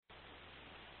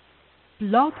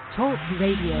Blog Talk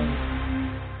Radio.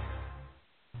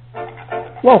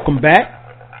 Welcome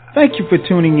back. Thank you for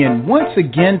tuning in once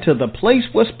again to the place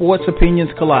where sports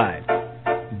opinions collide.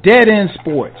 Dead End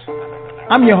Sports.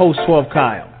 I'm your host, 12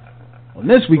 Kyle. On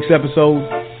this week's episode,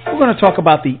 we're going to talk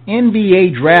about the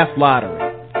NBA Draft Lottery.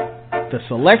 The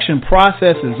selection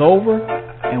process is over,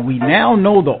 and we now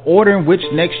know the order in which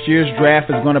next year's draft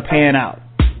is going to pan out.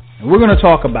 And we're going to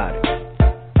talk about it.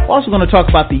 We're also going to talk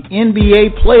about the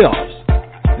NBA playoffs.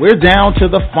 We're down to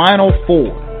the Final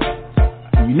Four.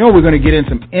 You know we're going to get in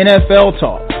some NFL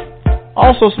talk.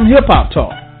 Also some hip-hop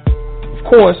talk. Of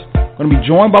course, I'm going to be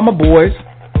joined by my boys.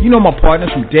 You know my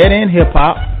partners from Dead End Hip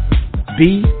Hop,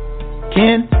 B,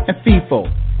 Ken, and FIFO.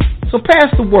 So pass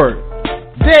the word.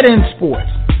 Dead End Sports.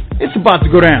 It's about to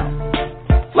go down.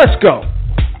 Let's go.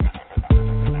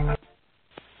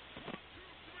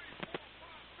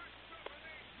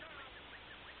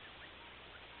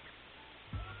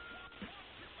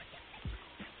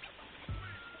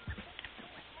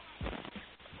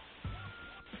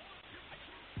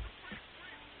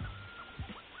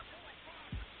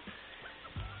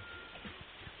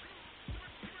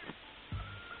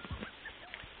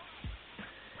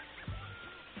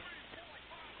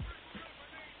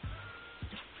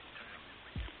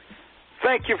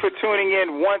 Thank you for tuning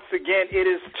in once again. It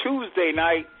is Tuesday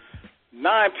night,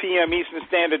 9 p.m. Eastern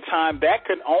Standard Time. That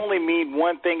could only mean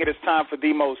one thing. It is time for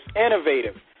the most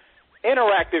innovative,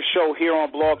 interactive show here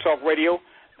on Blog Talk Radio.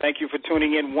 Thank you for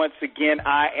tuning in once again.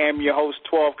 I am your host,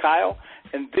 12 Kyle,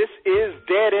 and this is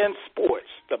Dead End Sports,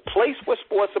 the place where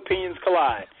sports opinions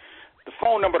collide. The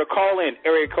phone number to call in,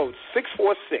 area code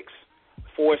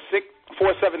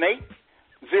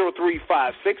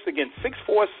 646-478-0356. Again,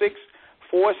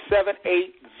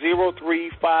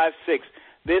 646-478-0356.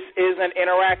 This is an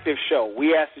interactive show.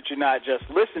 We ask that you not just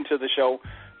listen to the show,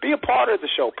 be a part of the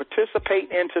show, participate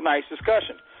in tonight's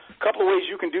discussion. A couple of ways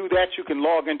you can do that. You can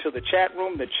log into the chat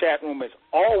room. The chat room is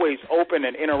always open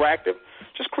and interactive.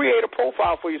 Just create a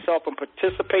profile for yourself and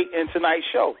participate in tonight's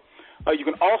show. You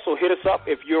can also hit us up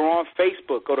if you're on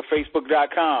Facebook. Go to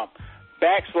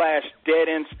facebook.com/Dead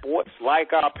End Sports.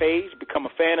 Like our page. Become a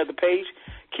fan of the page.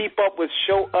 Keep up with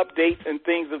show updates and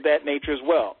things of that nature as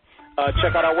well.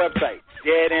 Check out our website,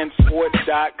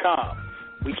 deadendsports.com.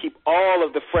 We keep all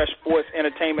of the fresh sports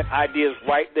entertainment ideas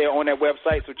right there on that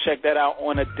website, so check that out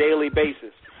on a daily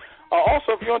basis.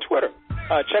 Also, if you're on Twitter,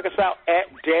 check us out at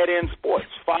Dead End Sports.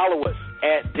 Follow us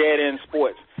at Dead End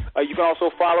Sports. You can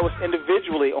also follow us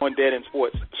individually on Dead End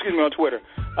Sports. On Twitter.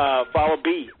 Follow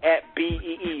B at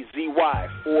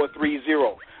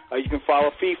BEEZY430. You can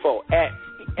follow FIFO at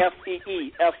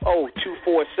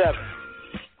FEEFO247.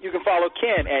 You can follow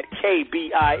Ken at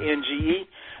KBINGE,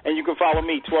 and you can follow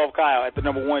me, 12 Kyle, at the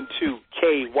number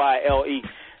 12KYLE.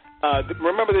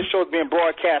 Remember, this show is being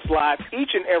broadcast live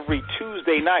each and every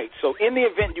Tuesday night. So in the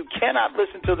event you cannot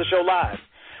listen to the show live,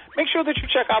 make sure that you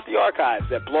check out the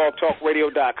archives at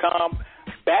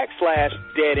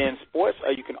blogtalkradio.com/Dead End Sports.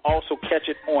 You can also catch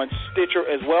it on Stitcher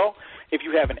as well. If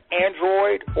you have an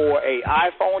Android or an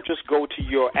iPhone, just go to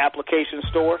your application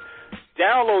store.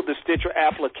 Download the Stitcher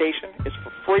application. It's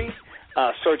for free.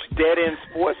 Search Dead End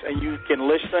Sports, and you can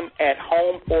listen at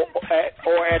home or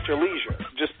at your leisure.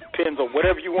 Just depends on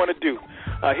whatever you want to do.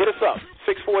 Hit us up,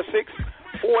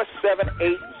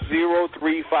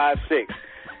 646-478-0356.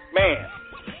 Man,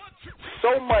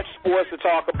 so much sports to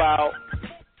talk about.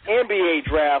 NBA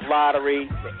Draft Lottery,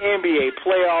 the NBA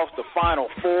playoffs, the Final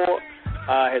Four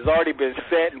has already been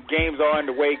set, and games are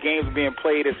underway. Games are being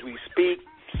played as we speak.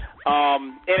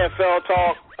 NFL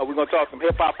talk. We're going to talk some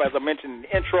hip-hop, as I mentioned in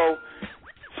the intro.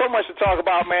 So much to talk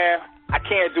about, man. I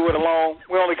can't do it alone.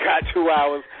 We only got 2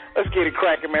 hours. Let's get it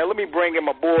cracking, man. Let me bring in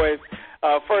my boys.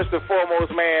 First and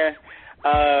foremost, man,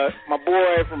 my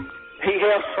boy he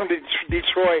hails from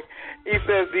Detroit. He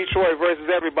says Detroit versus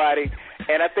everybody,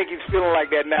 and I think he's feeling like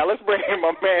that now. Let's bring in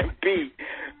my man, B.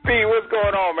 B, what's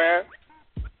going on, man?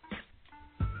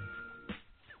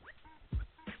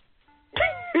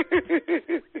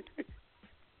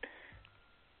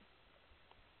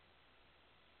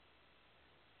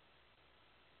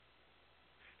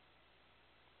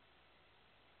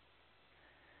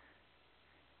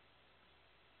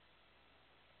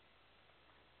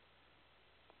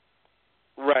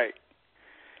 Right.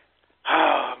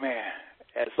 Oh, man.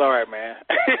 That's all right, man.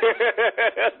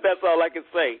 That's all I can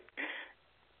say.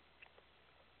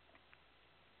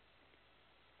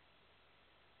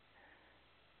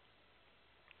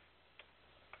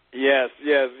 Yes.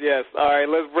 All right,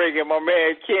 let's bring in my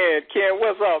man, Ken. Ken,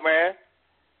 what's up, man?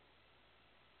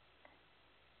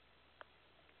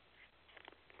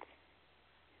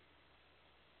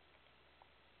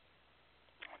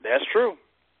 That's true.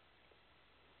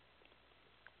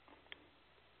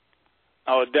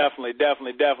 Oh, definitely. Last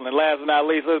but not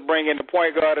least, let's bring in the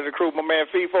point guard of the crew, my man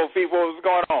FIFO. FIFO, what's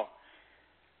going on?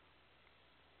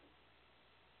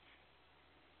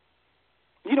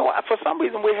 You know, for some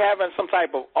reason we're having some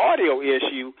type of audio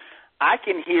issue. I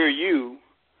can hear you,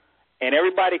 and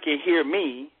everybody can hear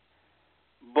me,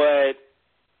 but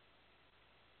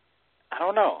I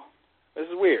don't know. This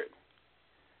is weird.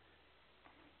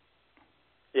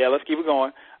 Yeah, let's keep it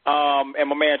going. And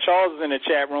my man Charles is in the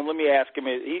chat room. Let me ask him.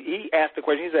 He asked the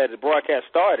question. He said the broadcast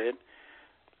started.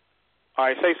 All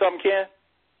right, say something, Ken.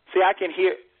 See, I can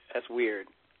hear. That's weird.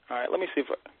 All right, let me see if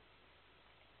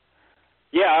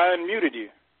yeah, I unmuted you.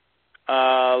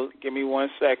 Give me 1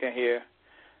 second here.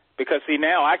 Because, see,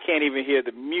 now I can't even hear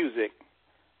the music.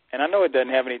 And I know it doesn't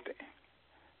have anything.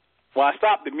 Well, I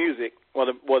stopped the music. Well,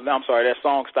 I'm sorry, that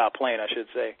song stopped playing, I should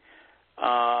say.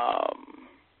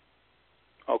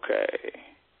 Okay.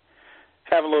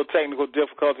 Having a little technical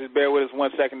difficulties. Bear with us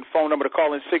 1 second. The phone number to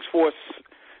call in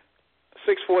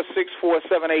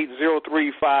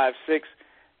 646-478-0356.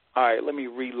 All right, let me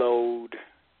reload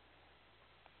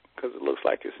because it looks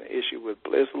like it's an issue with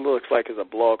Bliss. It looks like it's a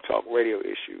Blog Talk Radio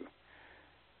issue,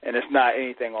 and it's not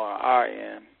anything on our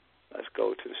end. Let's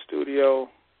go to the studio.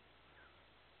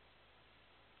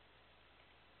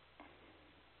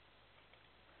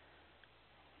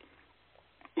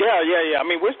 Yeah. I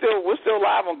mean, we're still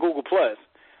live on Google Plus.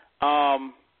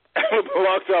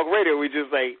 Blog Talk Radio, we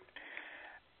just ain't.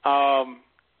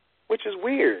 Which is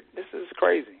weird. This is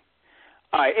crazy.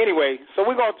 All right. Anyway, so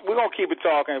we're gonna keep it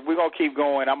talking. We're gonna keep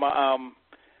going. I'm gonna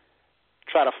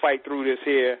try to fight through this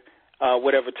here.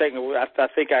 Whatever technical, I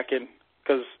think I can,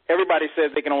 because everybody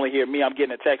says they can only hear me. I'm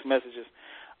getting the text messages.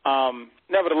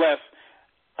 Nevertheless,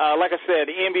 like I said,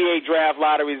 the NBA draft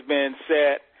lottery's been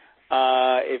set.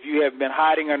 If you have been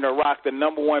hiding under a rock, the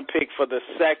number one pick for the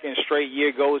second straight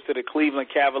year goes to the Cleveland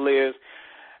Cavaliers.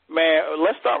 Man,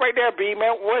 let's start right there, B.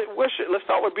 Man, let's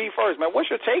start with B first, man. What's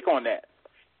your take on that?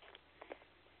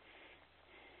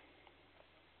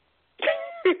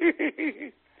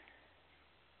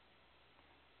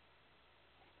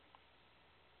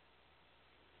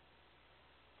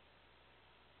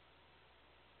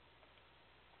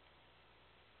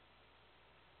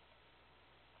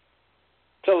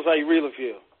 Tell us how you really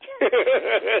feel.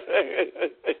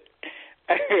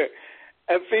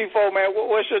 And FIFO, man,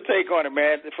 what's your take on it,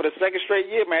 man? For the second straight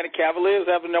year, man, the Cavaliers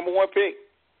have the number one pick.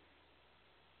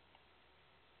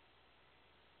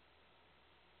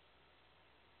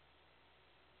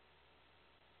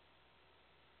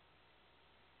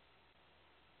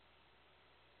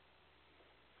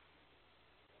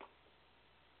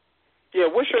 Yeah,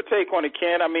 what's your take on it,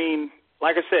 Ken? I mean,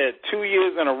 like I said, 2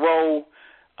 years in a row.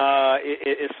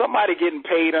 Is somebody getting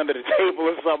paid under the table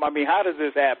or something? I mean, how does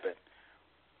this happen?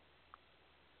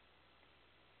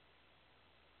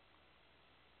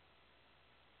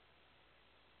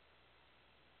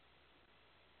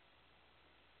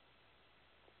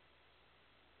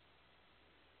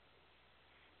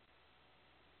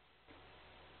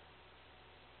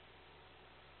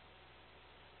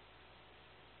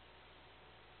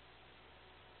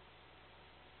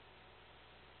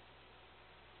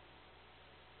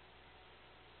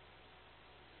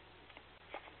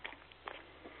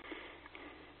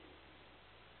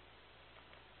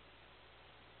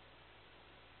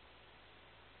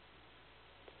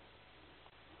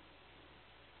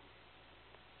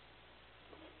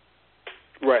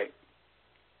 Right.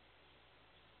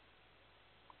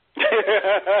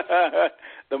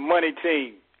 The money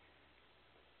team.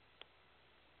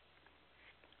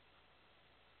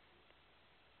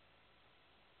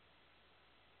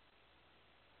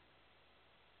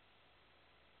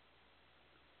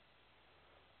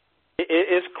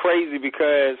 It's crazy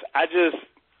because I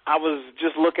was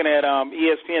just looking at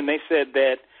ESPN. They said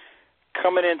that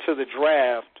coming into the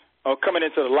draft or coming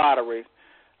into the lottery,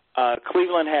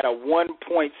 Cleveland had a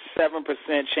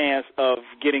 1.7% chance of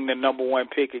getting the number one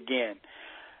pick again.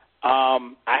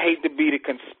 I hate to be the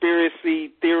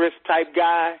conspiracy theorist type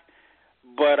guy,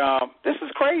 but this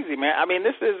is crazy, man. I mean,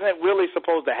 this isn't really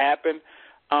supposed to happen.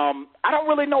 I don't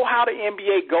really know how the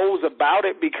NBA goes about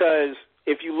it because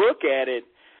if you look at it,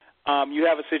 you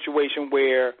have a situation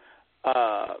where,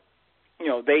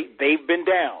 they've been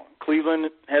down.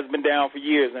 Cleveland has been down for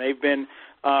years, and they've been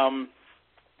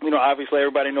obviously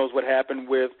everybody knows what happened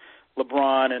with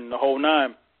LeBron and the whole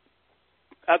nine.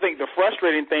 I think the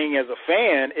frustrating thing as a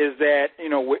fan is that,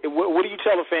 what do you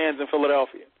tell the fans in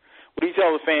Philadelphia? What do you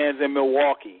tell the fans in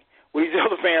Milwaukee? What do you tell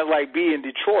the fans like B in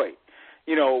Detroit?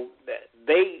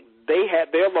 They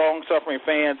have, they're long-suffering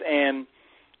fans, and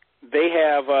they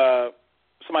have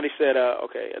somebody said,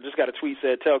 okay, I just got a tweet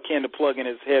said, tell Ken to plug in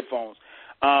his headphones.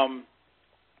 Well,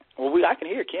 I can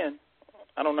hear Ken.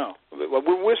 I don't know.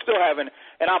 We're still having,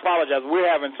 and I apologize, we're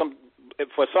having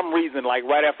for some reason, like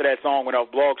right after that song went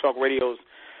off, Blog Talk Radio's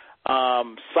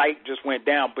site just went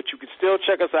down. But you can still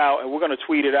check us out, and we're going to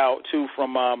tweet it out, too,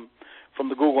 from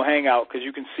the Google Hangout, because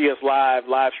you can see us live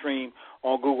stream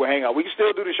on Google Hangout. We can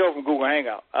still do the show from Google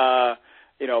Hangout.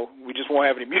 We just won't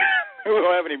have any music. We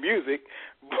won't have any music,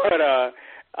 but I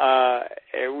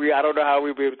don't know how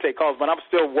we'll be able to take calls. But I'm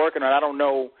still working on it. I don't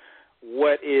know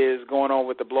what is going on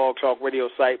with the Blog Talk Radio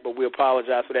site, but we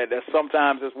apologize for that. That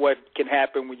sometimes is what can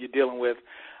happen when you're dealing with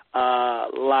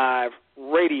live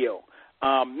radio.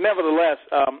 Nevertheless,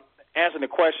 answering the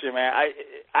question, man,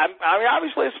 I mean,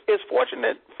 obviously it's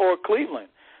fortunate for Cleveland.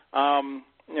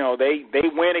 They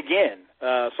win again,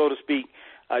 so to speak.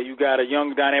 You got a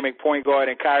young, dynamic point guard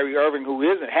in Kyrie Irving who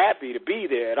isn't happy to be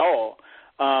there at all.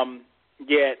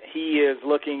 Yet he is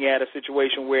looking at a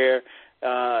situation where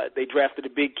they drafted a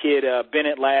big kid,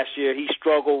 Bennett, last year. He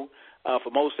struggled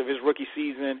for most of his rookie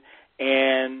season,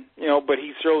 and but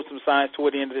he showed some signs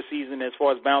toward the end of the season as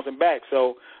far as bouncing back.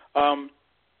 So, I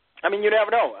mean, you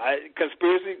never know.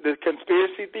 The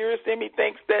conspiracy theorist in me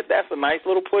thinks that that's a nice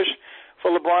little push for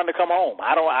LeBron to come home.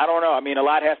 I don't know. I mean, a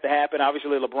lot has to happen.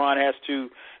 Obviously, LeBron has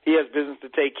business to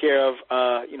take care of.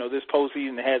 This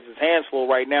postseason has his hands full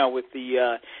right now with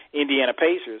the Indiana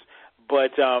Pacers.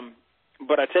 But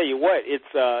I tell you what,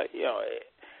 it's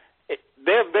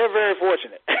they're very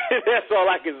fortunate. That's all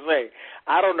I can say.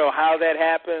 I don't know how that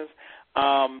happens.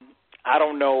 I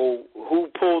don't know who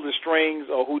pulled the strings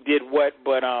or who did what,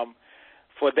 but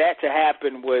for that to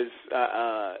happen was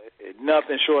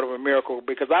nothing short of a miracle,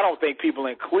 because I don't think people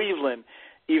in Cleveland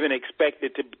even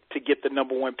expected to get the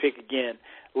number one pick again,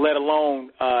 let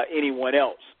alone anyone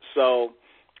else. So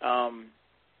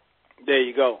there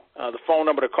you go. The phone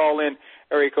number to call in,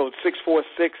 area code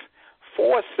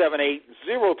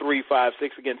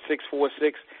 646-478-0356. Again,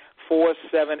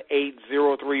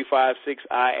 646-478-0356.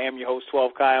 I am your host,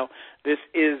 12 Kyle. This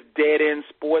is Dead End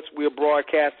Sports. We are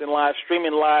broadcasting live,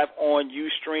 streaming live on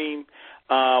Ustream,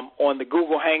 on the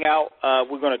Google Hangout.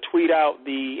 We're going to tweet out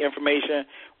the information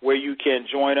where you can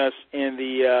join us in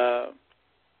the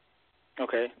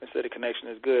okay, they said the connection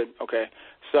is good. Okay.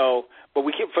 So, but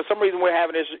for some reason we're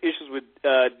having issues with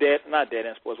not Dead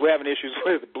End Sports. We're having issues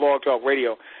with Blog Talk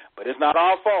Radio, but it's not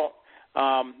our fault.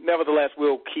 Nevertheless,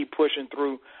 we'll keep pushing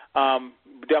through.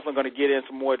 We're definitely going to get in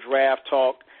some more draft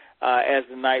talk as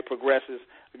the night progresses.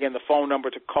 Again, the phone number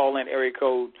to call in, area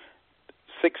code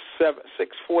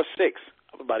 646.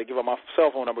 I'm about to give out my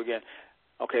cell phone number again.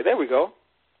 Okay, there we go.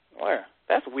 Where?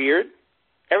 That's weird.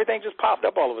 Everything just popped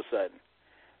up all of a sudden.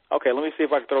 Okay, let me see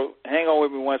if I can hang on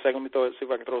with me 1 second. Let me see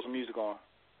if I can throw some music on.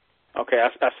 Okay,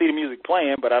 I see the music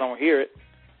playing, but I don't hear it.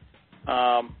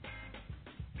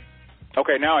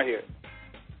 Okay, now I hear it.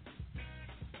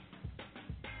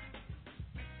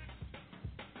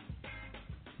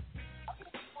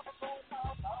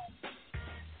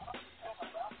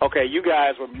 Okay, you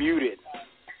guys were muted.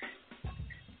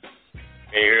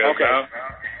 Can you hear us now?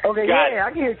 Okay,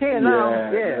 I can hear Ken now.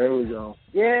 Yeah, there we go.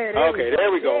 Yeah,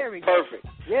 there we go. Perfect.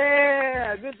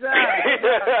 Yeah, good job. An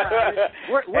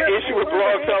issue with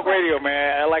Blog Talk Radio,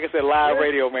 man. Like I said, live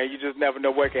radio, man. You just never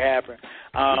know what can happen. You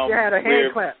should have had a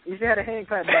hand clap. You should have had a hand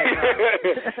clap back now.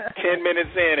 10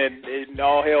 minutes in, and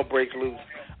all hell breaks loose.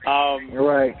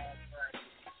 Right.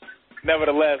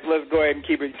 Nevertheless, let's go ahead and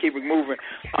keep it moving.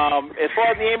 As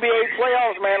far as the NBA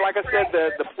playoffs, man, like I said,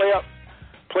 the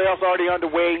playoffs already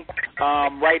underway.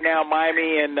 Right now,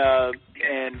 Miami and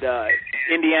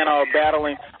Indiana are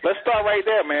battling. Let's start right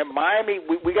there, man. Miami,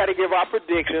 we got to give our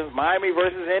predictions. Miami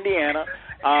versus Indiana.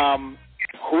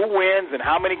 Who wins and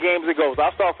how many games it goes?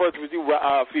 I'll start first with you,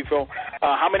 FIFO.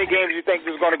 How many games do you think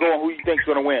this is going to go, and who you think is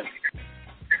going to win?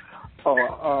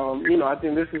 I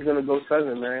think this is going to go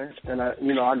 7, man. And, I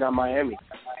got Miami.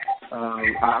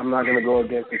 I'm not going to go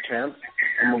against the champs.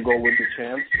 I'm going to go with the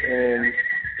champs. And,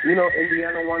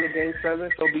 Indiana won the game 7,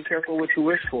 so be careful what you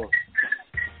wish for.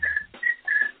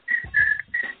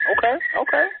 Okay.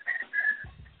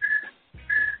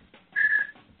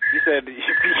 You said be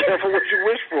careful what you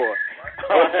wish for.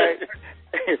 All right.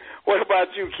 What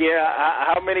about you, Ken?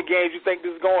 How many games you think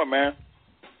this is going, man?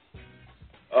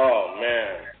 Oh,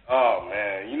 man.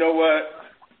 You know what?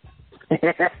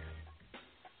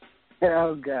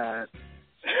 Oh, God.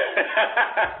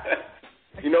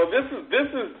 This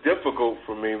is difficult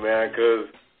for me, man, because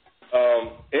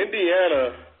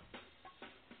Indiana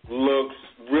looks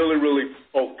really, really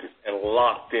focused and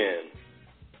locked in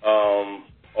on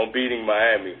beating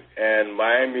Miami. And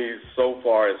Miami so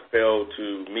far has failed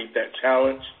to meet that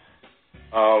challenge.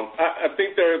 I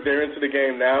think they're into the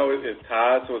game now. It's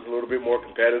tied, so it's a little bit more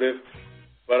competitive.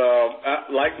 But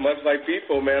much like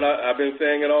FIFO, man, I've been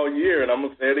saying it all year, and I'm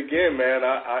gonna say it again, man.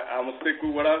 I'm gonna stick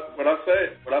with what I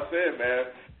said, man.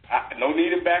 No need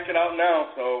to back it out now.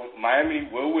 So Miami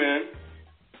will win,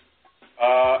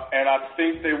 and I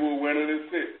think they will win it in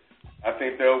 6. I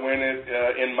think they'll win it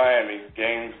in Miami,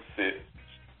 Game 6.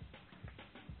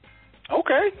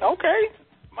 Okay.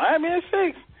 Miami in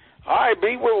 6. All right,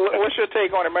 B, what's your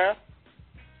take on it, man?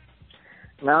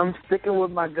 Now I'm sticking with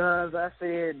my guns. I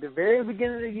said the very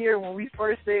beginning of the year when we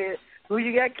first said, who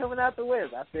you got coming out the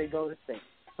West? I said Golden State.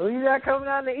 Who you got coming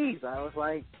out the East? I was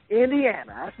like,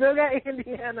 Indiana. I still got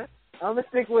Indiana. I'm going to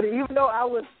stick with it. Even though I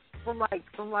was from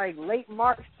late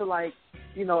March to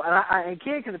and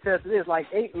Kid can attest to this,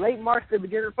 late March to the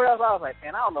beginning of the playoffs, I was like,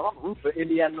 man, I don't know if I'm rooting for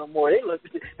Indiana no more.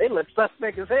 They look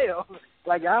suspect as hell.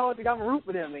 I don't think I'm rooting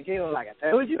for them. And Kid was like,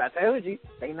 I told you,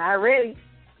 they not ready.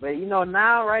 But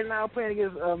right now playing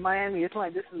against Miami, it's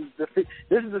like this is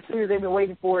the series they've been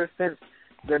waiting for since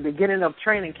the beginning of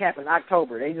training camp in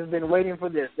October. They just been waiting for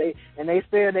this. They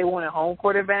said they wanted home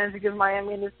court advantage against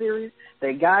Miami in this series.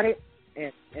 They got it.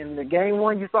 And in the game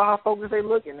 1, you saw how focused they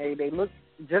look, and they look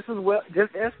just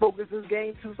as focused as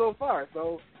game 2 so far.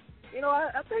 So,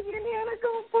 I think Indiana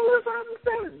gonna pull this out in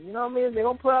 7. You know what I mean? They're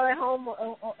gonna pull out at home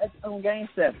on game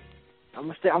 7.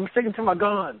 I'm sticking to my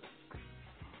guns.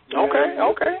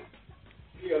 Okay.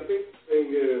 Yeah, I think the thing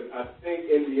is, I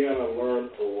think Indiana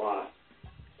learned a lot,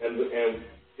 and them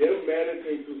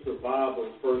managing to survive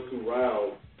those first 2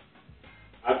 rounds,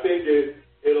 I think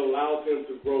it allows them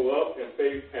to grow up and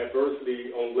face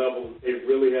adversity on levels they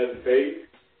really hadn't faced.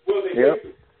 Well, they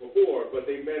faced it before, but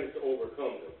they managed to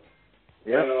overcome them.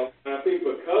 And I think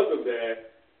because of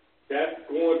that, that's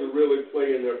going to really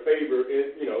play in their favor.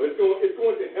 It's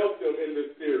going to help them in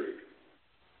this series.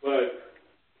 But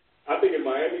I think if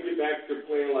Miami get back to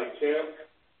playing like champs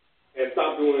and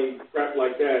stop doing crap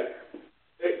like that,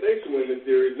 they should win this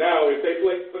series. Now, if they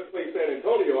play San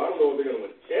Antonio, I don't know if they're going to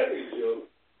win the championship,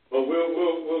 but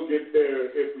we'll get there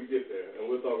if we get there, and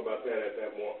we'll talk about that at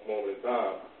that moment in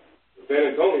time. San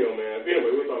Antonio, man.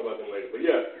 Anyway, we'll talk about them later. But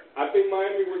yeah, I think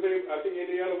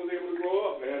Indiana was able to grow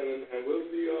up, man, and we'll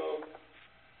see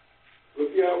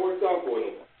how it works out for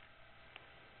them.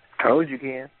 Told you,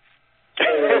 Ken.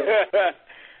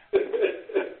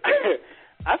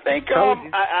 I think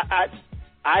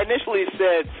I initially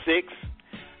said 6.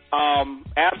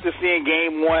 After seeing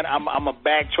game 1, I'm gonna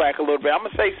backtrack a little bit. I'm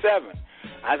gonna say 7.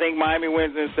 I think Miami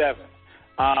wins in 7.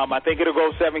 I think it'll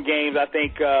go 7 games. I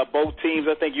think both teams.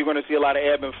 I think you're going to see a lot of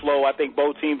ebb and flow. I think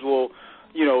both teams will,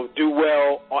 do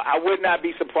well. I would not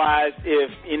be surprised if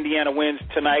Indiana wins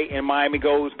tonight and Miami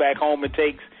goes back home and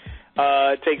takes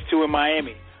 2 in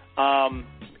Miami.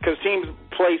 Because teams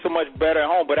play so much better at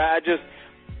home. But I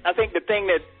think the thing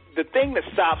that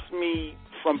stops me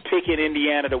from picking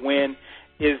Indiana to win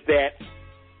is that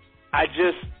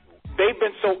they've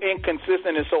been so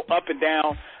inconsistent and so up and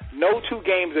down. No 2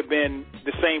 games have been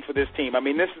the same for this team. I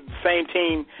mean, this is the same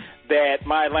team that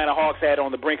my Atlanta Hawks had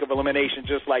on the brink of elimination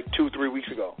just like 2-3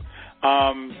 weeks ago,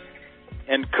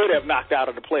 and could have knocked out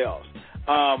of the playoffs,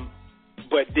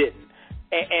 but didn't.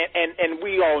 And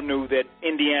we all knew that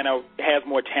Indiana has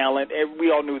more talent, and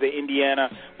we all knew that Indiana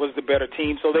was the better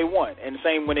team, so they won. And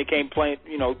same when they came to play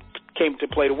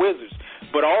the Wizards.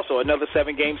 But also another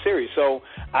 7-game series. So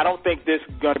I don't think this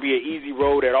is going to be an easy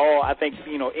road at all. I think,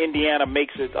 Indiana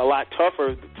makes it a lot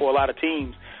tougher for a lot of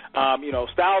teams.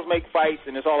 Styles make fights,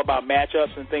 and it's all about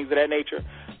matchups and things of that nature.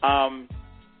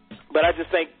 But I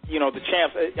just think, the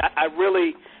champs,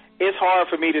 it's hard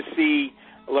for me to see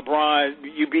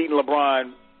you beating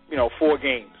LeBron, 4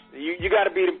 games. You got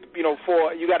to beat him,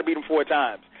 4. You got to beat him 4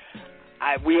 times.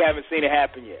 We haven't seen it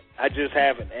happen yet. I just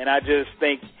haven't. And I just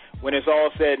think when it's all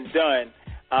said and done,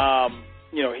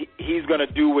 he's going to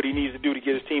do what he needs to do to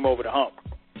get his team over the hump.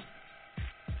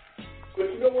 But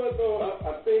you know what, though?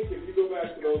 I think if you go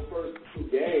back to those first 2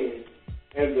 games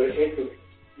and the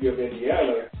inconsistency of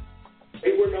Indiana,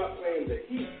 they were not playing the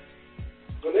Heat.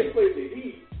 When they played the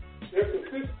Heat, they're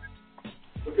consistent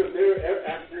because they're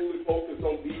absolutely focused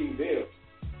on beating them.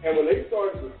 And when they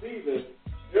started the season,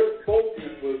 their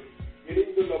focus was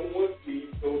getting the number 1 seed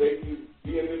so they can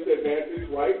be in this advantage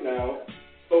right now.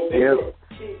 So they were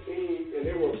beating teams and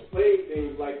they were playing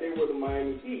teams like they were the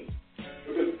Miami Heat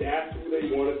because that's who they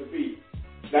wanted to be.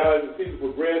 Now, as the season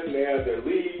progressed and they had their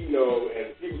lead,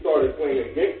 and people started playing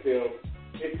against them,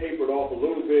 it tapered off a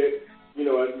little bit, as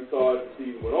we saw as the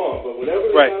season went on. But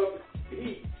whenever they got up to the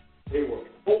Heat, they were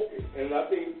focused. And I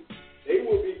think they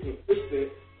will be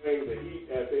consistent playing the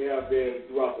Heat as they have been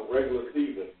throughout the regular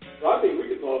season. So I think we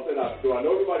can toss that out. So I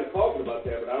know everybody's talking talking about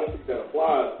that, but I don't think that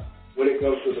applies when it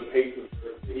comes to the Pacers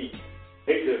versus the Heat.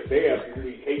 They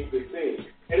absolutely hate this team.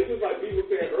 And it's just like people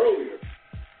said earlier,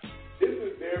 this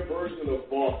is their version of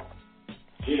bump,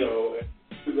 the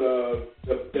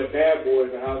bad boys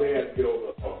and how they have to get over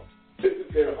the hump. This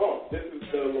is their hump. This is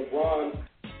the LeBron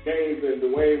James and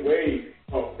Dwayne Wade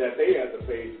hump that they have to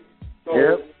face. So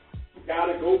you got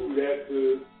to go through that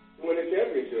to win a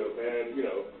championship. And,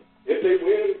 if they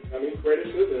win, credit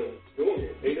to them doing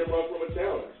it. They didn't run from a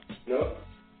challenge,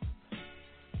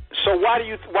 So why do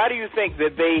you think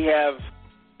that they have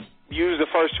used the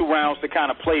first two rounds to kind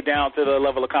of play down to the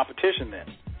level of competition then?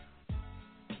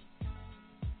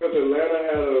 Because Atlanta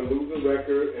had a losing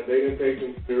record and they didn't take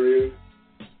them serious.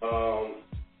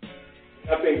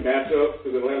 I think matchups,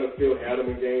 because Atlanta still had them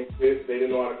in game 6, they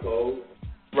didn't know how to close.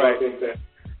 Right. So I think that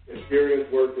experience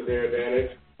worked to their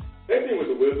advantage. Same thing with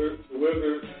the Wizards. The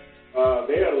Wizards,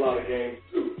 they had a lot of games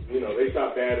too. They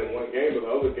shot bad in one game, but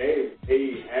the other games,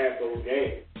 they had those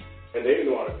games. And they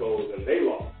didn't know how to close, and they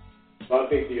lost. So I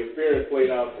think the experience played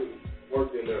out to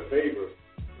work in their favor.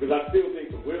 Because I still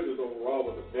think the Wizards overall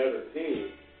was a better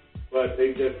team, but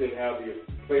they just didn't have the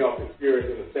playoff experience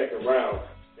in the second round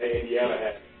that Indiana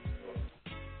had.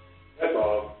 That's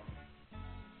all.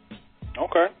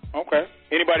 Okay.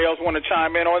 Anybody else want to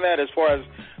chime in on that as far as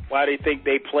why they think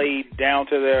they played down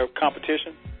to their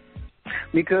competition?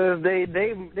 Because they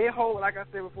whole, like I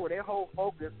said before, their whole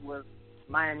focus was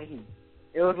Miami Heat.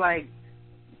 It was like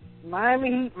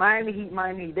Miami Heat.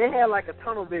 They had like a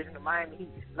tunnel vision of Miami Heat.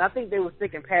 And I think they were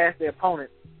sticking past their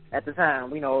opponents at the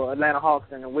time, Atlanta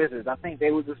Hawks and the Wizards. I think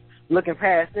they were just looking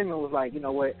past them and was like,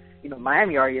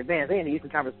 Miami already advanced. They in the Eastern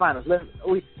Conference Finals.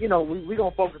 We going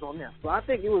to focus on them. So I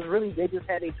think it was really, they just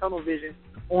had a tunnel vision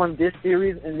on this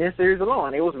series and this series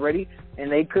alone. They was ready,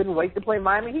 and they couldn't wait to play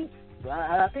Miami Heat. So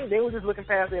I think they were just looking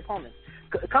past their opponents.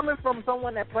 Coming from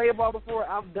someone that played ball before,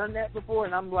 I've done that before,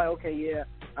 and I'm like, okay, yeah,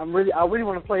 I really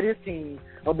want to play this team,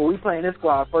 but we playing this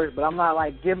squad first. But I'm not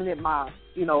like giving it my,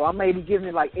 I may be giving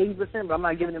it like 80%, but I'm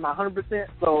not giving it my 100%.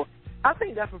 So I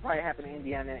think that's what probably happened in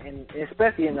Indiana, and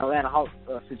especially in the Atlanta Hawks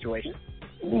situation.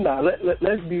 No,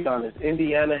 let's be honest.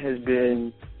 Indiana has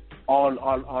been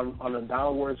on a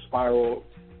downward spiral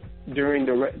during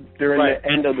the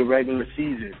end of the regular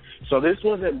season. So this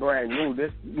wasn't brand new.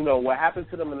 This, what happened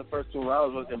to them in the first two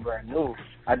rounds wasn't brand new.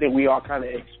 I think we all kind of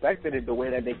expected it the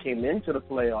way that they came into the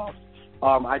playoffs.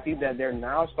 I think that they're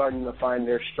now starting to find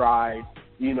their stride,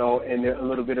 and a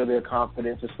little bit of their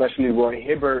confidence, especially Roy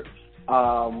Hibbert.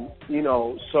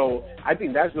 So I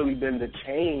think that's really been the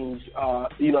change.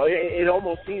 It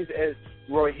almost seems as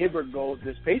Roy Hibbert goes,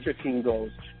 this Patriot team goes,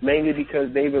 mainly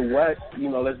because David West,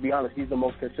 let's be honest, he's the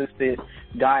most consistent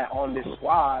guy on this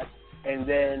squad. And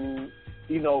then,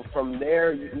 from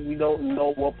there, we don't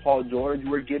know what Paul George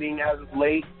we're getting as of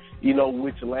late,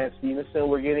 which Lance Stevenson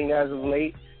we're getting as of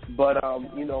late. But,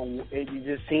 it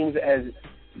just seems as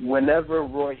whenever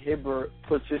Roy Hibbert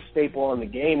puts his staple on the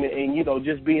game and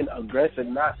just being aggressive,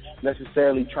 not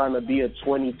necessarily trying to be a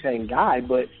 2010 guy,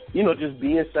 but, just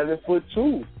being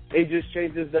 7'2", it just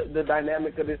changes the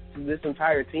dynamic of this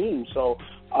entire team. So,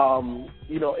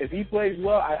 if he plays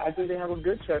well, I think they have a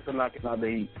good chance of knocking out the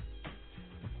Heat.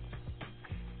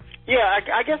 Yeah,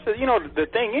 I guess the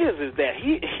thing is that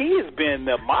he has been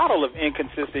the model of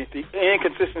inconsistency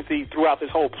throughout this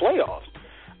whole playoffs.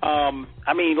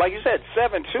 Like you said,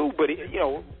 7'2", but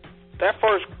that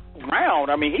first round,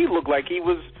 he looked like he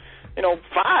was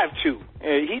 5'2".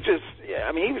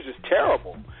 He was just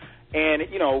terrible, and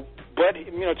but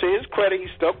to his credit, he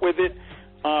stuck with it.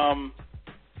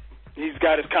 He's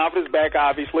got his confidence back,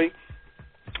 obviously,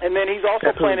 and then he's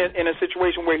also playing in a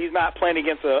situation where he's not playing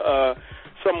against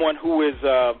someone who is,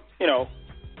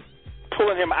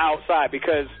 pulling him outside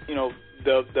because,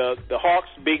 the Hawks,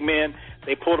 big men,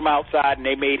 they pulled him outside and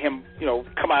they made him,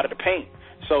 come out of the paint.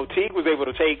 So Teague was able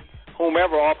to take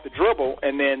whomever off the dribble,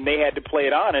 and then they had to play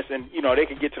it honest, and, they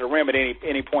could get to the rim at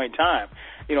any point in time.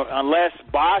 Unless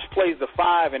Bosh plays the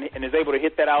 5 and is able to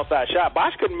hit that outside shot.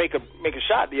 Bosh couldn't make a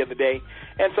shot the other day,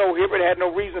 and so Hibbert had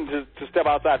no reason to step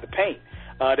outside the paint.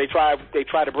 They tried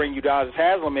to bring Udonis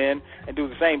Haslem in and do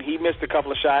the same. He missed a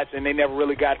couple of shots, and they never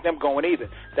really got them going either.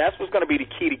 That's what's going to be the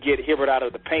key to get Hibbert out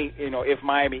of the paint, if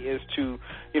Miami is to,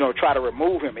 try to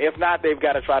remove him. If not, they've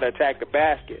got to try to attack the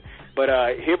basket. But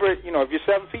Hibbert, if you're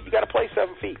 7 feet, you got to play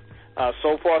 7 feet.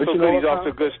 So far, so good. He's off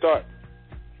to a good start.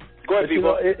 Go ahead,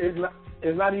 Vivo.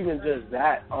 It's not even just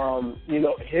that.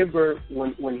 Hibbert,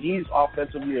 when he's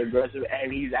offensively aggressive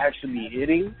and he's actually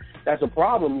hitting, that's a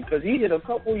problem because he hit a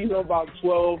couple, about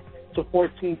 12 to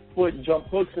 14-foot jump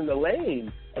hooks in the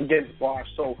lane against Bosh.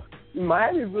 So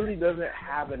Miami really doesn't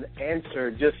have an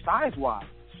answer just size-wise.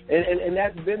 And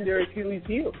that's been their Achilles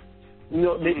heel. You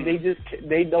know,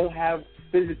 they don't have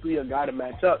physically a guy to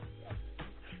match up.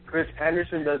 Chris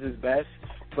Anderson does his best,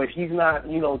 but he's not,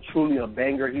 you know, truly a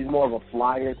banger. He's more of a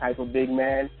flyer type of big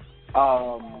man.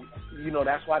 You know,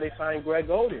 that's why they signed Greg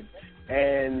Oden.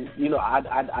 And, you know, I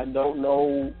don't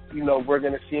know, you know, we're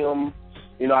going to see him.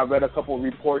 You know, I read a couple of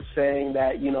reports saying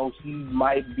that, you know, he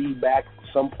might be back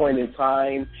some point in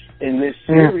time in this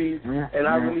series, and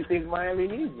I really think Miami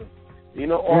needs him. You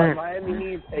know, or Miami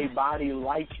needs a body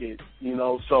like it, you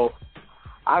know. So,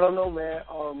 I don't know, man,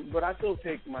 but I still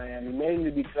take Miami,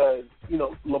 mainly because, you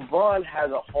know, LeBron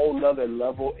has a whole nother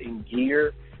level in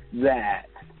gear that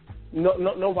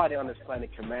nobody on this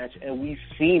planet can match, and we've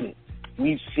seen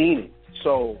it.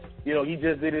 So, you know, he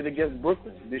just did it against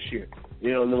Brooklyn this year,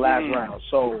 you know, in the last round.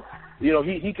 So, you know,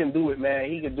 he can do it,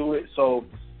 man. He can do it. So,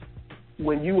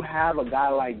 when you have a guy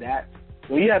like that,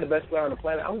 when you have the best player on the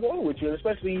planet, I'm going with you, and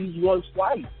especially he's won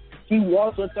twice. He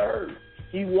wants a third.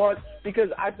 Because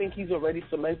I think he's already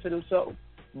cemented himself,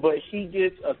 but he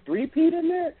gets a three-peat in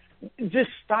there,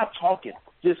 just stop talking.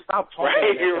 Right.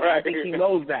 I think he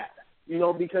knows that, you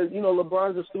know, because, you know,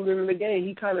 LeBron's a student in the game.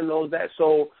 He kind of knows that.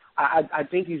 So I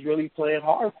think he's really playing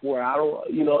hard for it. I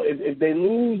don't, you know, if they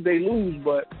lose, they lose,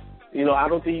 but, you know, I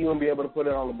don't think you're going to be able to put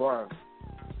it on LeBron.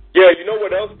 Yeah, you know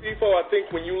what else, Tifo? I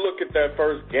think when you look at that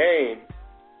first game,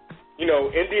 you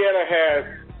know, Indiana had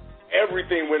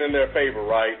everything went in their favor,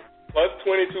 right? Plus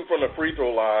 22 from the free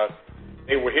throw line.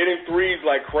 They were hitting threes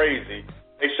like crazy.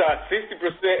 They shot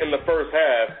 60% in the first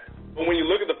half. But when you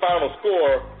look at the final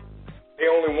score, they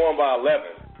only won by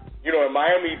 11. You know, and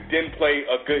Miami didn't play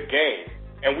a good game.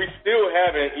 And we still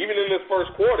haven't, even in this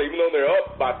first quarter, even though they're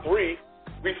up by 3,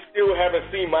 we still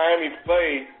haven't seen Miami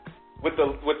play with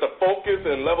the focus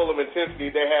and level of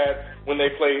intensity they had when they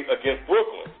played against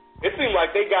Brooklyn. It seemed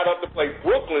like they got up to play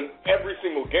Brooklyn every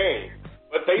single game.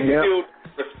 But they still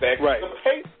respect the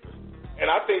pace. And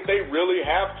I think they really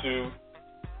have to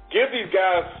give these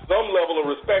guys some level of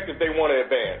respect if they want to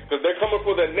advance, because they're coming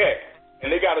for their neck,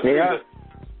 and they got to do this.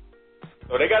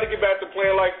 So they got to get back to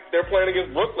playing like they're playing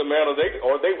against Brooklyn, man, or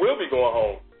they will be going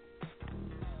home.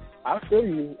 I feel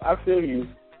you.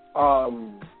 How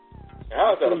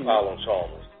is that a foul on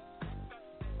Chalmers?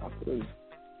 I feel you.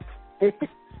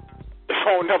 The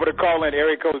phone number to call in,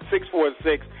 area code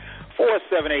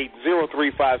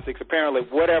 646-478-0356. Apparently,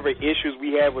 whatever issues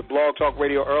we had with Blog Talk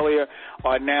Radio earlier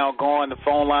are now gone. The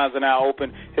phone lines are now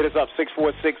open. Hit us up,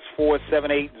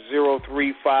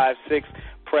 646-478-0356.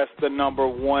 Press the number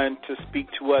 1 to speak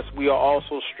to us. We are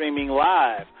also streaming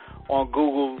live on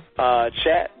Google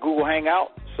Chat, Google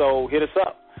Hangout. So hit us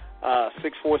up,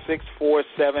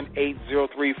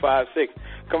 646-478-0356.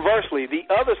 Conversely, the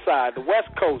other side, the West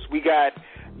Coast, we got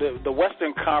the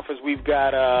Western Conference. We've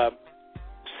got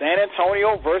San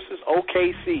Antonio versus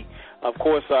OKC. Of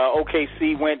course,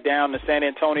 OKC went down to San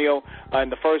Antonio in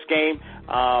the first game,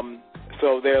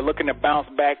 so they're looking to bounce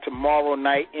back tomorrow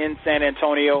night in San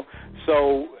Antonio.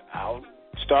 So I'll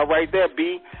start right there,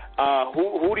 B.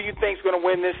 Who do you think is going to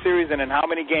win this series, and in how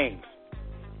many games?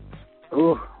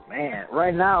 Oh man,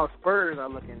 right now Spurs are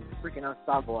looking freaking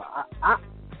unstoppable.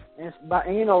 And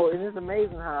you know, it is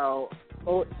amazing how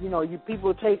you know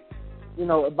people take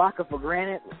Ibaka for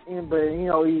granted, but you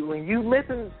know when you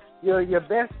missing your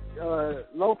best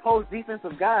low post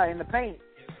defensive guy in the paint,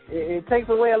 it takes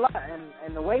away a lot.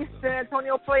 And the way San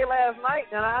Antonio played last night,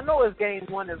 and I know it's game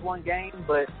 1 is one game,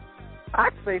 but I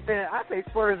say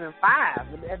Spurs in 5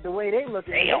 at the way they look.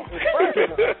 Damn.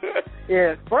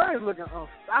 Spurs looking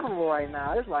unstoppable right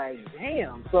now. It's like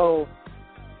damn. So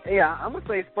yeah, I'm gonna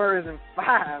say Spurs in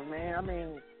 5, man. I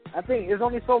mean, I think there's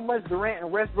only so much Durant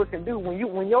and Westbrook can do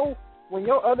when your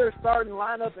other starting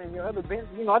lineup and your other bench.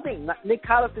 You know, I think Nick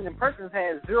Collison and Perkins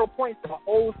had 0 points the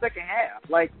whole second half.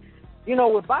 Like, you know,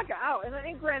 with Baca out,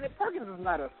 and granted, Perkins is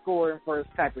not a scoring first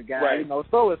type of guy. Right. You know,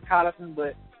 so is Collison,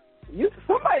 but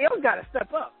somebody else got to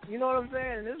step up. You know what I'm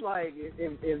saying? And it's like,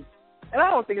 and I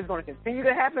don't think it's going to continue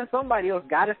to happen. Somebody else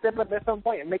got to step up at some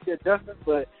point and make the adjustments.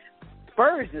 But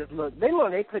Spurs just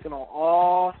they clicking on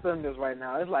all cylinders right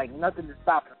now. It's like nothing to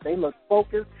stop them. They look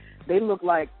focused. They look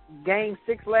like Game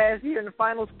 6 last year in the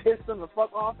finals pissed them the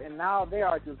fuck off, and now they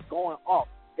are just going off.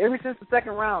 Ever since the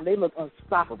second round, they look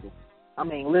unstoppable. I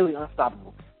mean, literally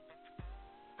unstoppable.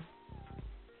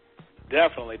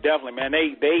 Definitely, man.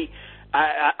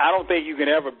 I don't think you can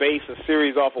ever base a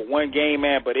series off of one game,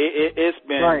 man. But it's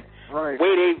been right. The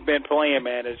way they've been playing,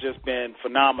 man, has just been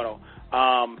phenomenal.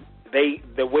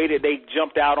 The way that they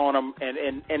jumped out on them,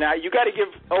 and you got to give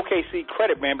OKC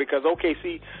credit, man, because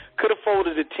OKC could have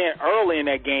folded the tent early in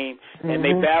that game, and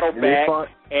they battled back,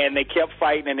 and they kept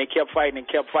fighting, and they kept fighting.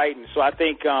 So I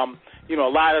think,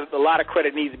 a lot of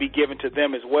credit needs to be given to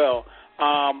them as well.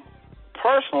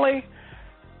 Personally,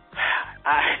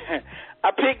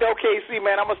 I picked OKC,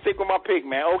 man. I'm gonna stick with my pick,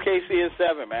 man. OKC in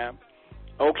 7, man.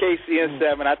 OKC in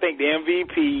 7. I think the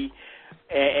MVP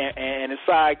and the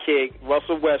sidekick,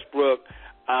 Russell Westbrook.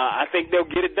 I think they'll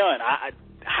get it done.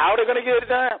 How they're gonna get it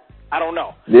done, I don't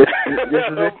know. This is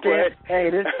his chance. Hey,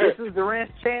 this is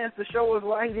Durant's chance to show us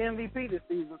why he's the MVP this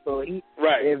season. So if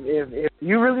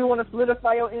you really want to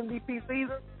solidify your MVP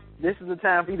season, this is the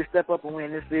time for you to step up and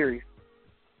win this series.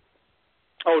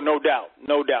 Oh, no doubt.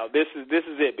 This is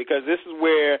it, because this is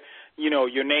where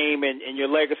your name and your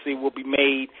legacy will be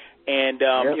made, and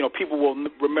people will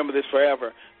remember this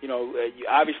forever.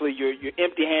 Obviously you're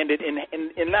empty-handed, and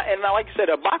like you said,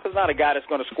 Ibaka's not a guy that's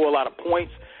going to score a lot of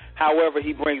points. However,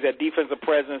 he brings that defensive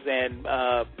presence, and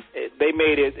they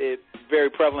made it very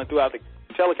prevalent throughout the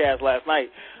telecast last night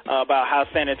about how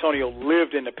San Antonio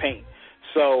lived in the paint.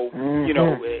 So when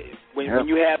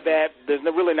you have that, there's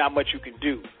really not much you can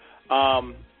do.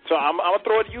 So I'm going to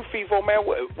throw it to you, FIFO, man.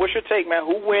 What's your take, man?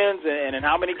 Who wins and in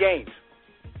how many games?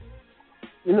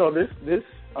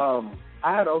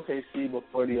 I had OKC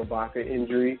before the Ibaka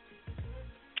injury.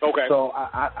 Okay. So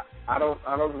I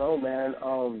don't know, man.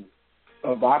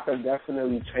 Ibaka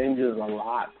definitely changes a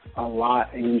lot,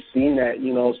 and you've seen that.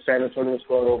 San Antonio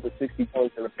scored over 60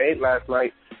 points in the paint last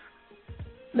night.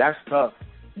 That's tough.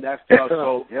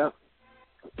 So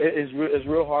it's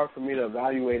real hard for me to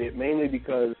evaluate it, mainly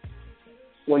because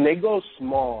when they go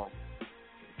small,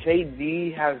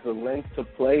 KD has the length to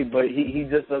play, but he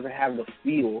just doesn't have the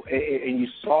feel, and you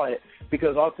saw it,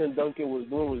 because all Tim Duncan was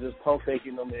doing was just pump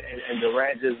faking them, and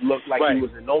Durant just looked like he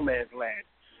was in no man's land.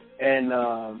 And,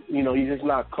 he's just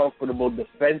not comfortable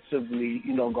defensively,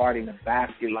 guarding the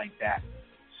basket like that.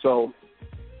 So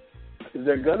if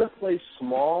they're going to play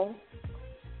small,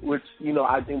 which,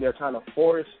 I think they're trying to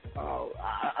force,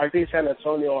 I think San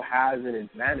Antonio has an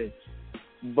advantage.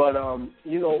 But,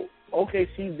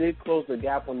 OKC did close the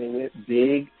gap when they went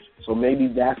big, so maybe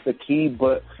that's the key.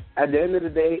 But at the end of the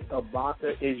day,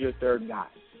 Ibaka is your third guy.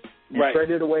 You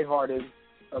traded away Harden.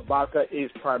 Ibaka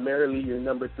is primarily your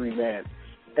number 3 man.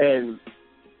 And,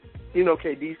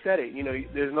 KD said it.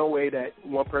 There's no way that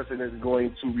one person is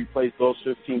going to replace those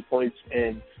 15 points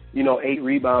and, 8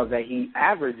 rebounds that he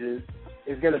averages.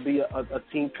 It's going to be a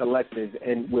team collective.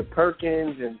 And with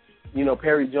Perkins and,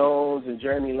 Perry Jones and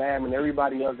Jeremy Lamb and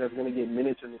everybody else that's going to get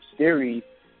minutes in the series,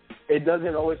 it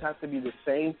doesn't always have to be the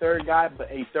same third guy, but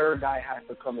a third guy has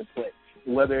to come and play,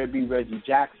 whether it be Reggie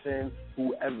Jackson,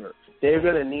 whoever. They're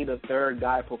going to need a third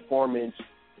guy performance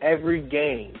every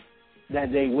game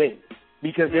that they win,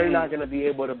 because they're not going to be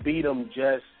able to beat them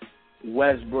just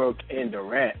Westbrook and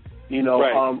Durant.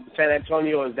 San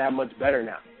Antonio is that much better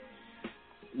now.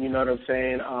 You know what I'm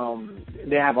saying?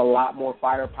 They have a lot more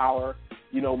firepower,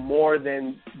 more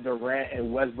than Durant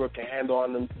and Westbrook can handle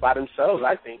on them by themselves,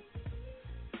 I think.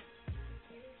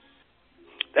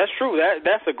 That's true.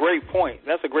 That's a great point.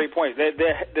 There's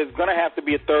going to have to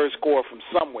be a third scorer from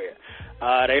somewhere.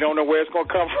 They don't know where it's going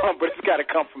to come from, but it's got to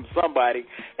come from somebody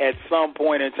at some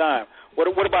point in time.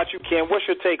 What about you, Ken? What's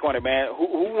your take on it, man?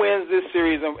 Who wins this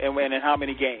series and in how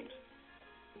many games?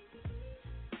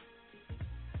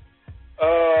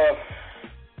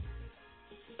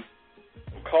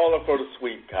 I'm calling for the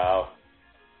sweep, Kyle.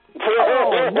 Now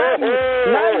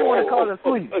you want to call it a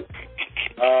sweep.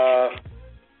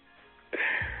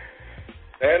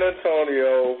 San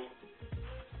Antonio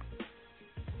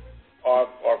are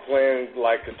playing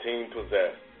like a team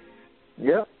possessed.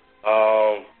 Yep.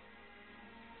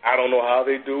 I don't know how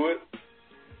they do it.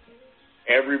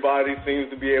 Everybody seems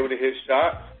to be able to hit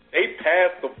shots. They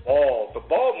pass the ball. The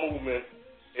ball movement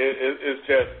is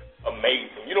just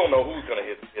amazing. You don't know who's going to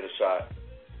hit a shot.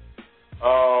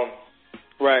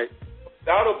 Right.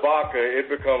 Without Ibaka, it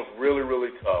becomes really,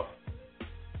 really tough.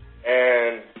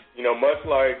 And, much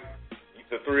like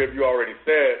the three of you already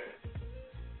said,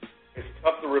 it's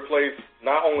tough to replace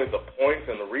not only the points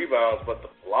and the rebounds, but the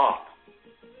blocks.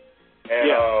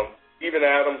 And even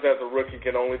Adams, as a rookie,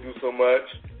 can only do so much.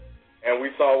 And we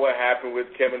saw what happened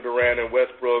with Kevin Durant and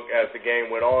Westbrook as the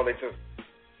game went on. They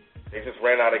just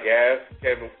ran out of gas.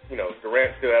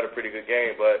 Durant still had a pretty good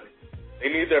game, but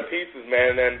they need their pieces,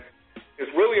 man. And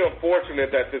it's really unfortunate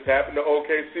that this happened to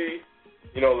OKC.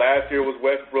 Last year was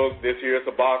Westbrook. This year it's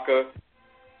Ibaka.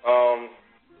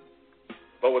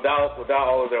 But without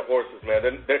all of their horses, man,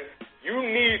 you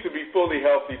need to be fully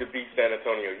healthy to beat San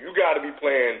Antonio. You got to be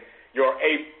playing your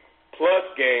A-plus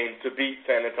game to beat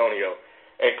San Antonio.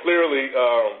 And clearly,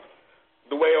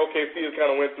 the way OKC has kind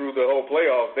of went through the whole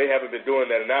playoffs, they haven't been doing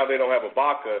that. And now they don't have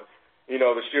Ibaka.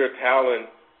 The sheer talent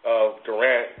of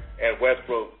Durant and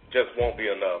Westbrook just won't be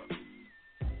enough.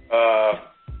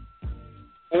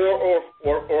 4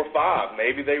 or 5.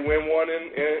 Maybe they win one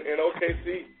in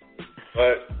OKC.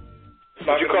 But it's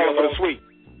not going to be for the sweep.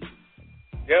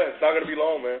 Yeah, it's not going to be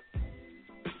long, man.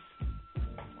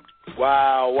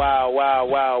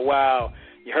 Wow.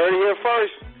 You heard it here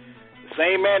first. The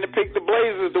same man that picked the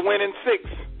Blazers to win in 6.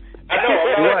 I know.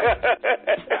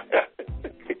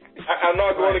 I'm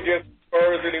not going against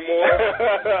Spurs anymore.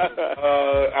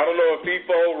 I don't know if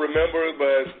FIFO remembers,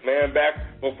 but, man,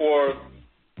 back before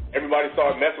everybody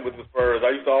started messing with the Spurs, I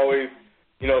used to always,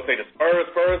 say the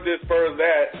Spurs this, Spurs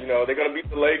that. They're going to beat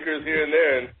the Lakers here and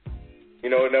there, and,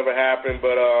 it never happened.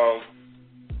 But,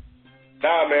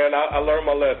 nah, man, I learned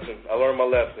my lesson.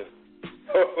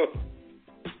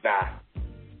 Nah.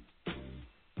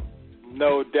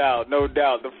 No doubt.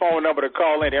 The phone number to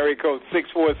call in, area code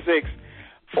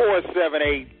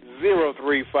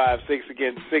 646-478-0356.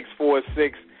 Again,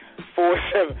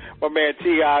 646-47. My man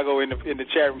Tiago in the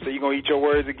chat room said, you're going to eat your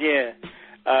words again.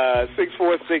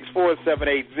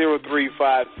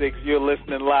 646-478-0356. You're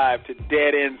listening live to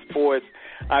Dead End Sports.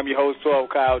 I'm your host, 12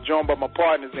 Kyle, joined by my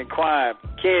partners in crime,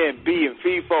 Ken, B, and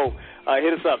FIFO.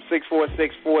 Hit us up,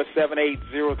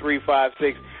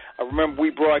 646-478-0356. Remember, we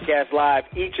broadcast live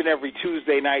each and every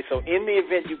Tuesday night, so in the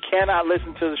event you cannot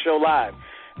listen to the show live,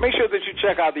 make sure that you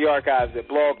check out the archives at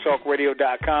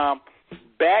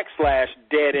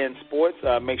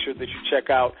blogtalkradio.com/deadendsports. Make sure that you check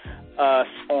out us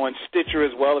on Stitcher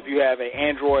as well. If you have an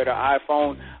Android or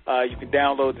iPhone, you can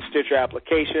download the Stitcher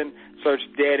application, search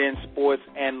Dead End Sports,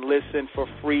 and listen for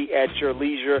free at your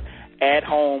leisure, at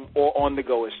home or on the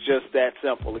go. It's just that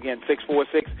simple. Again,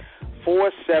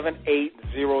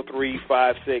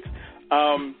 646-478-0356.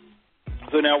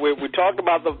 So now we talked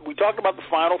about the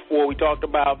Final Four. We talked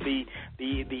about the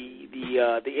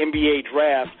NBA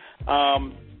draft.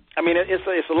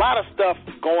 It's a lot of stuff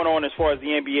going on as far as the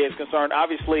NBA is concerned.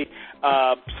 Obviously,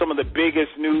 some of the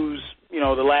biggest news,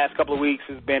 the last couple of weeks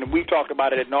has been, and we've talked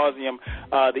about it ad nauseum,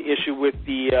 the issue with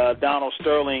the Donald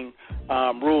Sterling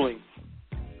ruling.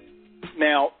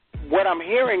 Now, what I'm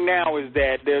hearing now is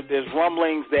that there's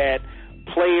rumblings that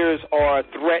players are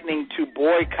threatening to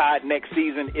boycott next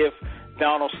season if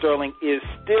Donald Sterling is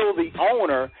still the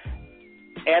owner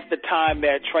at the time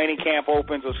that training camp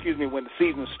opens, when the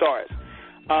season starts.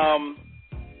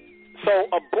 So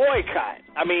a boycott,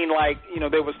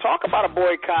 there was talk about a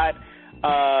boycott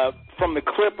from the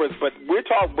Clippers, but we're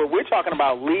talking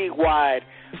about league-wide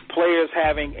players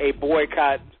having a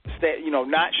boycott,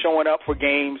 not showing up for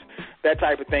games, that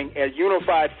type of thing, a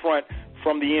unified front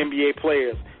from the NBA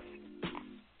players.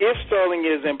 If Sterling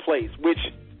is in place, which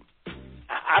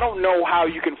I don't know how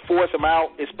you can force him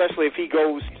out, especially if he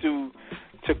goes to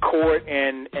court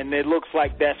and it looks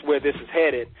like that's where this is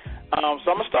headed. So I'm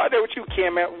going to start there with you,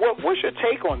 Ken, man. What's your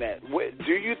take on that?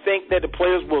 Do you think that the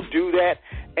players will do that,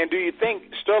 and do you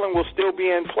think Sterling will still be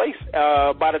in place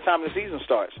by the time the season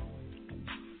starts?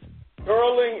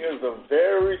 Sterling is a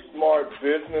very smart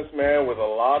businessman with a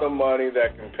lot of money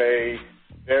that can pay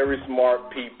very smart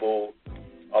people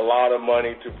a lot of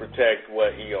money to protect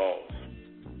what he owns.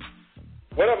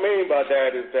 What I mean by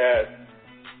that is that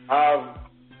I've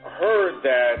heard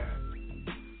that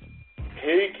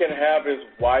he can have his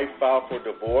wife file for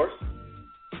divorce,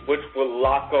 which will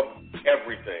lock up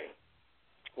everything.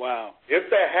 Wow. If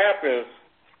that happens,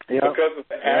 because of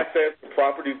the assets, the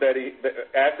properties the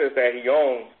assets that he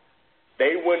owns,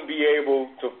 they wouldn't be able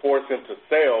to force him to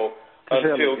sell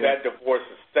until that divorce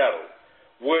is settled,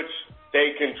 which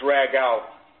they can drag out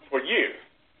for years,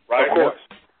 right? Of course.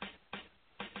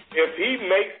 If he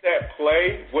makes that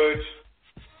play, which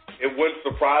it wouldn't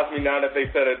surprise me now that they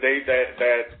set a date that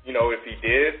if he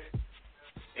did,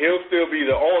 he'll still be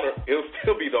the owner.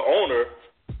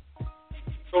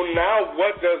 So now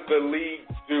what does the league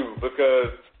do?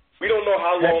 Because we don't know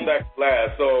how long that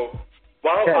lasts. So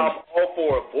while I'm all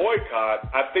for a boycott,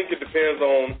 I think it depends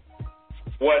on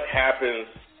what happens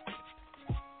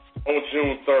on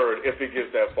June 3rd if it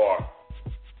gets that far.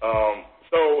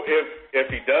 So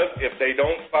if they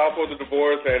don't file for the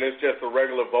divorce and it's just a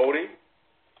regular voting,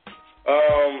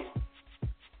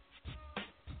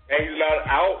 and he's not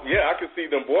out, I can see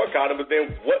them boycotting, but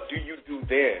then what do you do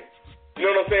then? You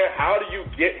know what I'm saying? How do you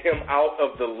get him out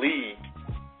of the league?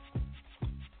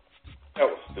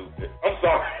 That was stupid. I'm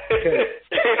sorry.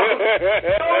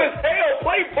 Dumb as hell.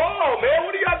 Play ball, man.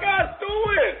 What are y'all guys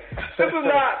doing? This is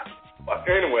not.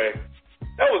 Anyway,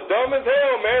 that was dumb as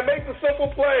hell, man. Make the simple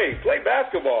play. Play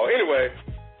basketball. Anyway,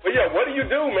 but what do you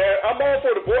do, man? I'm all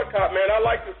for the boycott, man. I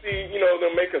like to see,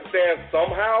 them make a stand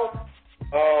somehow.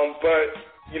 But,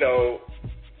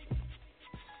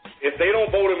 if they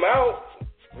don't vote him out,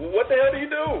 what the hell do you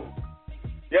do?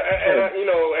 Yeah, and you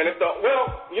know, and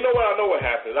you know what? I know what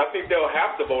happens. I think they'll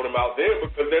have to vote him out then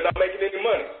because they're not making any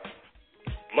money.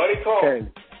 Money talks.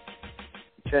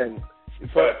 Ken,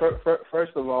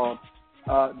 first of all,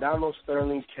 Donald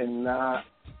Sterling cannot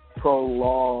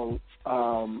prolong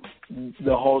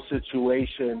the whole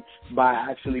situation by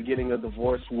actually getting a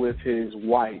divorce with his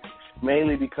wife,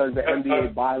 mainly because the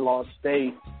NBA bylaws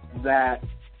state that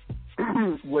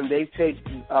when they take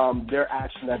their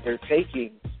action that they're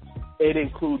taking, it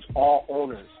includes all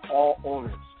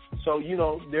owners. So, you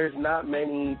know, there's not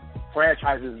many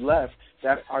franchises left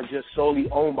that are just solely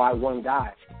owned by one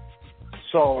guy.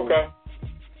 So, okay.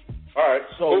 All right.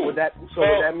 So what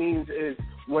that means is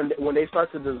when they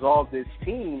start to dissolve this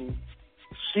team,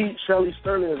 Shelley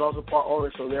Sterling is also part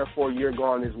owner, so therefore you're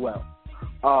gone as well.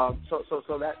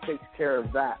 So that takes care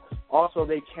of that. Also,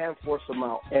 they can't force him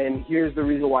out, and here's the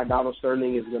reason why Donald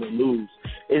Sterling is going to lose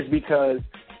is because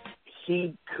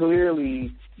he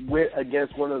clearly went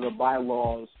against one of the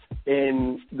bylaws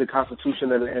in the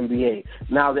Constitution of the NBA.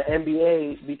 Now, the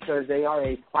NBA, because they are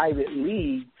a private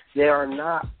league, they are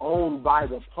not owned by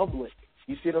the public.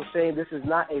 You see what I'm saying? This is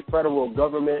not a federal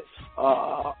government,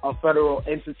 a federal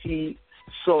entity.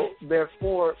 So,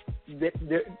 therefore,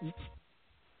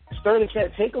 Sterling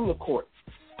can't take them to court.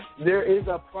 There is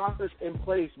a process in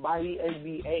place by the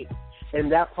NBA,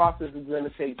 and that process is going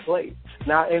to take place.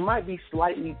 Now, it might be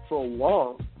slightly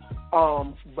prolonged,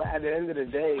 but at the end of the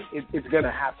day, it's going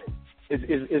to happen.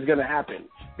 It's going to happen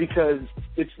because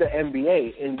it's the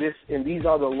NBA, and these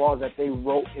are the laws that they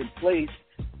wrote in place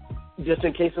just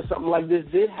in case of something like this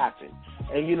did happen.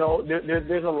 And, you know,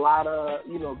 there's a lot of,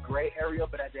 you know, gray area,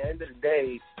 but at the end of the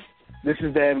day, this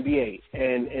is the NBA,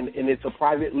 and it's a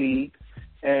private league,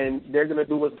 and they're going to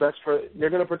do what's best they're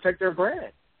going to protect their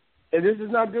brand. And this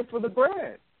is not good for the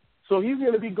brand. So he's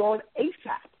going to be going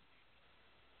ASAP.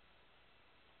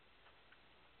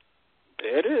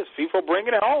 There it is. FIFA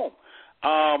bringing it home.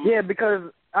 Yeah,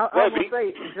 because I was going to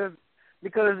say,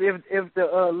 because if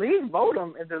the league vote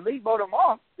him,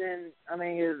 off, then I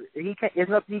mean, it's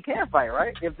nothing he can fight,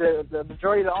 right? If the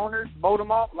majority of the owners vote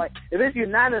him off, like if it's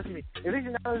unanimously,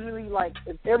 like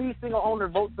if every single owner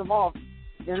votes him off,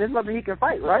 then there's nothing he can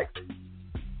fight, right?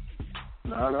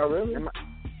 No, not really.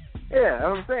 Yeah, that's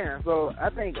what I'm saying. So I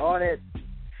think all that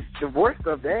divorce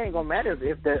stuff, that ain't gonna matter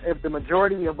if the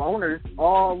majority of owners,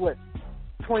 all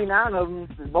 29 of them,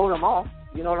 vote him off.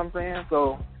 You know what I'm saying?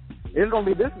 So it's gonna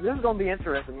be this is gonna be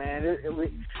interesting, man.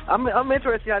 I'm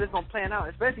interested how this is gonna plan out,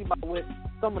 especially with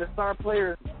some of the star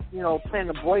players, you know,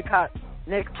 planning to boycott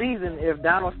next season if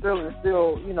Donald Sterling is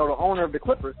still, you know, the owner of the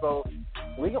Clippers. So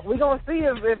we gonna see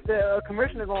if the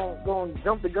commissioner gonna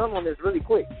jump the gun on this really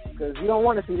quick, because you don't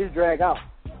want to see this drag out.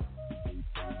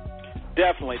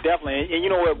 Definitely. And you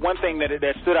know what? One thing that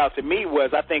stood out to me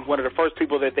was I think one of the first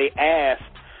people that they asked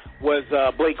was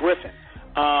Blake Griffin.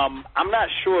 I'm not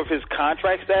sure of his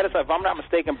contract status. If I'm not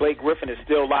mistaken, Blake Griffin is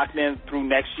still locked in through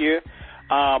next year.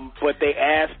 But they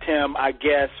asked him, I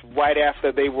guess, right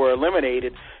after they were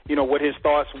eliminated, you know, what his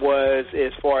thoughts was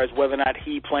as far as whether or not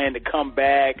he planned to come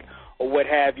back or what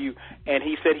have you. And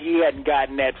he said he hadn't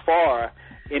gotten that far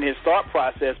in his thought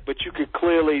process, but you could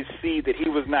clearly see that he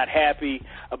was not happy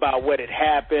about what had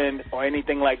happened or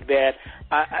anything like that.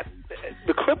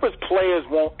 The Clippers players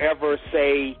won't ever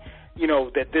say, you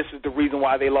know, that this is the reason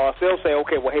why they lost. They'll say,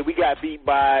 okay, well, hey, we got beat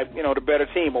by, you know, the better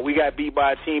team, or we got beat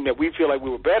by a team that we feel like we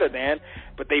were better than,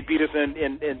 but they beat us in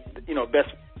you know, best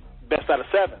out of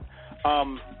 7.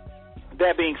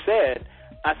 That being said,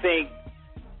 I think,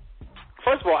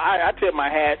 first of all, I tip my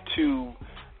hat to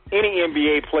any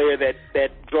NBA player that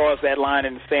draws that line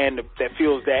in the sand, that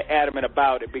feels that adamant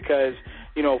about it, because,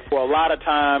 you know, for a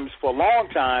long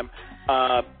time,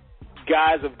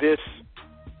 guys of this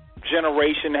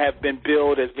generation have been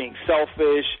billed as being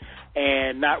selfish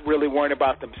and not really worrying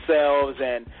about themselves.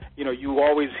 And, you know, you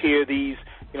always hear these,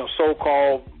 you know,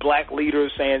 so-called black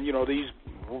leaders saying, you know, these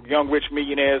young rich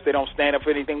millionaires, they don't stand up for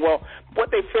anything. Well,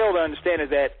 what they fail to understand is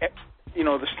that, you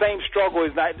know, the same struggle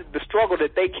is not the struggle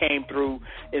that they came through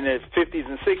in the 50s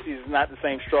and 60s is not the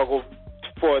same struggle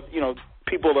for, you know,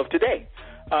 people of today.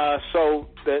 So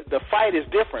the fight is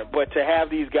different, but to have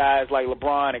these guys like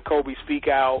LeBron and Kobe speak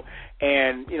out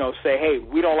and, you know, say, hey,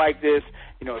 we don't like this,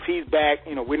 you know, if he's back,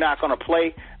 you know, we're not going to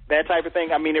play, that type of thing,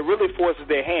 I mean, it really forces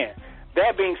their hand.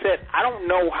 That being said, I don't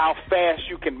know how fast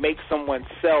you can make someone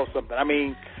sell something. I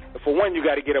mean, for one, you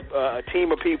got to get a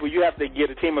team of people. You have to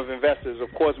get a team of investors. Of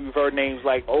course, we've heard names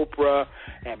like Oprah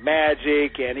and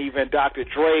Magic and even Dr.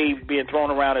 Dre being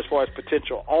thrown around as far as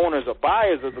potential owners or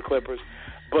buyers of the Clippers.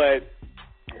 But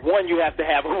one, you have to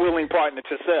have a willing partner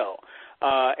to sell.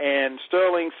 And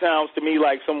Sterling sounds to me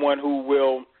like someone who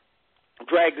will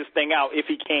drag this thing out if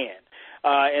he can.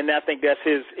 And I think that's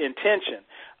his intention.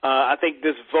 I think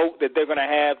this vote that they're going to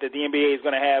have, that the NBA is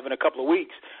going to have in a couple of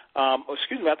weeks, I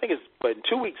think it's in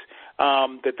 2 weeks,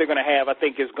 that they're going to have, I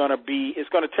think it's going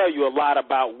to tell you a lot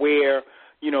about where,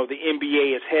 the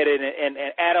NBA is headed. And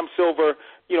Adam Silver,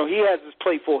 he has his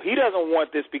plate full. He doesn't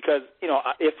want this because,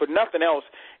 if for nothing else,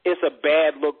 it's a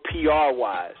bad look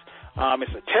PR-wise.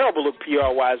 It's a terrible look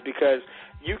PR-wise because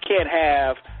you can't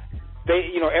have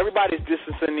everybody's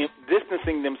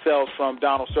distancing themselves from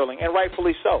Donald Sterling, and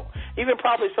rightfully so. Even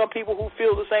probably some people who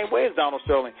feel the same way as Donald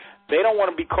Sterling. They don't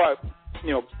want to be caught,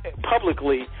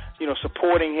 publicly,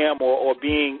 supporting him or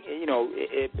being,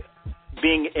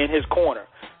 being in his corner.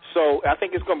 So I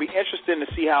think it's going to be interesting to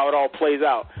see how it all plays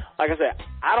out. Like I said,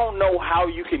 I don't know how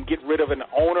you can get rid of an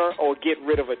owner or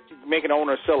make an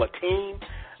owner sell a team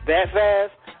that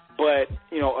fast. But,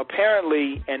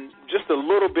 apparently, and just a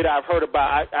little bit I've heard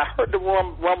about, I heard the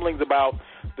rumblings about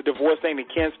the divorce thing that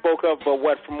Ken spoke of, but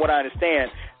from what I understand,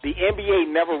 the NBA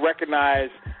never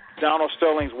recognized Donald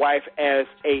Sterling's wife as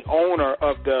a owner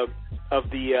of the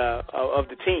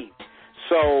team.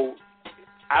 So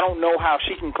I don't know how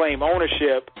she can claim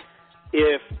ownership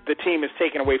if the team is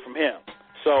taken away from him.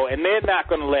 So, and they're not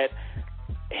going to let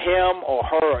him or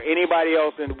her or anybody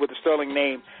else with the Sterling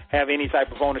name have any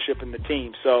type of ownership in the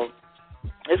team. So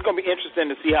it's going to be interesting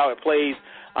to see how it plays.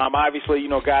 Obviously,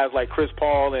 guys like Chris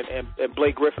Paul and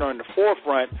Blake Griffin are in the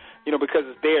forefront, because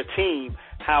it's their team.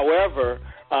 However,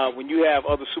 when you have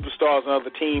other superstars on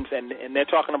other teams and they're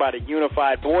talking about a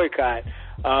unified boycott,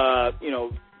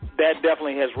 that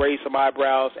definitely has raised some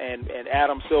eyebrows, and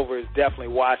Adam Silver is definitely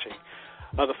watching.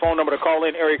 The phone number to call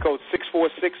in, area code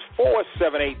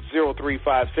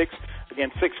 646-478-0356. Again,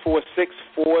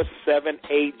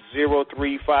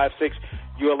 646-478-0356.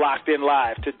 You are locked in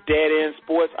live to Dead End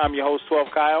Sports. I'm your host,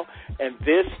 12 Kyle, and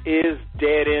this is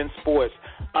Dead End Sports.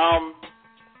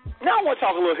 Now I want to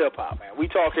talk a little hip-hop, man. We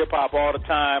talk hip-hop all the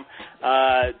time.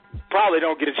 Probably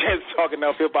don't get a chance to talk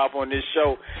enough hip-hop on this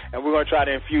show, and we're going to try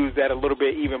to infuse that a little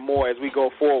bit even more as we go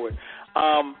forward.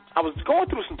 I was going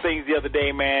through some things the other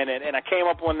day, man, and I came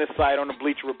up on this site on the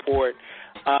Bleacher Report,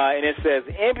 and it says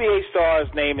NBA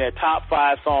stars name their top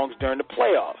 5 songs during the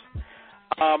playoffs.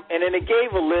 And then it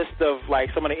gave a list of,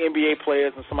 like, some of the NBA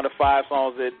players and some of the 5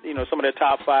 songs that, some of their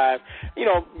top 5,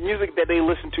 music that they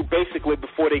listen to basically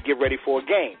before they get ready for a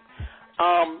game.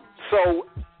 So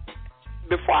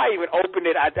before I even opened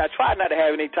it, I tried not to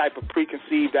have any type of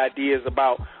preconceived ideas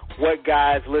about what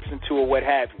guys listen to or what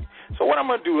have you. So what I'm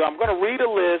going to do, I'm going to read a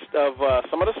list of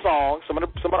some of the songs, some of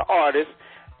the artists,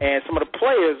 and some of the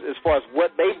players as far as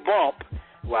what they bump.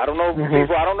 Well, I don't know if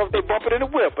they bump it in the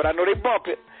whip, but I know they bump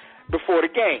it before the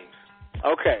games.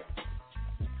 Okay.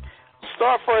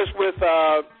 Start first with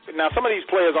now some of these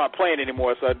players aren't playing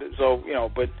anymore, so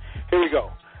but here we go.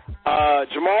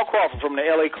 Jamal Crawford from the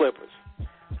LA Clippers.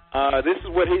 This is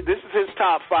his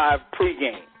top 5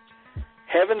 pregame.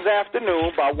 Heaven's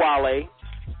Afternoon by Wale.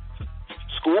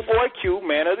 Schoolboy Q,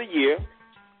 Man of the Year.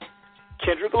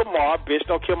 Kendrick Lamar, Bitch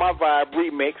Don't Kill My Vibe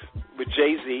remix with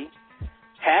Jay-Z.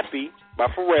 Happy by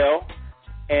Pharrell.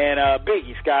 And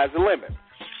Biggie, Sky's the Limit.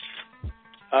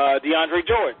 DeAndre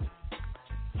Jordan,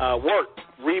 Work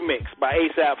remix by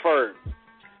A$AP Ferg.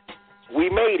 We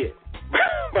Made It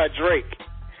by Drake.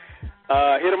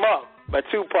 Hit 'Em Up by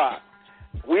Tupac.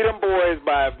 We Them Boys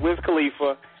by Wiz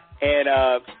Khalifa. And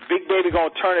Big Baby Gonna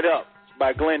Turn It Up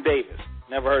by Glenn Davis.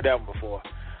 Never heard that one before.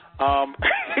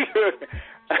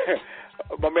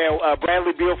 My man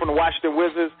Bradley Beal from the Washington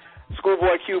Wizards.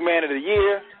 Schoolboy Q, Man of the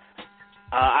Year.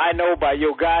 I Know by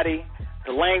Yo Gotti.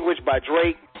 The Language by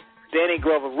Drake. Danny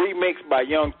Glover remix by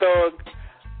Young Thug.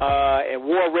 And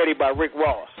War Ready by Rick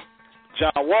Ross.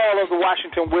 John Wall of the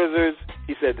Washington Wizards.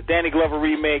 He said the Danny Glover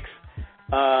remix.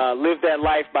 Live That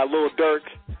Life by Lil Durk.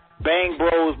 Bang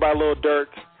Bros by Lil Durk.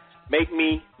 Make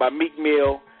Me by Meek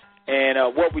Mill. And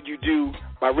What Would You Do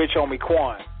by Rich Homie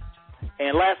Quan.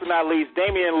 And last but not least,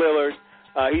 Damian Lillard.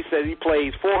 He says he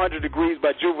plays 400 Degrees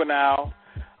by Juvenile.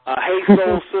 Hey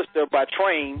Soul Sister by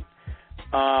Train.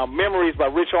 Memories by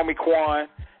Rich Homie Quan.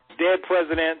 Dead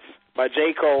Presidents by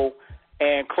J. Cole.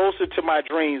 And Closer to My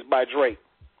Dreams by Drake.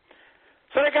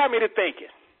 So that got me to thinking.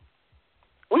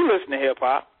 We listen to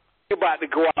hip-hop. We're about to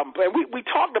go out and play. We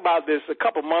talked about this a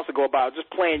couple months ago about just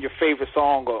playing your favorite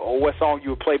song or what song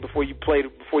you would play before you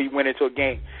went into a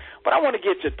game. But I want to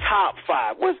get your top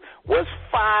 5. What's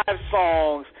 5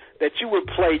 songs that you would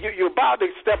play? You're about to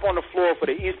step on the floor for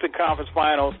the Eastern Conference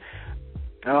Finals.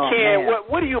 Oh, Ken, man.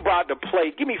 what are you about to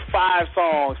play? Give me 5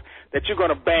 songs that you're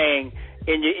gonna bang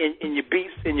in your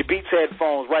Beats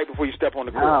headphones right before you step on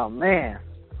the court. Oh man.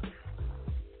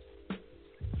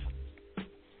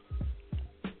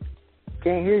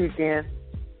 Can't hear you, Ken.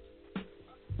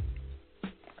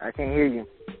 I can't hear you.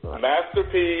 Master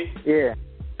P. Yeah.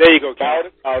 There you go,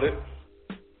 Ken. About it.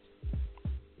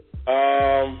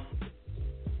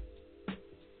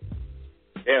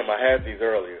 Damn, I had these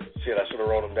earlier. Shit, I should have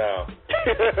wrote them down.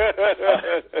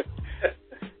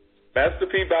 Master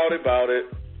P. About it.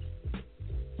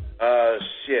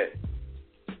 Shit.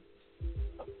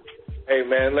 Hey,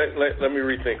 man, let me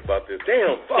rethink about this.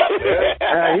 Damn, fuck, man.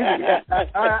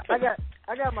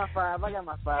 I got my five.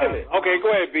 Okay,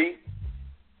 go ahead, B.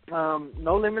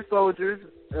 No Limit Soldiers,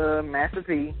 Master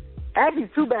P. Actually,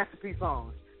 two Master P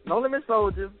songs. No Limit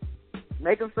Soldiers,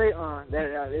 Make Them Say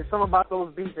there's something about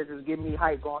those beats that just give me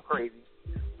hype going crazy.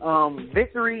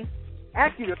 Victory.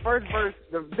 Actually,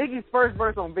 the Biggie's first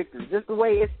verse on Victory, just the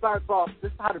way it starts off,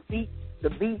 just how the beat,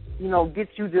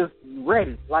 gets you just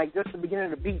ready. Like, just the beginning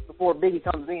of the beat before Biggie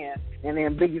comes in, and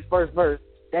then Biggie's first verse,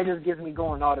 that just gets me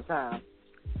going all the time.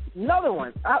 Another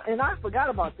one, and I forgot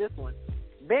about this one,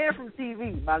 Banned from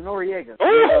TV by Noriega.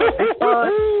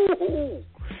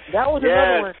 That was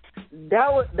another one.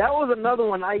 That was another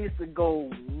one I used to go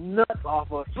nuts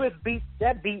off of. Swiss Beats,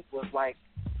 that beat was like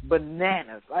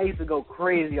bananas. I used to go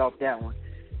crazy off that one.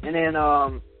 And then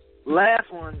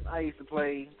last one I used to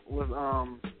play was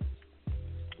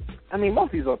most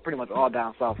of these are pretty much all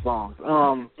down south songs.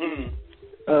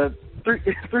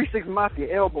 3-6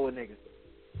 Mafia, Elbow a Nigga.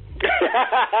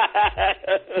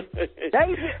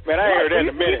 Man, I heard that in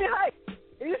a minute.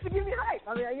 It used to give me hype.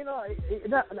 I mean,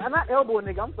 not Elbow a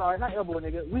Nigga. I'm sorry, not Elbow a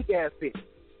Nigga. Weak Ass Bitch.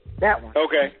 That one.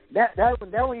 Okay. That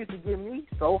one used to give me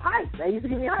so hype. That used to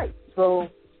give me hype. So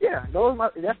yeah,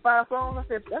 that's 5 songs. I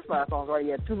said that's 5 songs, right?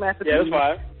 Yeah, 2 Master. Yeah, that's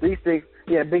 5. 3-6.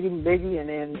 Yeah, Biggie, and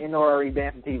then NRE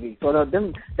Banned from TV. So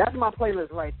that's my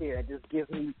playlist right there. It just gives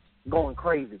me going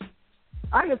crazy.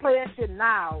 I can play that shit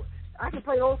now. I can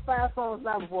play those 5 songs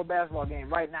now before a basketball game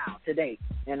right now, today,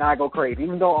 and I go crazy.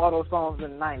 Even though all those songs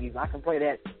in the 90s, I can play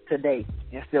that today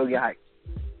and still get hyped.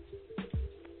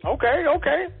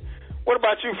 Okay. What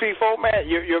about you, FIFO, man?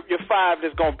 Your 5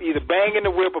 that's going to be either bang in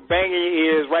the whip or bang in your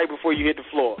ears right before you hit the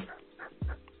floor.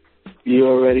 You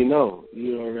already know.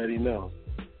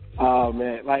 Oh,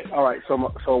 man. All right,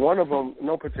 so one of them,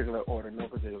 no particular order.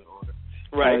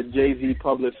 Right. Jay-Z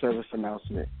public service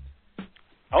announcement.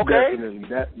 Okay. Definitely.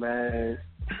 That, man,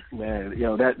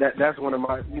 that's one of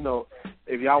my,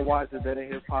 if y'all watch the Dead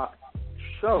End Hip Hop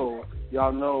show,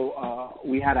 y'all know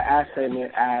we had an ad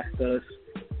segment asked us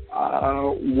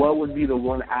what would be the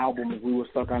one album if we were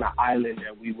stuck on an island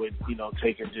that we would,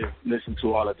 take and just listen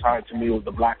to all the time. To me, it was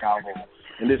the Black Album.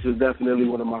 And this is definitely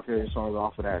one of my favorite songs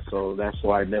off of that, so that's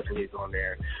why it definitely is on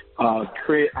there.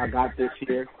 Crit, I Got This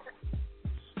Here.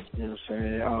 You know what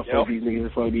I'm saying? Fuck these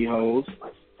niggas, fuck these hoes.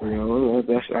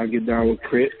 That's I get down with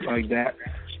Crit like that.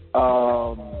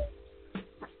 Also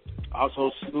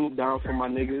Snoop, Down for My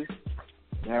Niggas.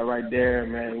 That right there,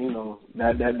 man,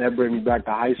 that brings me back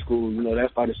to high school.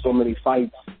 That started so many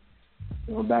fights,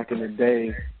 back in the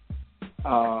day.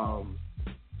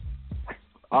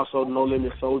 Also No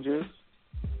Limit Soldiers,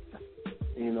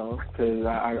 because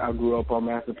I grew up on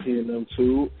Master P and them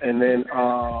too. And then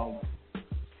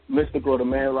Mystical, The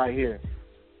Man Right Here.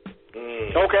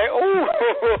 Okay. Oh,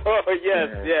 yes.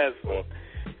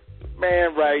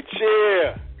 Man right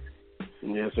here.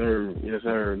 Yes, sir.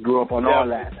 Grew up on all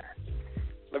that.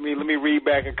 Let me read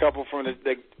back a couple from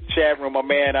the chat room. My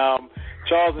man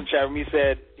Charles in chat room, he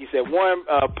said 1,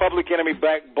 Public Enemy,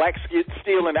 Black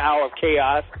Steel in the Hour of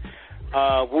Chaos.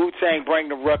 Wu-Tang, Bring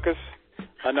the Ruckus.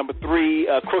 Number 3,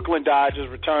 Crooklyn Dodgers,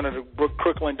 Return of the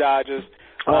Crooklyn Dodgers.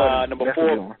 Number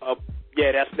 4,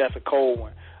 that's a cold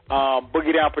one.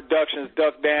 Boogie Down Productions,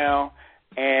 Duck Down,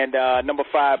 and number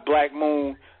 5, Black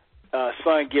Moon,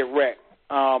 Sun Get Wrecked.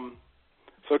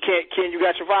 So Ken, you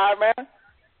got your 5, man?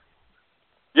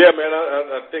 Yeah, man,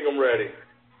 I think I'm ready.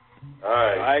 All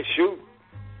right, shoot.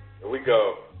 Here we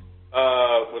go.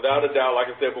 Without a doubt, like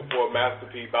I said before, Master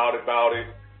P, Bout It. I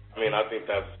mean, I think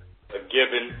that's a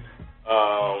given.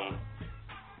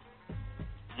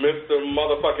 Mr.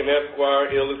 Motherfucking Esquire,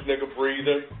 illest nigga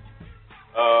breathing.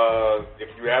 If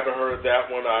you haven't heard that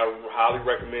one, I highly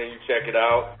recommend you check it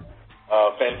out.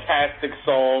 Fantastic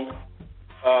song.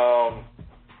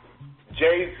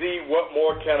 Jay-Z, What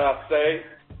More Can I Say?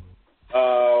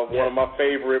 One of my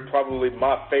favorite, probably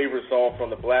my favorite song from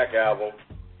the Black Album.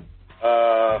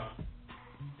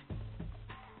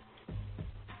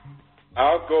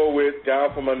 I'll go with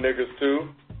Down for My Niggas too.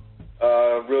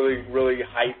 Really, really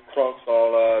hype crunk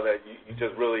song that you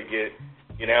just really get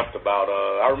amped about.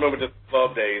 I remember just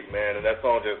club days, man, and that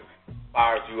song just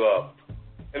fires you up.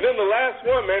 And then the last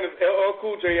one, man, is LL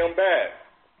Cool J, I'm Bad.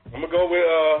 I'm gonna go with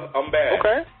I'm Bad.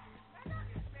 Okay.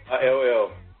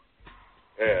 LL.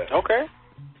 Yeah. Okay.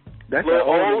 That's a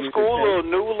little an old school, a little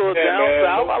new, a little down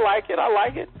south. I like it. I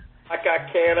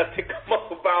think I'm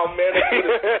up about a minute.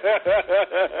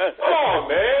 Come on,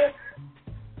 man.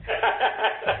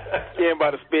 Yeah,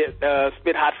 about to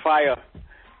spit hot fire.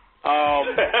 Oh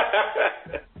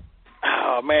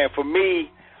man, for me,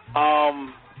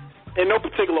 in no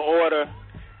particular order,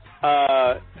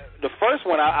 the first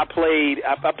one I played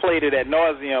it ad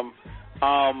nauseum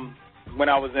when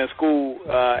I was in school.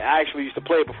 I actually used to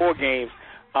play it before games.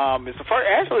 It's the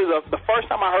first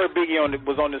time I heard Biggie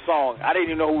was on this song. I didn't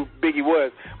even know who Biggie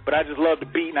was, but I just loved the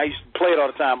beat, and I used to play it all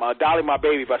the time. Dolly My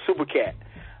Baby by Supercat.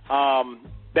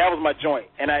 That was my joint,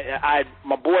 and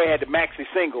my boy had the maxi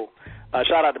single.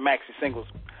 Shout out to maxi singles.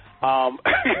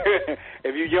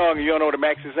 If you're young and you don't know what a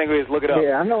maxi single is, look it up.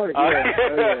 Yeah, I know what it is.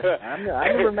 I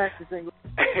remember maxi single.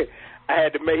 My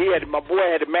boy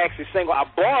had the maxi single. I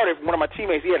borrowed it from one of my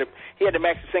teammates. He had the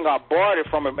maxi single. I borrowed it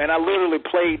from him, and I literally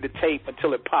played the tape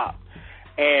until it popped.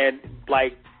 And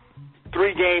like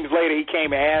 3 games later, he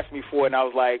came and asked me for it, and I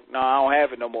was like, no, I don't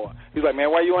have it no more. He was like,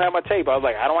 man, why you don't have my tape? I was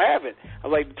like, I don't have it. I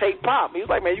was like, the tape popped. He was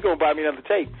like, man, you gonna buy me another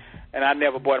tape? And I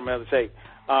never bought him another tape.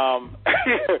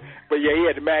 But yeah, he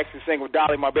had the maxi single,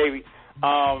 Dolly My Baby.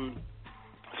 So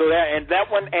that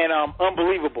one and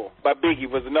Unbelievable by Biggie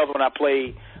was another one I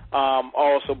played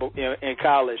also in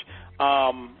college.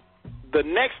 The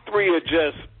next 3 are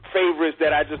just favorites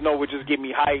that I just know would just get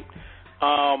me hyped.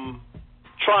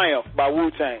 Triumph by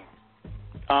Wu-Tang.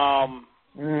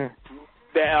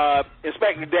 The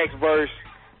Inspector Deck's verse,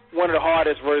 one of the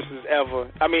hardest verses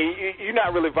ever. I mean, you're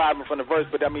not really vibing from the verse,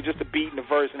 but I mean, just the beat and the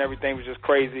verse and everything was just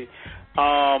crazy.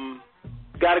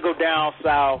 Gotta Go Down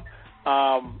South.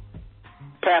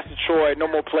 Pastor Troy, No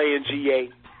More Playing GA.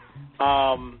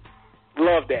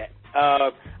 Love that.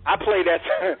 I played that.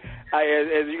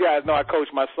 As you guys know, I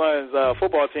coached my son's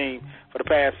football team for the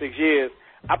past 6 years.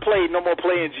 I played No More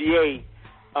Playing GA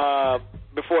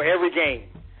before every game.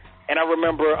 And I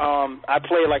remember I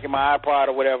played like in my iPod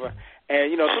or whatever. And,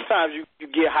 you know, sometimes you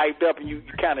get hyped up and you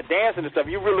kind of dancing and stuff.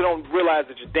 You really don't realize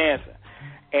that you're dancing.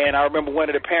 And I remember one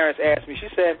of the parents asked me, she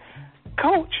said,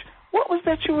 Coach, what was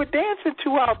that you were dancing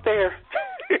to out there?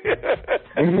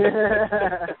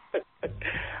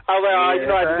 I was like, oh, you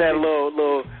know, I just had a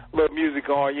little music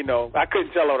on, you know. I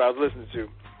couldn't tell what I was listening to.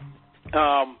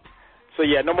 So,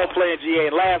 yeah, No More Playing GA.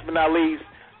 And last but not least,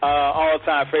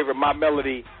 all-time favorite, My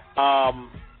Melody,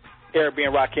 Eric B.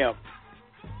 and Rakim.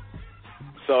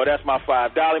 So that's my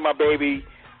 5. Dolly My Baby,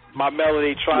 My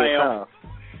Melody, Triumph.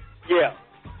 Yeah.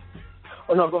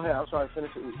 Oh, no, go ahead. I'm sorry.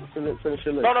 Finish your list.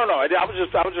 No. I was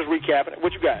just recapping.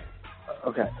 What you got?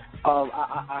 Okay.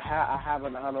 I have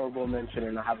an honorable mention,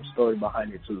 and I have a story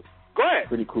behind it, too. Go ahead.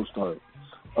 Pretty cool story.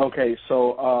 Okay,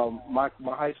 so my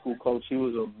high school coach, he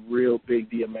was a real big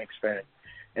DMX fan.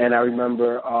 And I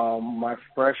remember my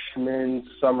freshman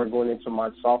summer going into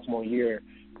my sophomore year,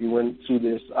 we went to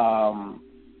this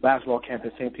basketball camp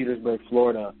in St. Petersburg,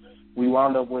 Florida. We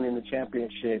wound up winning the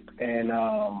championship, and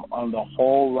on the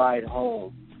whole ride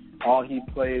home, all he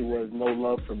played was No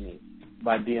Love for Me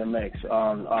by DMX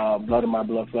on Blood of My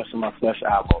Blood, Flesh of My Flesh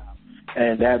album.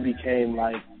 And that became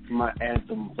like my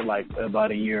anthem for like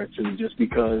about a year or two, just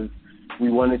because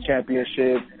we won the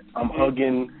championship. I'm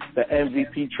hugging the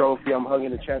MVP trophy. I'm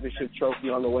hugging the championship trophy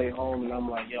on the way home, and I'm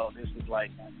like, yo, this is like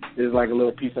a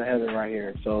little piece of heaven right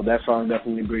here. So that song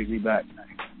definitely brings me back.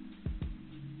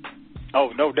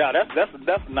 Oh, no doubt. That's a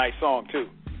nice song too.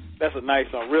 That's a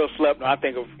nice song. Real slept on. I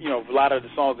think of a lot of the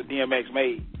songs that DMX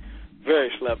made.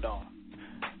 Very slept on.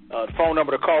 The phone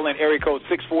number to call in, area code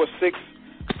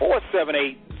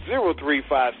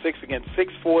 646-478-0356. Again,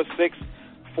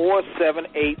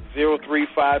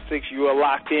 646-478-0356. You are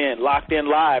locked in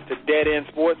live to Dead End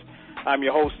Sports. I'm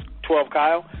your host, 12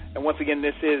 Kyle. And once again,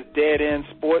 this is Dead End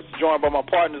Sports, joined by my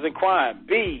partners in crime,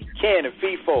 B, Ken, and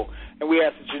FIFO. And we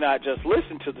ask that you not just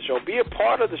listen to the show, be a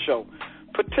part of the show.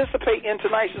 Participate in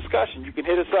tonight's discussion. You can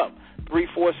hit us up,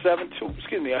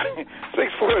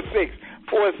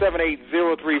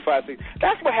 646-478-0356.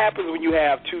 That's what happens when you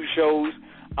have 2 shows.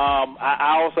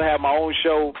 I also have my own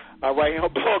show right here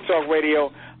on Blog Talk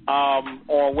Radio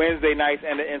on Wednesday nights,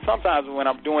 and sometimes when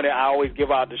I'm doing it, I always give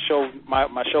out the show,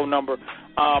 my show number.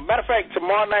 Matter of fact,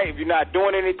 tomorrow night, if you're not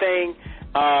doing anything,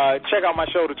 check out my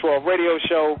show, The 12 Radio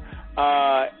Show.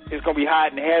 It's going to be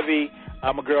hot and heavy.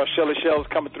 My girl Shelly Shell's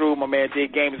coming through. My man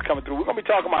Dig Game is coming through. We're going to be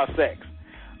talking about sex.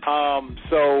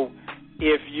 So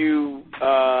if you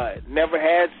never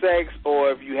had sex,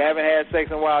 or if you haven't had sex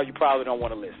in a while, you probably don't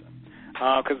want to listen,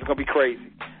 because it's going to be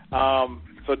crazy.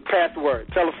 So pass the word.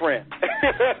 Tell a friend.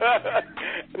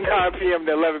 9 p.m.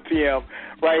 to 11 p.m.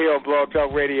 right here on Blog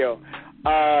Talk Radio.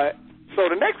 So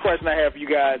the next question I have for you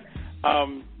guys,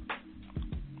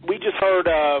 we just heard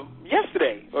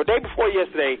yesterday, or day before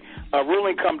yesterday, a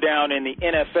ruling come down in the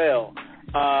NFL.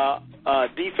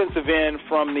 Defensive end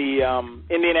from the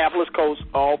Indianapolis Colts,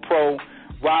 All-Pro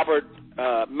Robert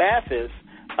Mathis,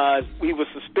 he was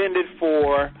suspended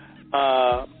for,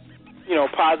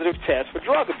 positive test for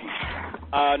drug abuse.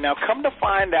 Now, come to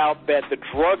find out that the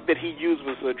drug that he used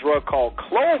was a drug called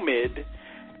Clomid,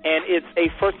 and it's a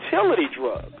fertility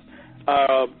drug.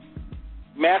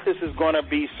 Mathis is going to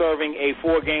be serving a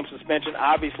 4-game suspension.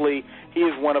 Obviously, he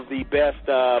is one of the best,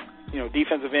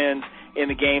 defensive ends in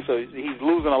the game, so he's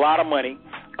losing a lot of money.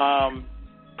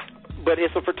 But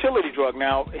it's a fertility drug.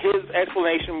 Now, his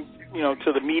explanation,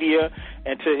 to the media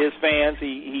and to his fans,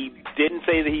 he didn't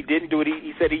say that he didn't do it.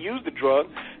 He said he used the drug.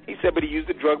 He said, but he used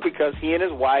the drug because he and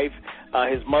his wife,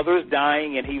 his mother is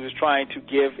dying, and he and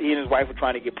his wife were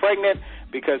trying to get pregnant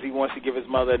because he wants to give his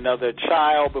mother another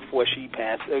child before she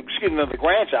another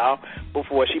grandchild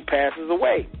before she passes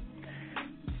away.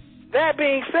 That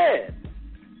being said,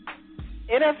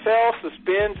 NFL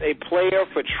suspends a player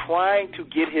for trying to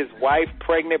get his wife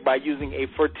pregnant by using a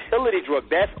fertility drug.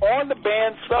 That's on the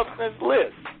banned substance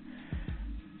list.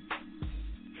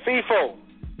 FIFO,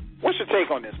 what's your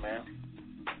take on this, man?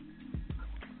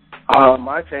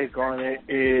 My take on it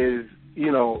is,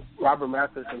 Robert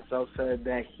Mathis himself said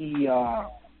that he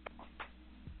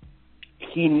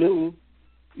knew,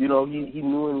 he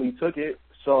knowingly took it.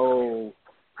 So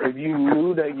if you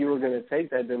knew that you were going to take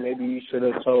that, then maybe you should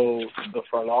have told the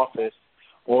front office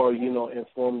or,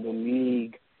 informed the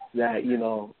league that,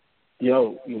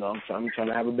 I'm trying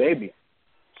to have a baby.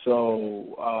 So,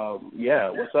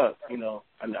 what's up? I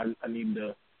need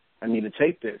to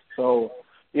take this. So,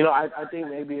 I think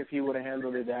maybe if he would have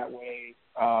handled it that way,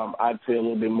 I'd feel a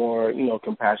little bit more,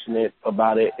 compassionate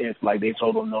about it. If, they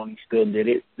told him no and he still did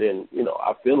it, then,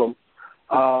 I feel him.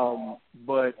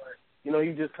 But,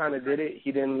 he just kind of did it.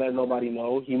 He didn't let nobody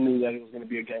know. He knew that it was going to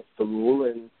be against the rule,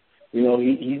 and,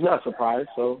 he's not surprised.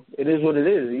 So it is what it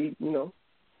is.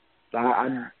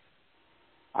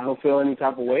 I don't feel any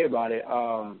type of way about it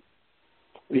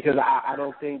because I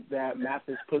don't think that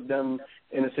Mathis put them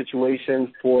in a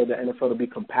situation for the NFL to be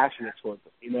compassionate towards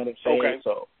them. You know what I'm saying? Okay.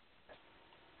 So,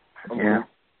 yeah.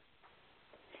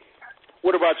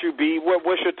 What about you, B?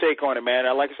 What's your take on it, man?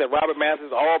 Like I said, Robert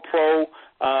Mathis, All-Pro.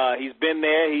 He's been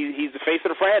there. He's the face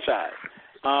of the franchise.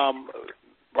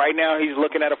 Right now he's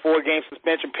looking at a 4-game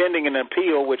suspension pending an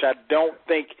appeal, which I don't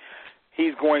think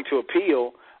he's going to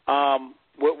appeal.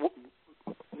 What's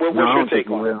your take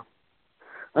on it?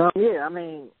 I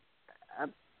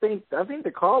think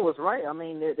the call was right. I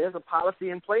mean, there's a policy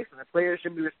in place, and the player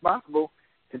should be responsible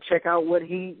to check out what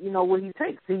he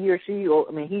takes, he or she, or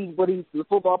the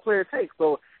football player takes.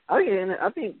 So I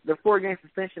think the 4-game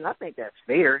suspension, I think that's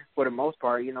fair for the most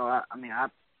part.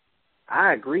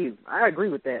 I agree. I agree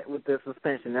with that, with the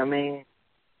suspension. I mean,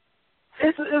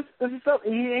 it's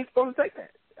something he ain't supposed to take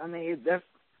that. I mean,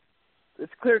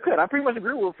 it's clear cut. I pretty much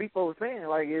agree with what people were saying.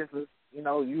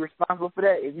 You're responsible for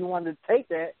that. If you wanted to take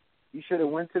that, you should have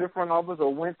went to the front office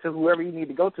or went to whoever you need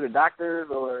to go to, the doctors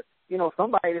or,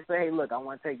 somebody to say, hey, look, I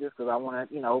want to take this because I want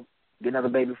to, get another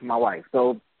baby for my wife.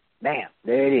 So, bam,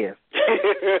 there it is.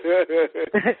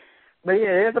 But,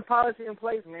 yeah, there's a policy in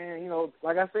place, man.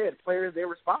 Like I said, players, they're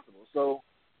responsible. So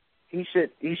he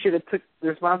should have took the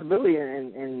responsibility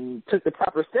and took the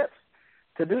proper steps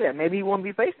to do that. Maybe he wouldn't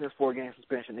be facing this 4-game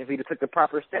suspension if he took the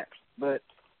proper steps. But,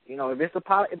 if the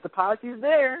policy is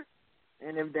there,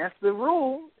 and if that's the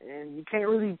rule, and you can't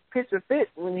really pitch a fit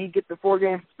when you get the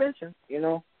 4-game suspension,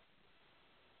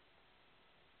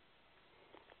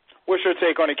 What's your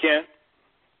take on it, Ken?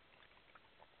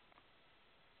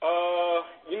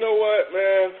 You know what,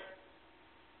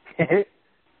 man?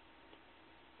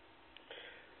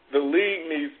 The league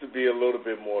needs to be a little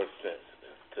bit more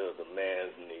sensitive to the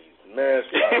man's needs. The man's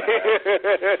trying to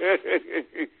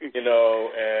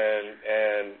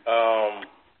have,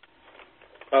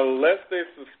 unless they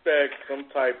suspect some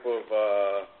type of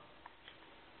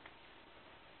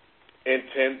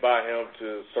intent by him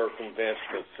to circumvent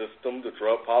the system, the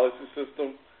drug policy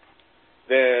system,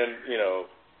 then,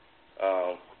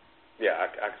 I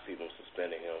can see them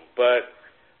suspending him. But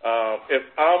if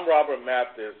I'm Robert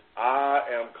Mathis, I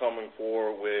am coming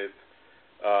forward with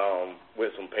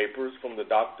some papers from the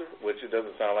doctor, which it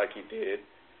doesn't sound like he did,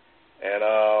 and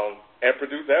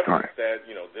produce evidence that,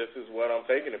 this is what I'm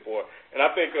taking it for. And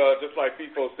I think, just like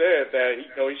FIFO said, that he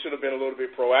should have been a little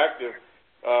bit proactive,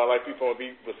 like FIFO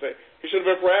was saying. He should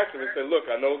have been proactive and said, look,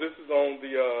 I know this is on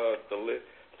the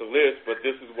list, but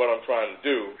this is what I'm trying to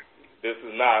do. This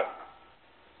is not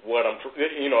what and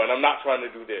I'm not trying to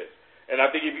do this. And I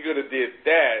think if you could have did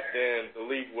that, then the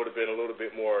league would have been a little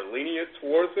bit more lenient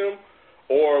towards him,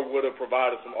 or would have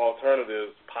provided some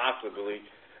alternatives, possibly,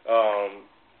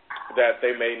 that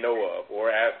they may know of,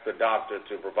 or asked the doctor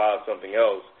to provide something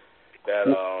else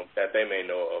that they may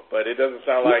know of. But it doesn't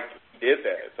sound like he did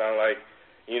that. It sounded like,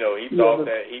 he thought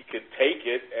that he could take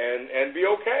it and be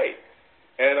okay.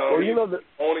 And he's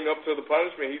owning up to the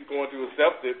punishment. He's going to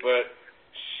accept it. But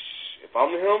if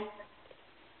I'm him,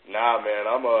 nah, man,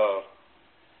 I'm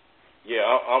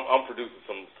producing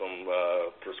some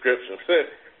prescriptions.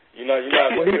 you're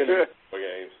not looking for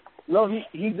games. No,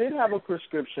 he did have a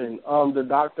prescription. The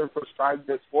doctor prescribed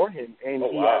this for him, and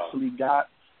he actually got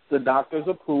the doctor's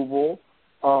approval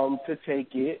to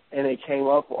take it, and it came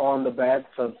up on the bad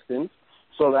substance.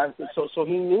 So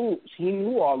he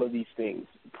knew all of these things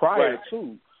prior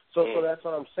to. So that's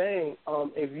what I'm saying.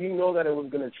 If you know that it was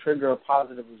going to trigger a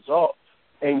positive result,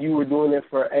 and you were doing it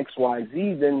for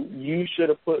XYZ, then you should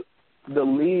have put the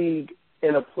league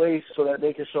in a place so that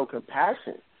they can show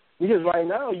compassion. Because right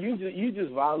now you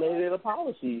just violated a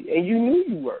policy, and you knew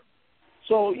you were.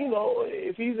 So,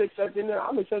 if he's accepting it,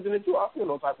 I'm accepting it too. I feel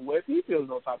no type of way if he feels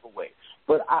no type of way.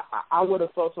 But I would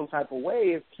have felt some type of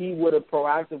way if he would have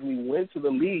proactively went to the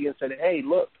league and said, hey,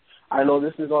 look, I know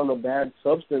this is on the bad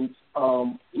substance,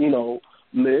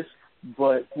 list,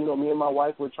 but, me and my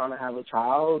wife were trying to have a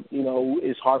child.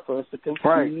 It's hard for us to conceive.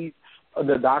 Right.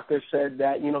 The doctor said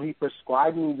that, he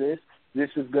prescribed me this. This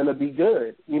is going to be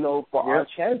good, for our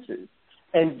chances.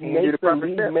 And make the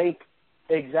league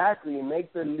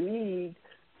make the league,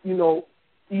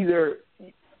 either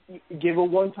give a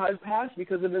one-time pass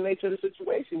because of the nature of the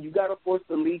situation. You got to force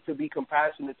the league to be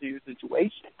compassionate to your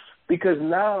situation. Because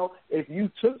now, if you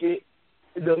took it,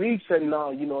 the league said,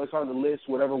 no, it's on the list,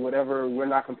 whatever, we're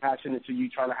not compassionate to you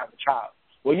trying to have a child.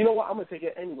 Well, you know what? I'm going to take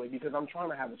it anyway because I'm trying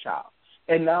to have a child.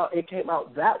 And now it came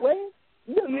out that way,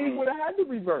 the league would have had to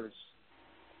reverse.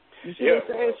 You see what I'm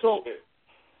saying?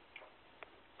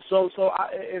 So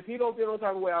if he don't feel no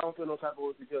type of way, I don't feel no type of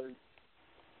way because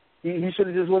he should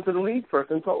have just went to the league first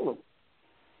and told them.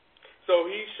 So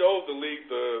he showed the league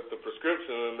the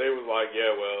prescription, and they was like,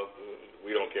 yeah, well,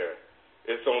 we don't care.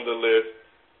 It's on the list.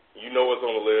 You know it's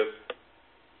on the list,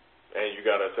 and you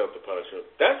got to accept the punishment.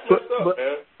 That's messed up,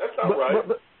 man. That's not right.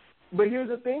 But here's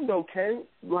the thing, though, Ken.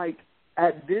 Like,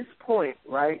 at this point,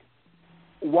 right,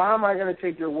 why am I going to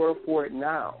take your word for it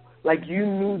now? Like, you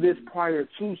knew this prior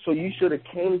to, so you should have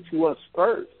came to us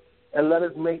first and let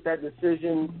us make that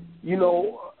decision,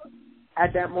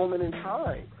 at that moment in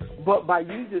time. But by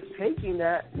you just taking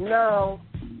that, now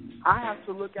I have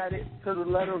to look at it to the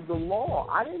letter of the law.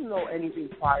 I didn't know anything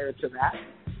prior to that.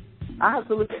 I have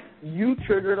to look at, you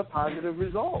triggered a positive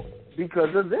result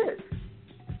because of this.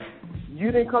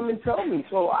 You didn't come and tell me,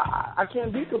 so I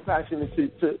can't be compassionate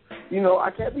to I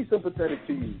can't be sympathetic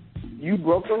to you. You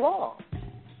broke the law.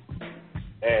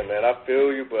 Hey, man, I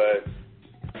feel you, but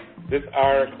this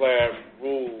ironclad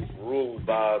rule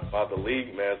by the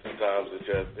league, man, sometimes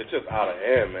it's just out of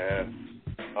hand, man.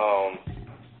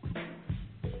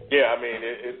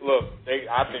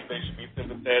 I think they should be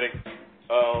sympathetic,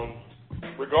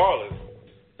 regardless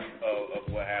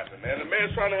of what happened, man. The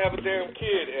man's trying to have a damn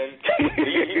kid, and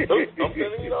he took something,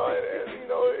 it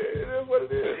is what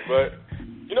it is. But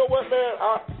you know what, man?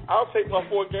 I'll take my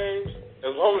 4 games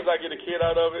as long as I get a kid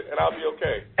out of it, and I'll be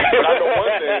okay. But I know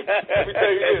one thing. Let me tell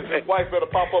you this: his wife better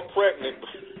pop up pregnant,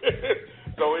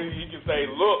 so he can say,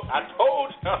 "Look, I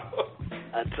told y'all."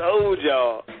 I told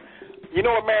y'all. You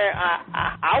know what, man?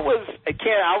 I was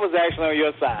actually on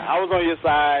your side. I was on your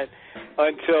side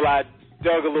until I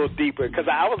dug a little deeper because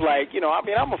I was like,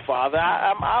 I'm a father.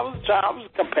 I was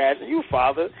compassionate. You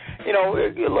father. I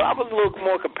was a little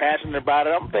more compassionate about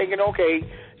it. I'm thinking, okay,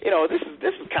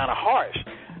 this is kind of harsh.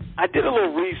 I did a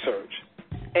little research,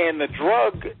 and the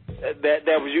drug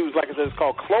that was used, like I said, it's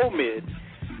called Clomid.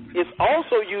 It's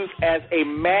also used as a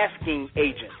masking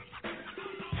agent.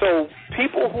 So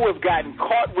people who have gotten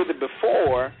caught with it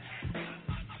before,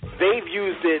 they've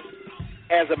used it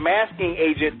as a masking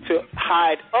agent to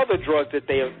hide other drugs that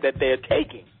they're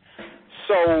taking.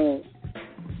 So,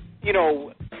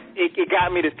 it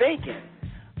got me to thinking,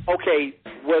 okay,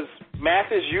 was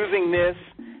Mathis using this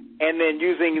and then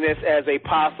using this as a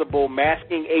possible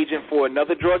masking agent for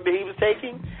another drug that he was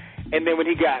taking? And then when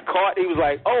he got caught, he was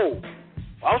like, oh,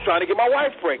 I was trying to get my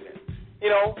wife pregnant,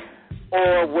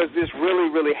 or was this really,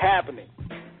 really happening?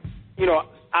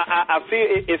 I feel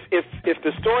if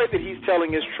the story that he's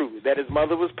telling is true, that his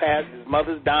mother was passed, his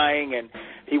mother's dying, and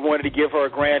he wanted to give her a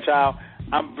grandchild,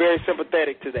 I'm very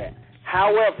sympathetic to that.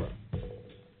 However,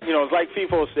 it's like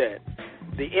FIFO said,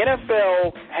 the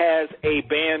NFL has a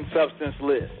banned substance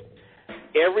list.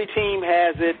 Every team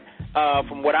has it.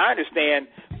 From what I understand,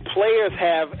 players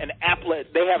have an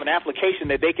application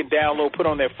that they can download, put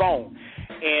on their phone,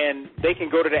 and they can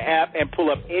go to the app and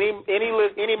pull up any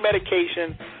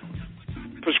medication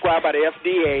prescribed by the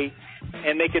FDA,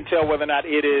 and they can tell whether or not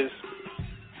it is,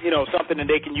 something that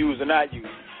they can use or not use.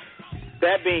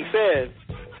 That being said,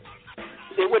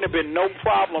 it wouldn't have been no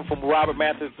problem for Robert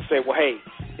Mathis to say, well, hey,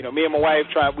 me and my wife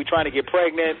we trying to get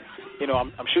pregnant.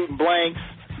 I'm shooting blanks.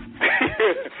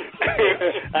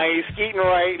 I ain't skeeting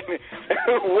right.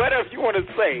 Whatever you want to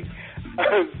say.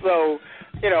 So,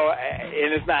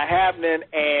 and it's not happening.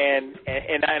 And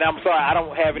I'm sorry, I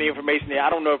don't have any information there. I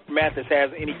don't know if Mathis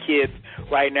has any kids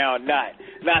right now or not.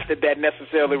 Not that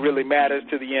necessarily really matters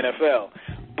to the NFL.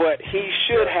 But he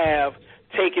should have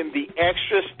taken the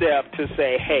extra step to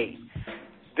say, hey,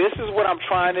 this is what I'm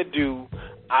trying to do.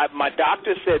 My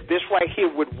doctor said this right here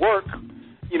would work.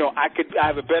 I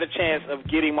have a better chance of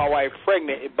getting my wife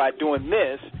pregnant by doing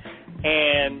this,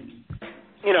 and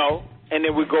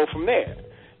then we go from there,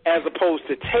 as opposed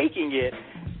to taking it,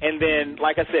 and then,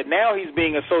 like I said, now he's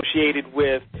being associated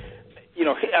with,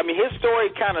 his story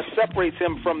kind of separates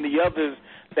him from the others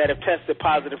that have tested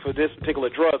positive for this particular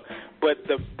drug, but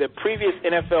the previous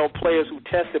NFL players who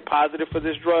tested positive for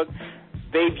this drug,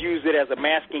 they've used it as a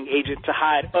masking agent to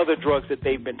hide other drugs that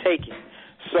they've been taking.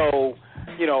 So,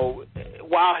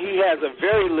 while he has a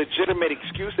very legitimate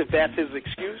excuse, if that's his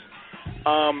excuse,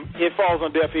 it falls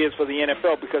on deaf ears for the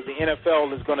NFL, because the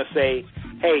NFL is going to say,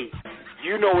 hey,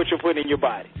 you know what you're putting in your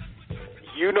body.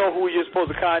 You know who you're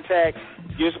supposed to contact.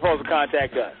 You're supposed to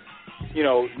contact us,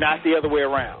 not the other way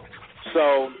around.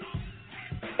 So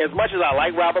as much as I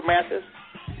like Robert Mathis,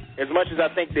 as much as I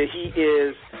think that he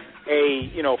is a,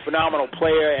 phenomenal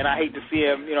player, and I hate to see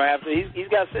him, after he's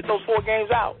got to sit those 4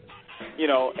 games out.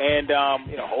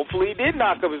 Hopefully he did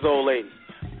knock up his old lady.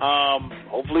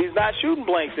 Hopefully he's not shooting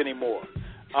blanks anymore.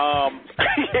 I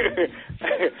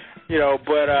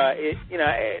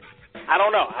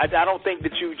don't know. I don't think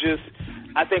that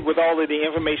I think with all of the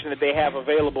information that they have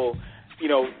available,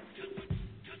 the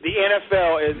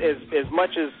NFL, as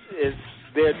much as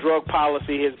their drug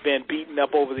policy has been beaten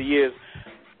up over the years,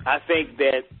 I think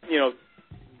that,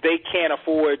 they can't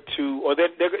afford to, or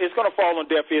it's going to fall on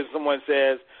deaf ears if someone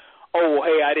says, oh, well,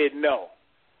 hey, I didn't know.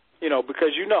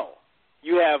 Because you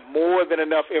have more than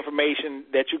enough information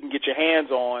that you can get your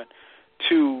hands on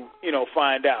to,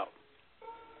 find out.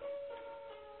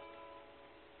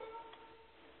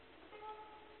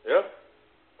 Yeah.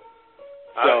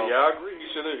 I agree. He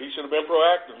should have been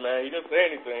proactive, man. He didn't say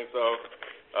anything, so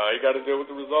you got to deal with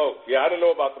the results. Yeah, I didn't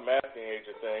know about the masking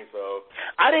agent thing, so.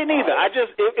 I didn't either.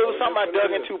 It was something I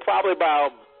dug into probably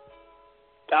about,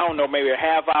 I don't know, maybe a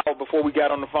half hour before we got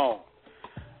on the phone,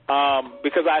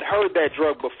 because I'd heard that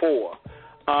drug before.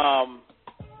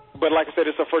 But like I said,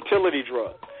 it's a fertility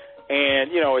drug.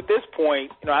 And, at this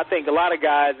point, I think a lot of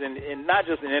guys, in not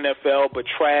just in NFL, but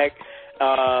track,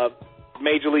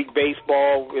 Major League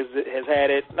Baseball has had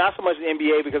it. Not so much the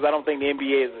NBA, because I don't think the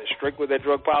NBA is as strict with their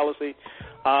drug policy,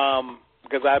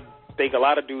 because I think a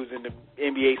lot of dudes in the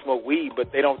NBA smoke weed,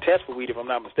 but they don't test for weed, if I'm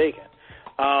not mistaken.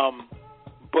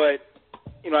 But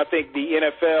I think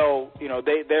the NFL,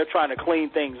 they're trying to clean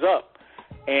things up.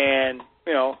 And,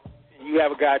 you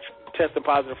have a guy testing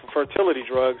positive for fertility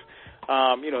drugs,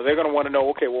 they're going to want to know,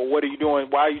 okay, well, what are you doing?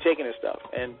 Why are you taking this stuff?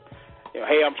 And,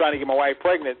 hey, I'm trying to get my wife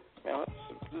pregnant.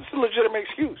 It's a legitimate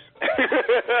excuse.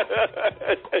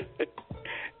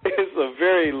 It's a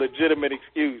very legitimate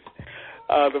excuse.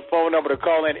 The phone number to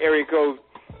call in, area code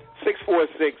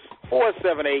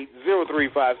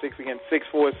 646-478-0356. Again,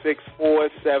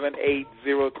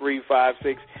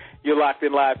 646-478-0356. You're locked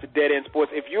in live to Dead End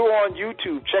Sports. If you're on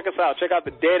YouTube, check us out. Check out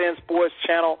the Dead End Sports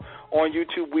channel on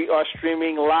YouTube. We are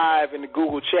streaming live in the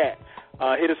Google chat.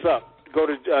 Hit us up. Go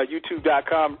to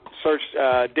youtube.com, search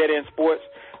Dead End Sports,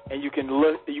 and you can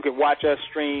watch us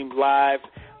stream live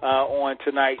on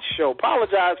tonight's show.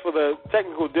 Apologize for the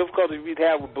technical difficulties we've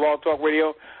had with Blog Talk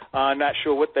Radio. Not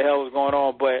sure what the hell is going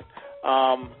on, but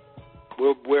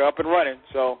we're up and running,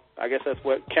 so I guess that's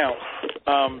what counts.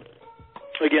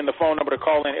 Again, the phone number to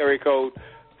call in, area code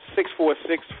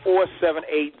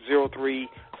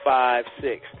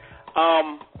 646-478-0356.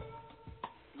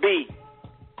 B.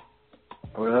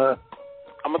 What up?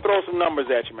 I'm going to throw some numbers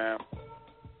at you, man.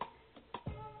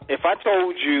 If I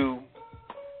told you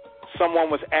someone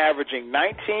was averaging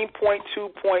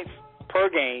 19.2 points per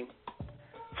game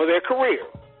for their career,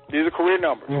 these are career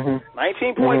numbers,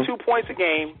 19.2 points a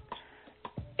game,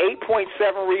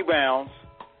 8.7 rebounds,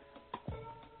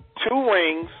 2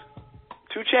 rings,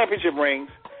 2 championship rings,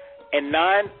 and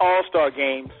 9 All-Star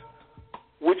games,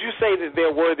 would you say that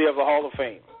they're worthy of the Hall of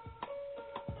Fame?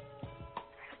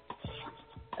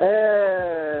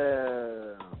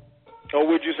 Or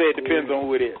would you say it depends on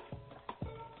who it is?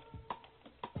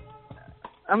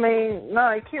 I mean, no,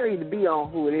 it can't really be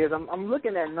on who it is. I'm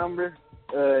looking at numbers,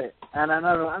 and I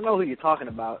know who you're talking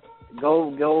about.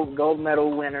 Gold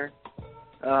medal winner.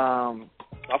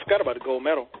 I forgot about the gold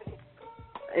medal.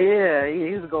 Yeah,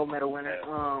 he's a gold medal winner.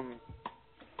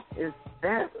 Is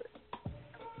that?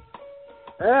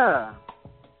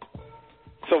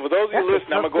 So for those of you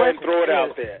listening, I'm gonna go ahead and throw it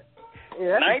out there.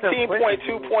 Yeah,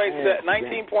 19.2 points.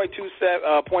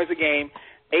 19.2 points a game.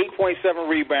 8.7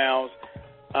 rebounds.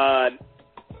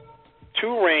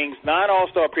 2 rings. 9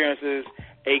 All-Star appearances.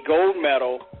 A gold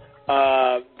medal.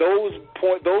 Those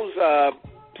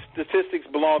statistics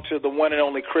belong to the one and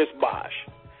only Chris Bosh.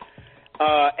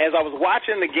 As I was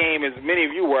watching the game, as many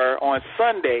of you were, on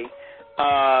Sunday,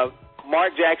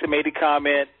 Mark Jackson made the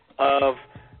comment of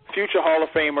future Hall of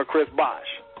Famer Chris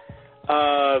Bosh.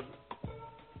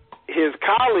 His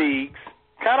colleagues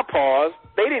kind of paused.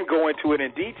 They didn't go into it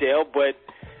in detail, but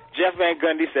Jeff Van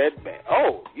Gundy said,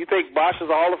 "Oh, you think Bosh is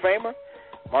a Hall of Famer?"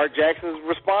 Mark Jackson's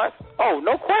response, "Oh,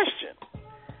 no question."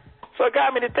 So it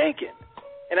got me to thinking.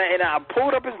 And I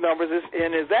pulled up his numbers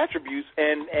and his attributes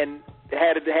and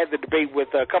had the debate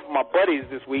with a couple of my buddies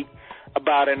this week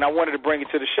about it, and I wanted to bring it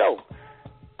to the show.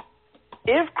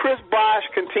 If Chris Bosh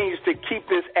continues to keep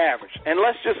this average, and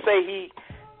let's just say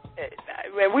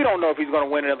and we don't know if he's going to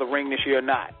win another ring this year or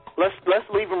not. Let's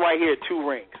leave him right here at 2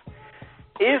 rings.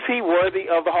 Is he worthy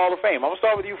of the Hall of Fame? I'm going to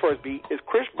start with you first, B. Is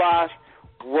Chris Bosh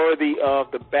worthy of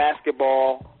the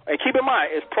basketball? And keep in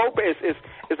mind, it's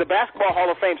the Basketball Hall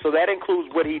of Fame, so that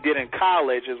includes what he did in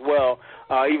college as well,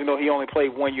 even though he only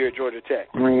played 1 year at Georgia Tech.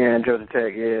 Yeah, Georgia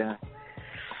Tech, yeah.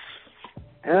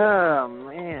 Oh,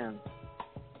 man.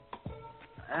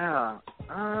 I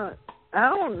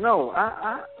don't know.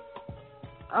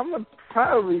 I'm gonna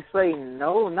probably say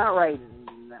no, not right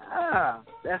now.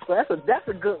 That's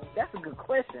a good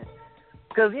question.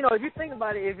 Because if you think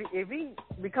about it, if he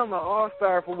become an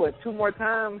All-Star for 2 more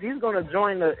times, he's gonna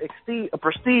join a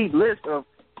prestige list of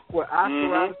Oscar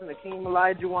Robertson, Akeem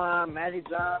Olajuwon, Magic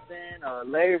Johnson, or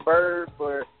Larry Bird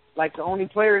for like the only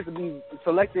players to be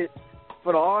selected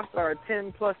for the All-Star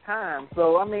 10 plus times.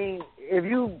 So I mean, if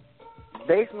you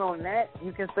based on that,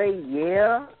 you can say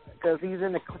yeah, because he's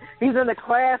in the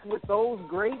class with those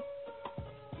greats.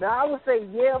 Now I would say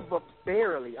yeah, but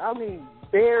barely. I mean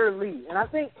barely. And I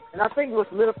think what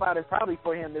solidified it probably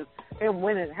for him is him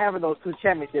having those 2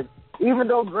 championships. Even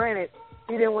though, granted,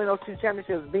 he didn't win those 2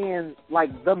 championships being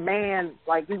like the man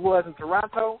like he was in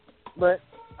Toronto, but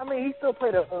I mean he still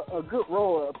played a good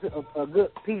role, a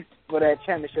good piece for that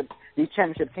championship, these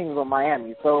championship teams on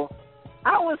Miami. So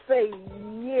I would say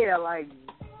yeah, like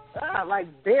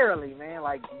barely, man,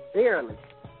 like barely.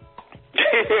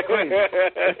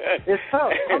 It's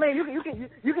tough. I mean, you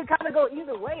can kind of go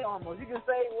either way almost. You can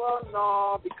say, well,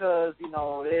 no, because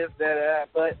this, that,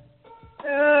 but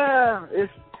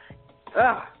it's.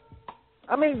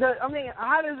 I mean,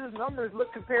 how does his numbers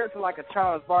look compared to like a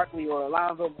Charles Barkley or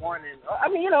Alonzo Mourning? I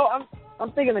mean,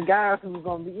 I'm thinking of guys who's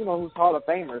gonna be, who's Hall of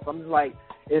Famers. So I'm just like,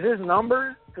 is his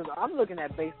numbers? Because I'm looking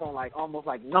at based on like almost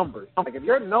like numbers. Like if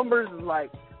your numbers is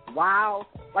like wow,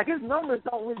 like his numbers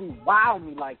don't really wow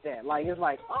me like that. Like it's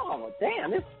like, oh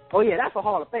damn, that's a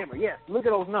Hall of Famer. Yes, look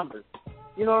at those numbers.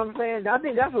 You know what I'm saying? I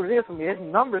think that's what it is for me. His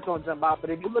numbers don't jump out, but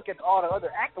if you look at all the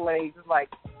other accolades, it's like,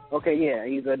 okay, yeah,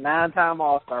 he's a 9-time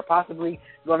All-Star, possibly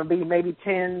going to be maybe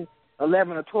 10,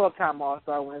 11, or 12-time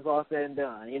All-Star when it's all said and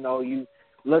done. You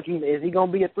looking, is he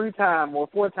going to be a 3-time or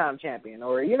 4-time champion?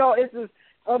 Or, it's just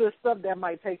other stuff that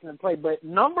might take into play. But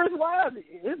numbers-wise,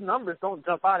 his numbers don't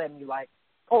jump out at me like,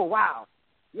 oh, wow,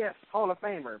 yes, Hall of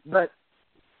Famer. But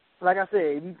like I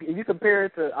said, if you compare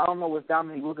it to, I don't know what's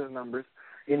Dominique Wilkins' numbers,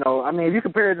 if you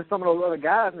compare it to some of those other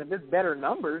guys and if it's better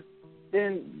numbers,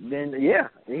 then yeah,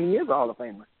 he is a Hall of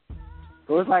Famer.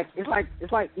 So it's like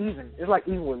even. It's like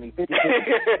even with me, 50-50.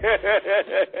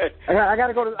 I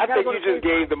gotta go to. I think you just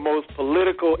gave the most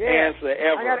political answer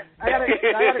ever. I gotta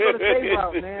go to safe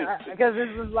route, man, because this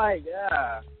is like,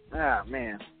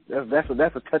 man, that's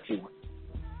a touchy one.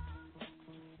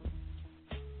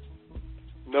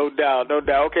 No doubt.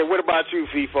 Okay, what about you,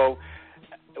 FIFO?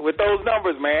 With those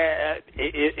numbers, man,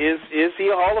 is he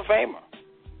a Hall of Famer?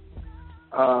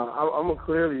 I'm going to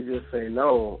clearly just say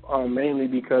no, mainly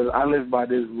because I live by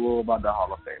this rule about the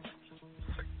Hall of Fame.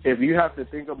 If you have to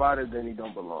think about it, then he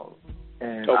don't belong.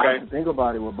 And okay. I have to think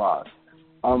about it with Bosh.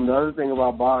 The other thing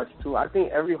about Bosh, too, I think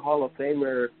every Hall of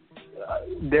Famer,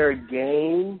 their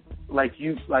game,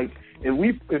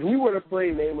 if we were to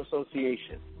play name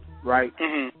association, right,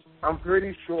 I'm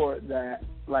pretty sure that,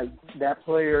 that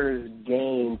player's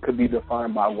game could be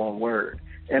defined by one word.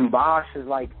 And Bosh is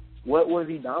like, what was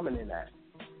he dominant at?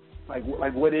 Like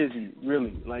what is he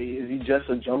really? Like, is he just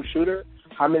a jump shooter?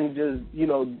 How many just,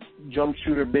 jump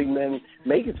shooter big men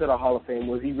make it to the Hall of Fame?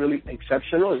 Was he really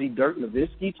exceptional? Is he Dirk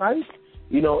Nowitzki type?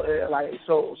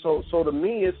 So to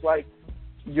me, it's like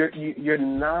you're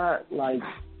not like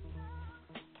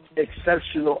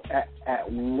exceptional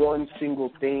at one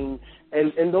single thing,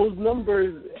 and those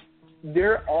numbers,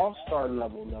 they're all-star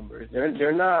level numbers.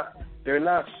 They're not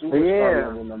superstar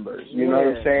level numbers. You know what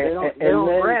I'm saying? They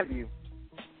don't grab you.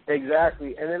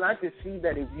 Exactly. And then I could see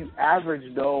that if you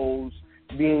average those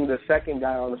being the second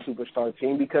guy on the superstar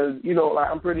team, because,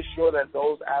 I'm pretty sure that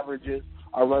those averages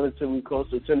are relatively close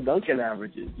to Tim Duncan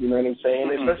averages. You know what I'm saying?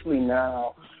 Mm-hmm. Especially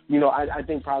now. I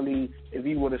think probably if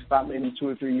he would have stopped maybe 2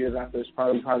 or 3 years after this,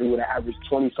 probably would have averaged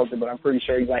 20-something, but I'm pretty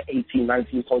sure he's like 18,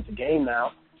 19 points a game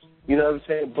now. You know what I'm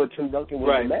saying? But Tim Duncan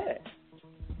was the man.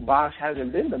 Bosh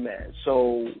hasn't been the man.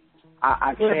 So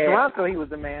I can't. In Toronto, he was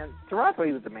the man. He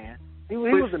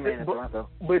was the man in Toronto.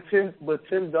 But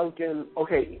Tim Duncan,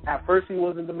 okay, at first he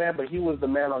wasn't the man, but he was the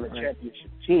man on the championship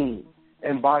team.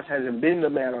 And Bosh hasn't been the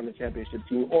man on the championship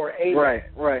team or a right.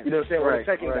 You know what I'm saying? Or the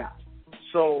second guy.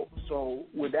 So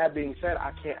with that being said,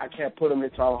 I can't put him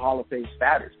into our Hall of Fame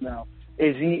status. Now,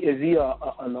 is he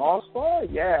an all-star?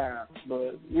 Yeah,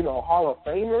 but Hall of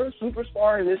Famer,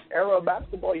 superstar in this era of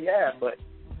basketball? Yeah, but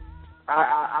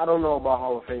I don't know about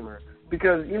Hall of Famer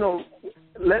because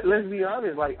let's be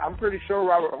honest. Like, I'm pretty sure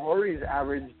Robert Horry's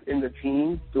averaged in the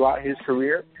team throughout his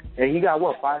career, and he got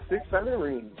 5, 6, 7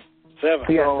 rings. 7.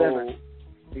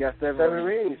 He got 7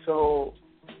 rings. So.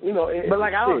 I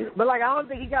don't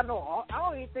think he got no. I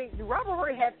don't even think. Did Robert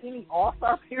Horry have any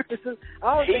All-Star appearances?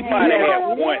 He might have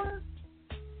had one.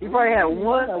 He probably had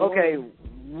one. Okay,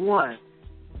 one.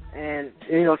 And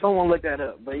someone looked that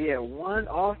up. But yeah, one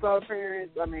All-Star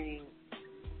appearance. I mean,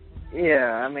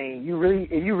 you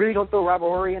really don't throw Robert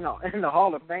Horry in the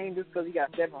Hall of Fame just because he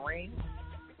got 7 rings?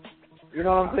 You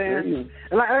know what I'm saying?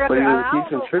 But he was a key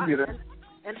contributor.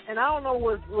 And I don't know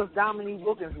what's Dominique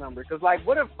Wilkins' number. Because,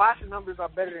 what if Bosh's numbers are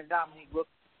better than Dominique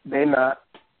Wilkins? They're not.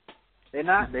 They're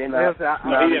not? He didn't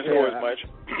score as much.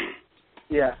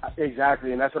 Yeah,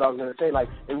 exactly. And that's what I was going to say. Like,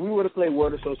 if we were to play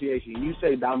word association, you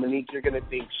say Dominique, you're going to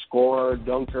think scorer,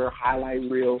 dunker, highlight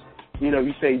reel.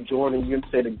 You say Jordan, you're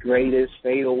going to say the greatest,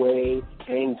 fadeaway,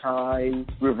 hang time,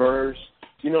 reverse.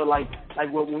 When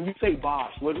you say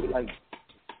Bosh, what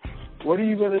are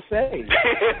you going to say?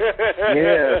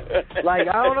 Yeah. I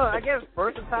don't know. I guess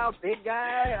versatile, big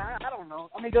guy. I don't know.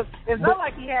 I mean, cause it's not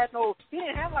like he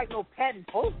didn't have no patent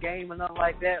post game or nothing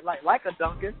like that, like a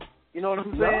Duncan. You know what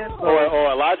I'm saying? No.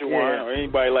 Or Elijah Wan or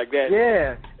anybody like that.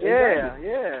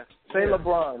 Yeah. Say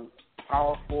LeBron,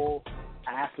 powerful,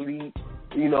 athlete,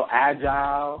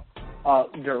 agile,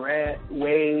 Durant,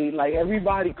 Wade,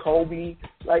 everybody, Kobe.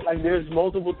 There's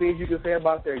multiple things you can say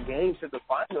about their game to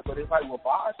define them, but it's with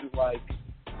Bosh is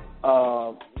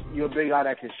you're a big guy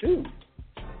that can shoot.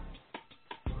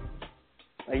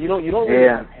 You don't really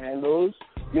have handles.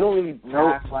 You don't really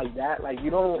pass like that. You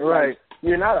don't. Right.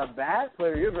 You're not a bad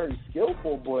player. You're very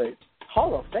skillful, but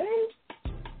Hall of Fame?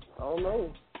 I don't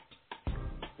know.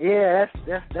 Yeah,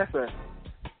 that's a.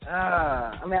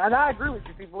 I mean, and I agree with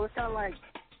you, people. It's kind of like,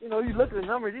 you look at the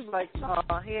numbers, you be like, no,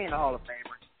 he ain't a Hall of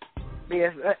Famer.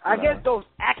 Yes, I guess those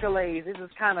accolades, it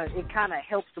kind of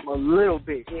helps him a little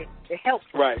bit. It helps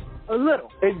him a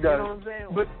little. It does. You know what I'm saying?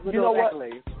 But you know what?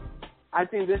 I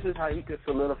think this is how he could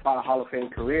solidify a Hall of Fame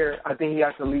career. I think he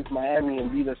has to leave Miami and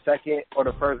be the second or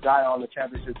the first guy on the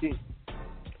championship team.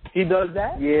 He does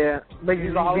that? Yeah. But do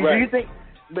you think?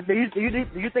 But do you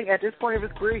think at this point of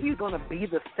his career he's going to be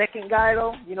the second guy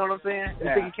though? You know what I'm saying? You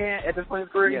think he can at this point of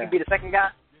his career? He can be the second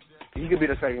guy. He could be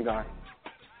the second guy.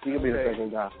 He could be the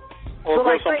second guy. Or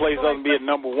go someplace and be a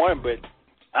number one, but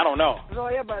I don't know.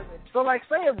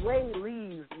 Say if Wade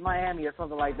leaves Miami or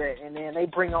something like that, and then they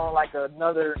bring on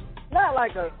another, not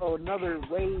another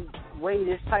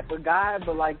Wade-ish type of guy,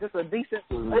 but just a decent,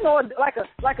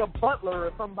 like a Butler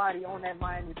or somebody on that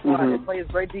Miami squad that plays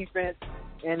great defense.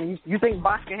 And you think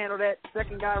Bosh can handle that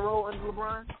second guy role under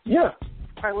LeBron? Yeah.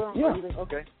 Right, well, yeah.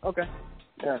 Okay.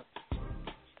 Yeah.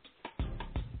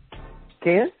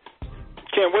 Ken,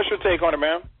 what's your take on it,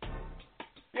 man?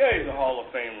 Yeah, he's a Hall of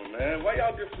Famer, man. Why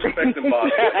y'all disrespecting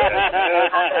Bosh? Come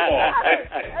on.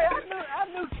 I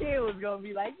knew Ken was gonna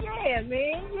be like, yeah,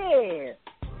 man, yeah.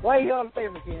 Why you Hall of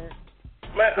Famer, Ken?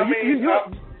 Man, so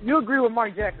you agree with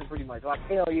Mark Jackson pretty much,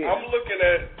 hell yeah. I'm looking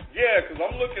at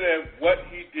what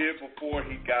he did before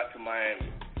he got to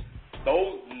Miami.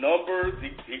 Those numbers,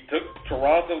 he took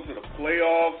Toronto to the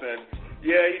playoffs, and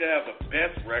yeah, he didn't have the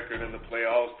best record in the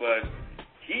playoffs, but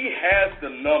he has the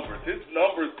numbers. His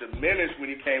numbers diminished when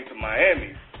he came to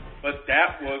Miami, but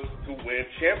that was to win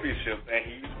championship, and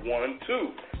he's won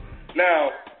 2.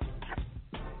 Now,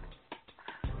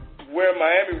 where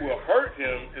Miami will hurt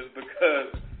him is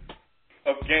because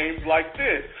of games like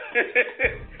this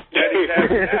that he has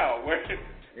now, where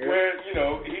you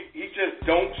know, he just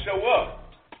don't show up.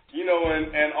 You know,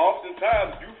 and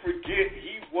oftentimes you forget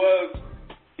he was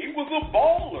a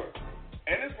baller.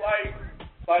 And it's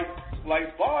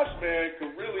like Bosh, man,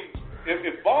 could really,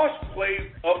 if Bosh plays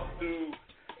up to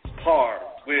par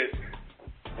with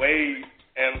Wade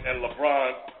and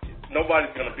LeBron,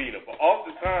 nobody's going to beat him. But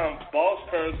oftentimes, Bosh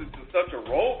turns into such a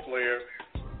role player,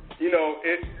 you know,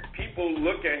 people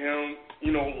look at him,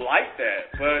 you know, like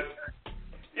that. But,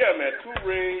 yeah, man, 2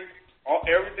 rings,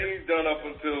 everything he's done up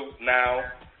until now,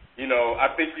 you know, I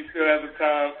think he still has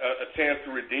a chance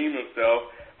to redeem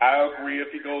himself. I agree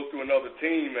if he goes to another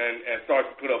team and starts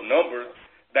to put up numbers,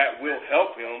 that will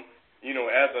help him, you know,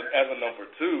 as a number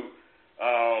 2,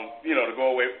 you know, to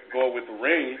go with the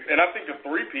rings. And I think a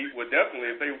 3-peat would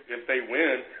definitely, if they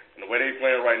win, and the way they're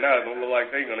playing right now, it don't look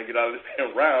like they're going to get out of this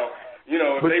 10th round. You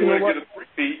know, if they win get a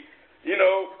 3-peat, you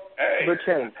know, hey, but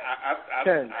Chen,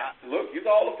 look, he's a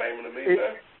Hall of Famer to me,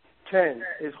 man. Chen,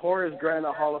 is Horace Grant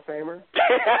a Hall of Famer?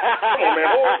 Come on, man.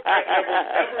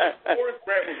 Horace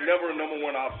Grant was never a number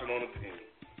 1 option on the team.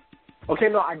 Okay,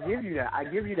 no, I give you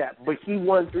that. But he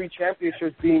won 3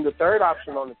 championships being the 3rd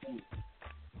option on the team.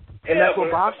 And that's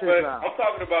what Bosh is now. I'm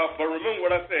talking about, but remember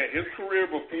what I said, his career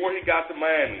before he got to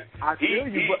Miami. I feel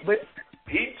you, but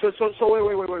wait,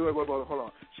 hold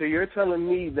on. So you're telling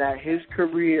me that his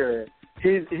career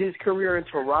in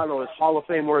Toronto is Hall of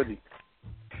Fame worthy?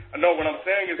 No, what I'm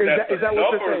saying is that the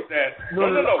numbers that... No,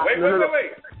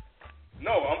 wait.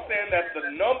 No, I'm saying that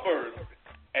the numbers,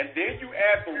 and then you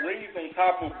add the rings on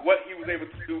top of what he was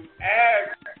able to do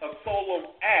as a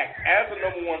solo act, as a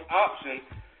number 1 option,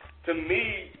 to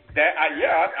me,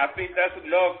 I think that's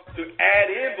enough to add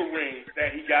in the rings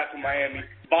that he got to Miami,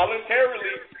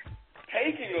 voluntarily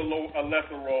taking a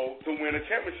lesser role to win a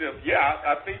championship. Yeah,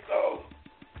 I think so.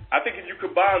 I think if you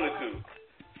combine the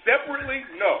 2. Separately,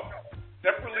 no.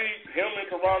 Separately, him in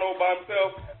Toronto by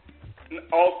himself,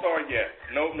 all-star, yes.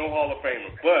 No Hall of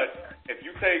Famer. But if you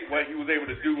take what he was able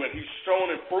to do, and he's shown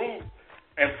and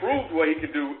proved what he could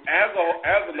do as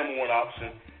a number 1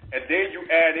 option, and then you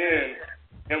add in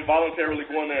him voluntarily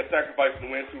going there and sacrificing to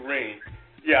win 2 rings,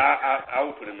 yeah, I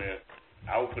would put him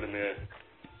in.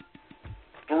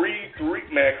 Three,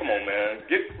 man, come on, man.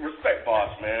 Get respect,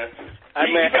 Bosh, man.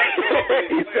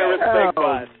 He said respect,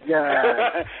 Bosh.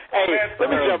 Yeah. Hey, let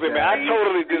me jump in, man. I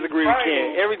totally disagree with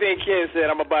Ken. Everything Ken said,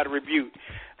 I'm about to rebuke.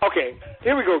 Okay,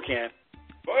 here we go, Ken.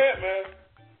 Go ahead, man.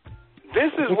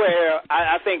 This is where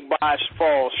I think Bosh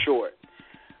falls short.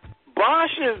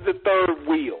 Bosh is the 3rd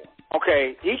wheel.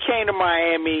 Okay, he came to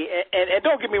Miami, and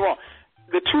don't get me wrong,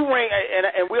 the 2 ring,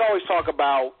 and we always talk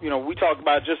about, you know, we talked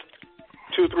about just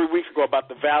 2 or 3 weeks ago about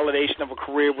the validation of a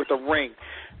career with a ring.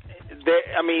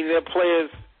 There are players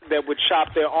that would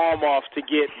chop their arm off to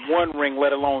get 1 ring,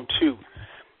 let alone 2.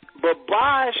 But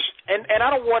Bosh, and I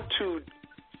don't want to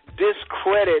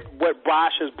discredit what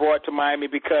Bosh has brought to Miami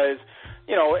because,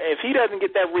 you know, if he doesn't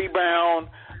get that rebound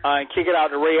and kick it out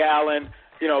to Ray Allen,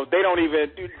 you know, they don't even,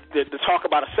 the talk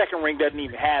about a 2nd ring doesn't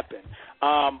even happen.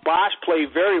 Bosh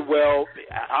played very well,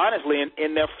 honestly,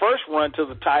 in their first run to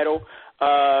the title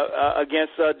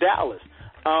against Dallas.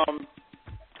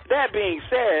 That being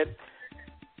said,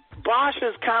 Bosh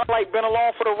has kind of like been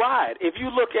along for the ride. If you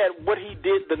look at what he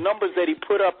did, the numbers that he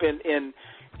put up in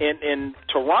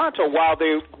Toronto while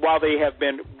they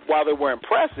were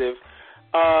impressive,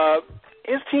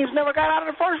 his teams never got out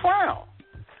of the first round.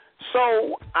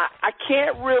 So I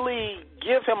can't really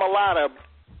give him a lot of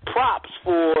props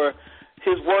for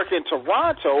his work in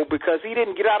Toronto because he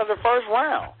didn't get out of the first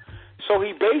round. So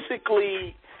he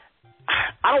basically,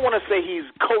 I don't want to say he's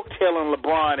coattailing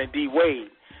LeBron and D. Wade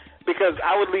because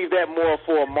I would leave that more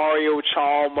for Mario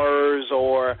Chalmers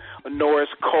or Norris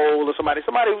Cole or somebody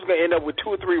who's going to end up with 2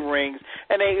 or 3 rings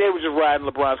and they were just riding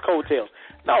LeBron's coattails.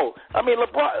 No, I mean,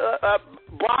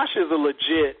 Bosh is a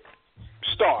legit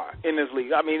star in this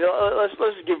league. I mean,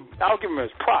 I'll give him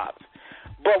his props.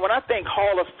 But when I think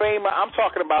Hall of Famer, I'm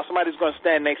talking about somebody who's going to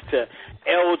stand next to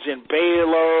Elgin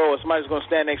Baylor or somebody who's going to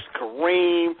stand next to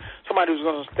Kareem, somebody who's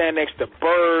going to stand next to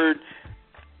Bird.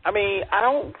 I mean, I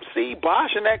don't see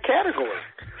Bosh in that category.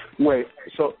 Wait,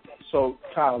 so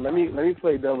Kyle, let me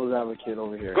play devil's advocate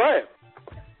over here. Go ahead.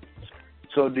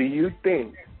 So do you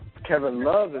think Kevin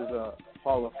Love is a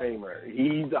Hall of Famer?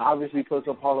 He obviously puts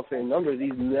up Hall of Fame numbers.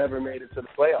 He's never made it to the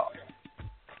playoffs.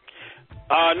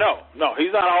 No,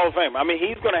 he's not a Hall of Fame. I mean,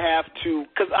 he's going to have to,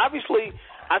 because obviously,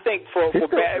 I think for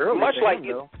much like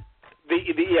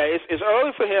it's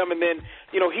early for him, and then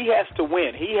he has to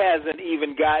win. He hasn't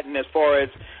even gotten as far as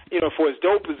for as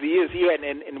dope as he is. He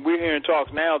hadn't, and we're hearing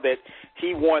talks now that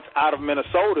he wants out of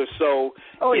Minnesota. So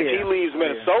if he leaves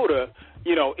Minnesota,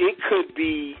 it could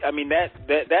be. I mean,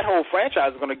 that whole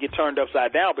franchise is going to get turned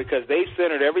upside down because they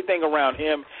centered everything around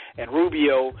him and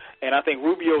Rubio, and I think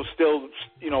Rubio still,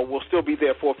 will still be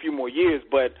there for a few more years.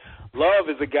 But Love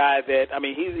is a guy that, I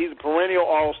mean, he's a perennial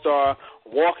all-star,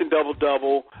 walking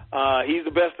double-double. He's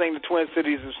the best thing the Twin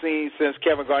Cities have seen since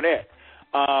Kevin Garnett.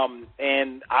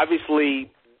 And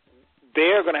obviously,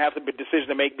 they're going to have a decision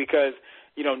to make because,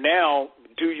 now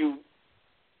do you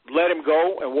let him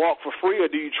go and walk for free, or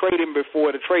do you trade him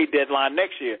before the trade deadline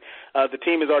next year? The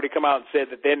team has already come out and said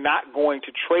that they're not going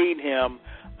to trade him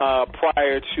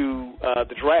prior to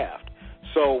the draft.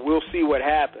 So we'll see what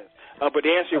happens. But to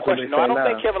answer your question, no, I don't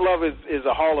think Kevin Love is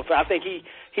a Hall of Fame. I think he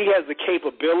has the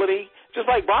capability, just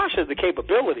like Bosh has the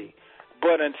capability.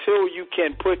 But until you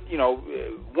can put,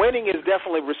 winning is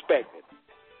definitely respected.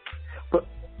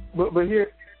 But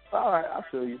here, all right, I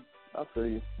feel you.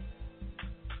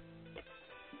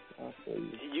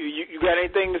 You got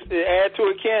anything to add to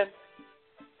it, Ken?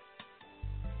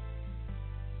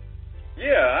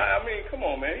 Yeah, I mean, come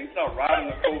on, man. He's not riding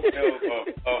the coattails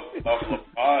of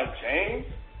LeBron James.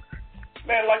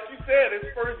 Man, like you said,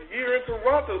 his first year in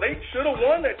Toronto, they should have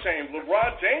won that chain.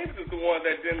 LeBron James is the one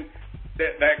that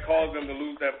caused them to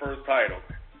lose that first title.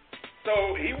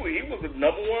 So he was the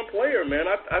number one player, man.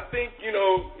 I think you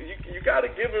got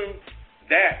to give him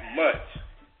that much,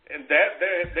 and that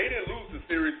they didn't lose the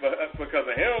series because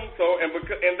of him. So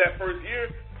in that first year,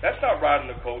 that's not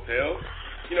riding the coattails.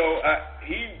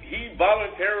 He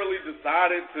voluntarily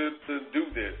decided to do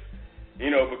this,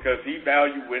 because he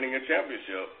valued winning a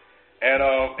championship. And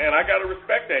I got to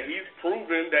respect that. He's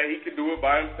proven that he can do it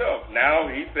by himself. Now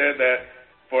he said that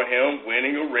for him,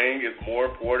 winning a ring is more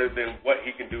important than what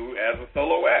he can do as a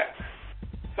solo act.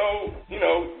 So,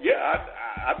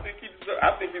 I think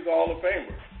he's a Hall of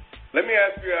Famer. Let me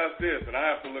ask you guys this, and I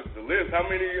have to look at the list. How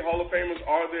many Hall of Famers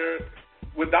are there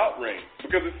without rings?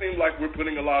 Because it seems like we're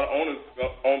putting a lot of onus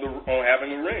on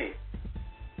having a ring.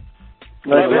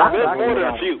 There's more than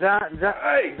a few.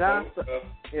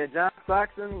 John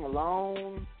Stockton,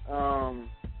 Malone.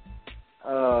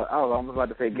 I was about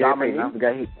to say Dominique. I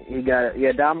forgot he got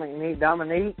it.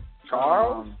 Dominique.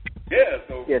 Charles.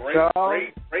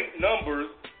 Great numbers.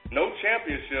 No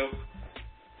championships.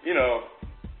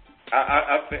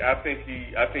 I think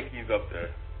he's up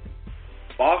there.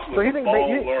 Bosh was a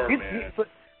baller, man.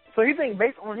 So you think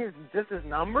based on his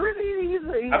numbers, he's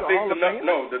I think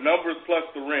the numbers plus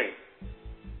the ring.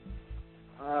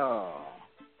 Oh.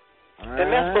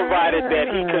 And that's provided that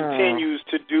he continues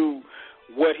to do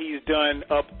what he's done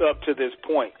up to this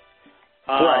point.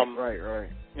 Right.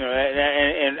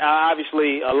 And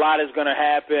obviously a lot is going to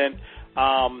happen.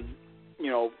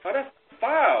 That's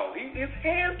foul. His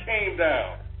hand came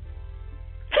down.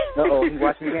 He's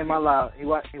watching the game out loud. He's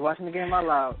watching the game out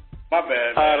loud. My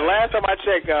bad. The last time I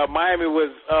checked, Miami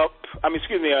was up.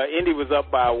 Indy was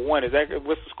up by 1.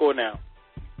 What's the score now?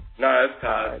 No, it's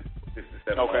tied.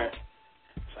 67. Okay.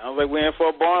 Sounds like we're in for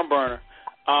a barn burner.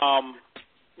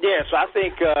 So I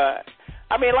think,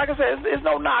 like I said, it's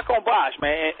no knock on Bosh,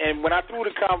 man. And when I threw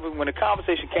when the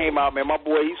conversation came out, man, my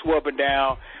boy, he swore up and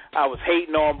down. I was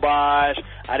hating on Bosh.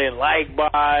 I didn't like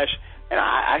Bosh. And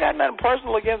I got nothing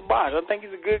personal against Bosh. I think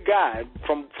he's a good guy.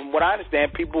 From what I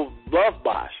understand, people love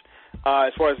Bosh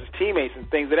as far as his teammates and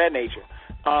things of that nature.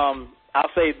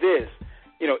 I'll say this,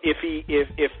 if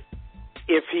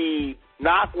he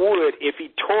knock wood, if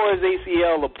he tore his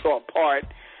ACL apart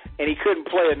and he couldn't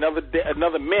play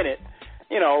another minute,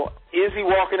 is he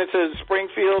walking into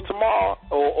Springfield tomorrow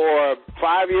or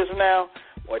 5 years from now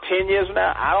or 10 years from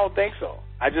now? I don't think so.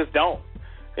 I just don't.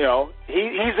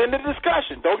 He's in the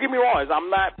discussion. Don't get me wrong.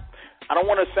 I don't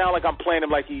want to sound like I'm playing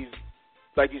him like he's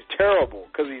terrible,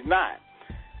 because he's not.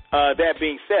 That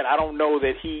being said, I don't know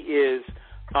that he is.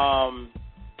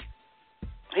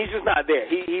 He's just not there.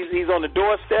 He's on the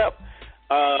doorstep,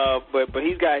 but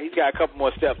he's got a couple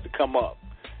more steps to come up,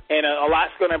 and a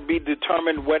lot's going to be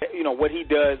determined what he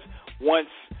does once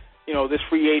this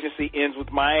free agency ends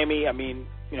with Miami. I mean,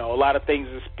 a lot of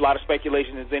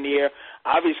speculation is in the air.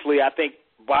 Obviously, I think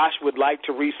Bosh would like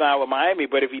to re-sign with Miami,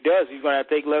 but if he does, he's going to have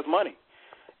to take less money.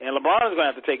 And LeBron is going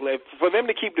to have to take less. For them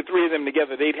to keep the three of them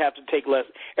together, they'd have to take less.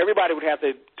 Everybody would have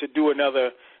to do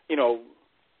another,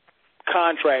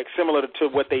 contract similar to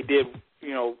what they did,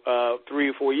 3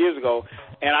 or 4 years ago.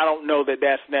 And I don't know that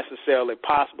that's necessarily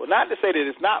possible. Not to say that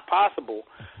it's not possible,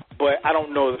 but I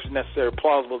don't know if it's necessarily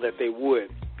plausible that they would.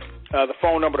 The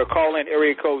phone number to call in,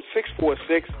 area code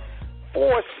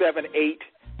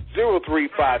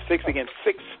 646-478-0356. Again,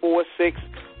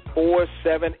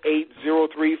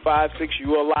 646-478-0356.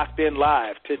 You are locked in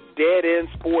live to Dead End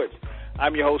Sports.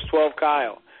 I'm your host, 12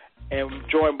 Kyle, and I'm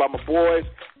joined by my boys,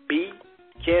 B,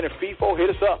 Ken, and FIFO. Hit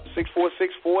us up,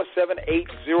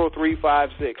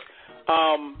 646-478-0356.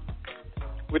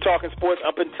 We're talking sports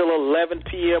up until 11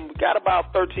 p.m. We got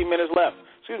about 13 minutes left.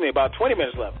 About 20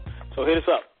 minutes left. So hit us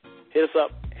up.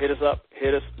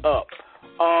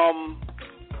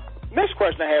 Next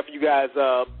question I have for you guys,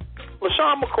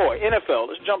 LaShawn McCoy, NFL.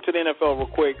 Let's jump to the NFL real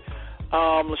quick.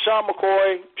 LaShawn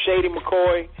McCoy, Shady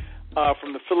McCoy,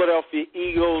 from the Philadelphia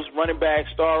Eagles, running back,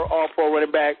 star all-pro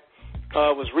running back,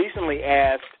 was recently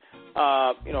asked,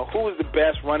 who is the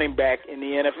best running back in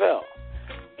the NFL?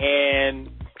 And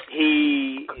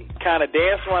he kind of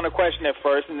danced around the question at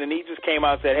first, and then he just came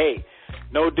out and said, hey,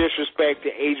 no disrespect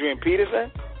to Adrian Peterson,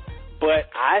 but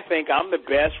I think I'm the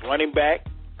best running back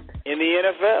in the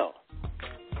NFL.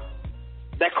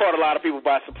 That caught a lot of people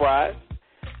by surprise.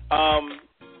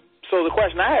 So the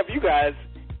question I have for you guys,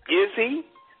 is he?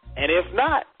 And if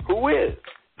not, who is?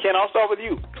 Ken, I'll start with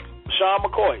you. Sean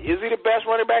McCoy, is he the best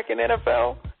running back in the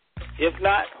NFL? If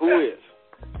not, who is?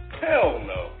 Hell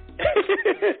no.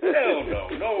 Hell no.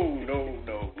 No.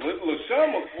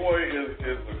 LaShawn McCoy is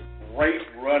a great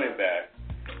running back.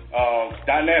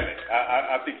 Dynamic.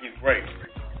 I think he's great.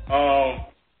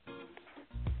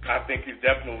 I think he's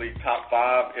definitely top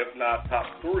 5, if not top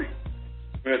 3.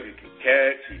 Because he can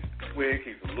catch, he's quick,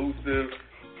 he's elusive.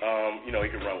 He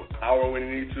can run with power when he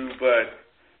needs to. But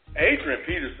Adrian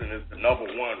Peterson is the number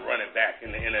 1 running back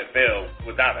in the NFL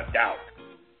without a doubt.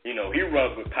 He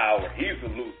runs with power. He's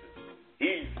elusive.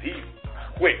 He's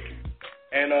quick.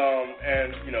 And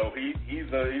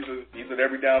he's an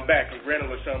every down back. And granted,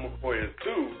 LaShawn McCoy is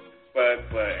too. But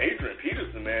Adrian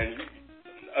Peterson, man,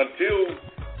 until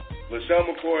LaShawn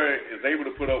McCoy is able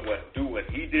to do what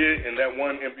he did in that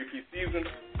one MVP season,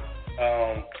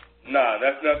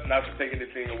 that's not to take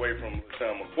anything away from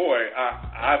LaShawn McCoy.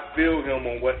 I feel him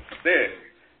on what he said.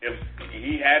 If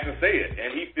he had to say it,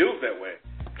 and he feels that way,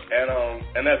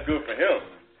 and that's good for him.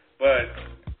 But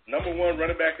number 1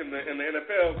 running back in the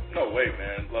NFL, no way,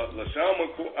 man.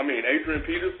 Adrian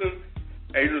Peterson.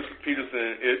 Adrian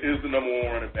Peterson is the number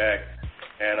 1 running back,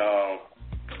 and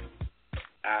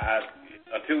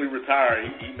until he retires,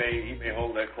 he may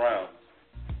hold that crown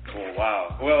for a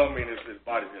while. Well, his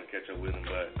body's gonna catch up with him,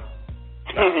 but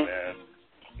nah, man.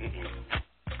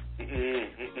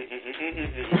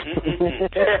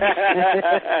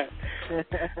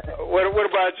 What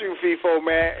about you, FIFO,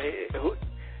 man?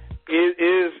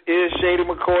 Is Shady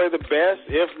McCoy the best?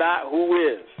 If not, who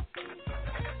is?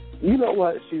 You know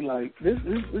what?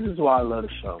 This is why I love the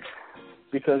show,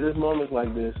 because there's moments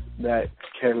like this that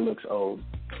Ken looks old.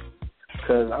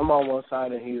 Because I'm on one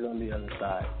side and he's on the other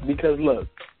side. Because look,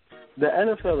 the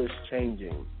NFL is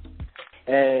changing,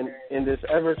 and in this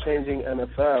ever-changing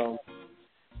NFL,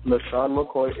 LaShawn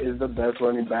McCoy is the best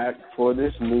running back for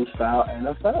this new style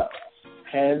NFL,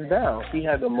 hands down. He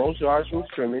had the most yards from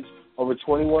scrimmage, over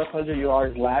 2,100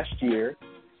 yards last year.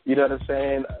 You know what I'm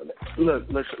saying? Look,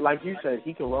 like you said,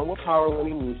 he can run with power when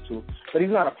he needs to, but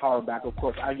he's not a power back. Of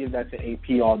course, I give that to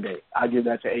AP all day.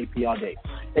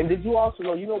 And did you also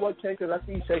know, you know what, Ken, because I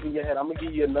see you shaking your head, I'm going to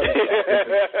give you another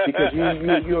stat, because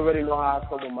you already know how I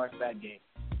come with my stat game.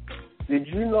 Did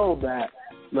you know that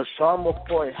LaShawn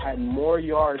McCoy had more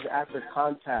yards after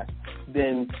contact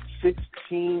than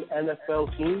 16 NFL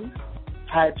teams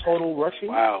had total rushing?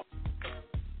 Wow.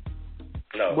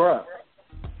 No.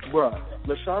 Bruh,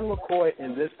 LaShawn McCoy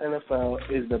in this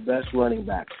NFL is the best running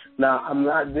back. Now, I'm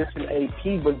not dissing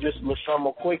AP, but just LaShawn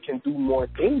McCoy can do more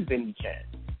things than he can.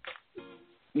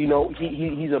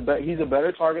 He's a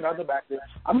better target out the backfield.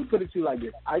 I'm going to put it to you like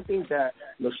this. I think that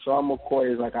LaShawn McCoy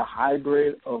is like a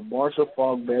hybrid of Marshall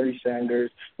Faulk, Barry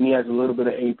Sanders, and he has a little bit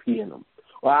of AP in him.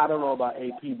 Well, I don't know about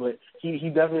AP, but he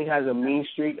definitely has a mean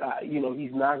streak.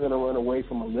 He's not going to run away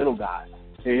from a little guy.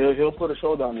 He'll put a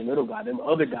shoulder on the little guy. Them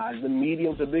other guys, the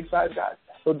medium to big size guys,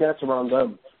 he'll dance around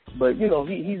them. But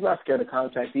he's not scared of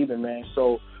contact either, man.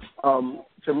 So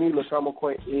to me, LaShawn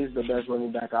McCoy is the best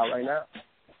running back out right now.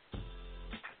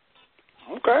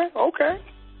 Okay.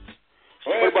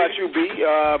 What about you, B?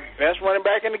 Best running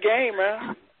back in the game,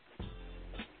 man.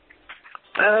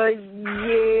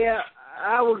 Yeah,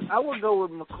 I would go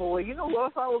with McCoy. You know what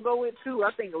else I would go with too?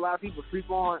 I think a lot of people sleep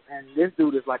on, and this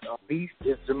dude is like a beast.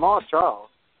 It's Jamal Charles.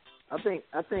 I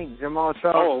think Jamal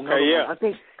Charles. Oh, okay, yeah. I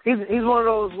think he's one of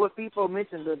those, what people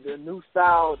mentioned, the new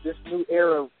style, this new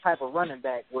era type of running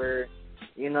back where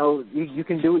You know, you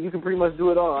can do it. You can pretty much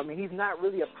do it all. I mean, he's not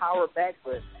really a power back,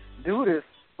 but dude is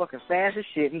fucking fast as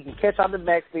shit. He can catch out the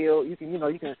backfield. You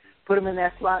can put him in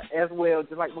that slot as well,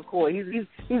 just like McCoy.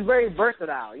 He's very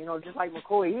versatile. You know, just like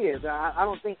McCoy is. I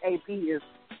don't think AP is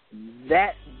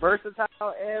that versatile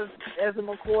as a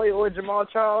McCoy or Jamal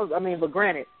Charles. I mean, but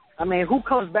granted, I mean, who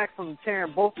comes back from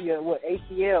tearing both of your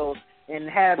ACLs and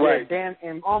have that damn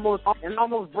and almost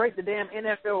break the damn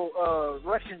NFL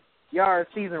rushing yard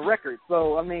season record?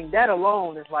 So I mean, that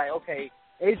alone is like, okay,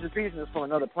 Adrian Peterson is from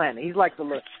another planet. He's like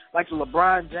the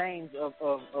LeBron James of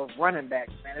running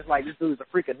backs, man. It's like this dude's a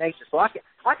freak of nature. So I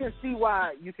can see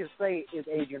why you can say it's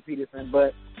Adrian Peterson,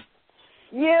 but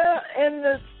yeah,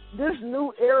 and this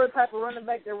new era type of running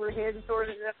back that we're heading towards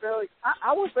in the NFL,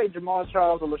 I would say Jamal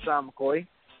Charles or LaShawn McCoy.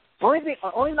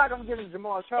 Only knock I'm giving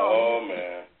Jamal Charles. Oh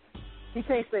man, he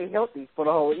can't stay healthy for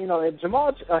the whole. You know, if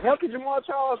healthy Jamal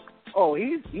Charles,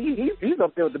 he's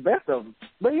up there with the best of them.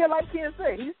 But yeah, like Ken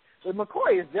said,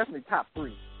 McCoy is definitely top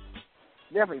three.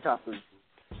 Definitely top three.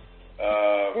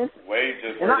 Wade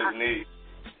just hurt his knee.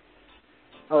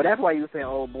 Oh, that's why you were saying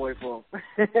old boy for him.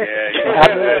 Yeah.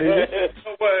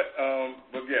 But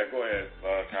yeah, go ahead,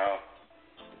 Kyle.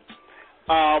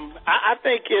 I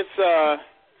think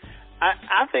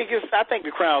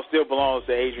the crown still belongs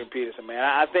to Adrian Peterson, man.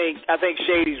 I think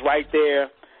Shady's right there.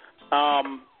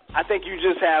 I think you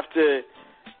just have to.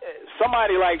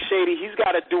 Somebody like Shady, he's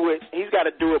got to do it. He's got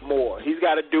to do it more. He's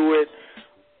got to do it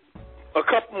a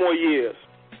couple more years.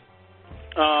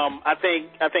 I think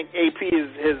AP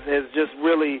has just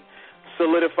really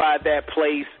solidified that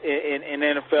place in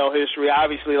NFL history.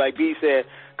 Obviously, like B said,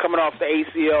 coming off the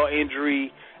ACL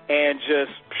injury and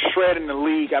just shredding the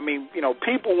league. I mean, you know,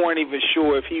 people weren't even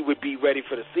sure if he would be ready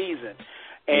for the season,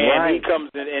 and he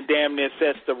comes in and damn near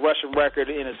sets the rushing record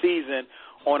in a season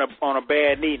on a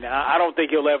bad knee. Now, I don't think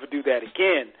he'll ever do that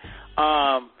again.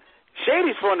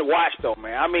 Shady's fun to watch, though,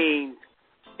 man. I mean,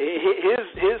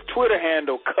 his Twitter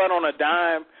handle, Cut on a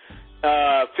Dime,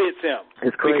 fits him.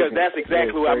 It's crazy. Because that's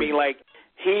exactly what I mean. Like,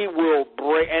 he will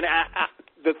break. And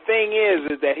the thing is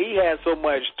that he has so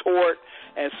much torque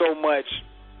and so much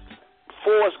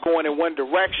force going in one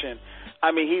direction.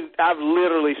 I mean, I've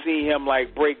literally seen him,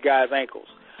 like, break guys' ankles.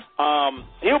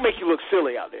 He'll make you look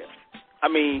silly out there. I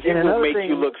mean, he will make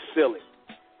you look silly.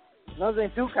 Another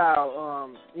thing, too, Kyle,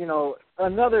 you know,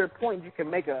 another point you can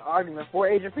make an argument for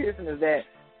Adrian Peterson is that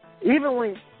even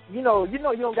when, you know you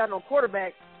don't got no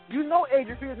quarterback, you know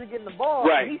Adrian Peterson getting the ball,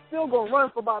 right, and he's still going to run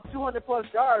for about 200-plus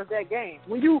yards that game.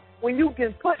 When you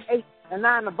can put 8 and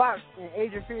 9 in the box and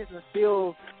Adrian Peterson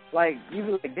still, like, you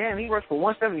be like, damn, he rushed for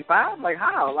 175? Like,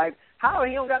 how? Like, how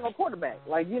he don't got no quarterback?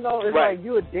 Like, you know, it's like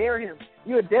you would dare him.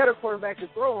 You would dare the quarterback to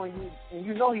throw, and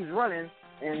you know he's running,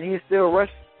 and he still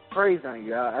rushed crazy on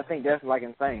you. I think that's, like,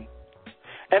 insane.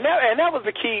 And that was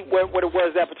the key what it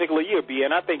was that particular year, B.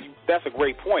 And I think that's a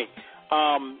great point.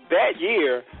 That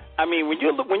year, I mean, when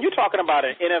you're talking about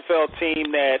an NFL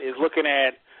team that is looking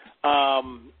at 8,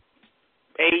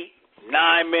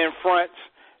 9 men fronts,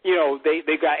 you know,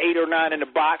 they got 8 or 9 in the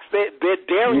box. They're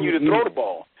daring you to throw the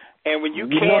ball. And when you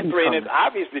can't throw, and it's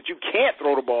obvious that you can't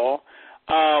throw the ball,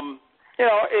 you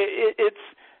know, it's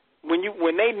when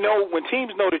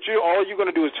teams know that all you're going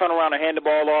to do is turn around and hand the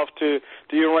ball off to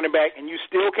your running back, and you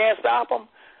still can't stop them.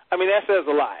 I mean, that says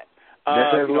a lot.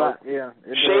 That says a lot. Yeah.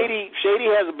 Shady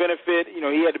has a benefit. You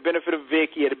know, he had the benefit of Vic.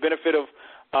 He had the benefit of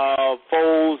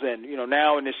Foles, and you know,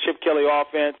 now in this Chip Kelly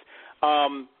offense.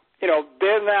 You know,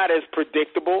 they're not as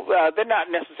predictable. They're not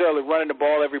necessarily running the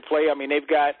ball every play. I mean, they've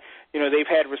had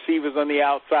receivers on the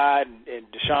outside, and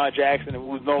Deshaun Jackson,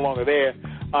 who's no longer there.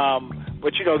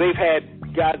 But, you know, they've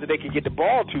had guys that they could get the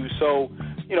ball to. So,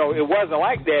 you know, it wasn't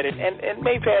like that. And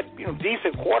they've had, you know,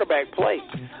 decent quarterback play.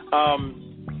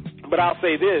 But I'll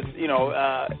say this, you know,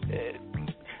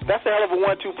 that's a hell of a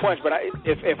 1-2 punch. But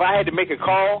if I had to make a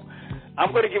call,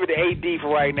 I'm going to give it to AD for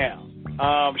right now.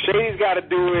 Shady's got to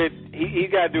do it. He's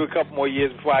got to do a couple more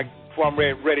years before I'm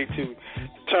ready to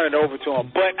turn it over to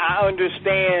him. But I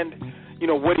understand, you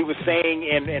know, what he was saying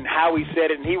and how he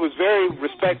said it. And he was very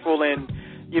respectful in,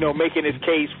 you know, making his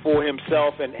case for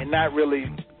himself and not really,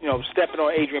 you know, stepping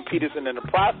on Adrian Peterson in the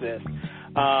process.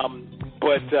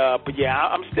 But yeah,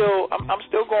 I'm still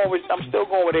going with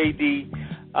AD.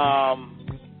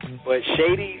 But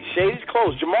Shady's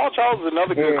close. Jamal Charles is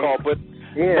another good call, but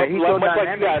yeah, he's so much dynamic,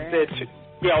 like you guys said,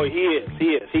 you know, he is.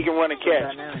 He can run and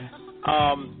catch.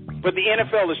 But the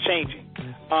NFL is changing.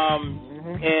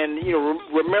 And, you know,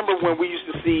 remember when we used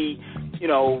to see, you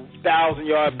know,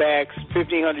 1,000-yard backs,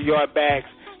 1,500-yard backs.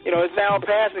 You know, it's now a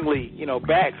passing league, you know,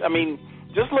 backs. I mean,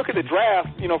 just look at the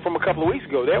draft, you know, from a couple of weeks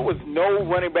ago. There was no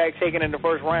running back taken in the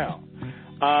first round.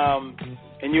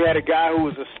 and you had a guy who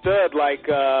was a stud like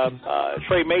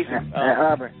Trey Mason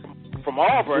from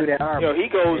Auburn. He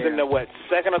goes in the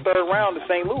second or third round to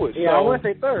St. Louis. Yeah, I would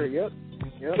say third. Yep.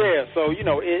 Yeah, so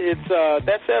it's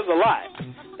that says a lot.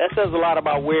 That says a lot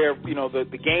about where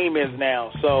the game is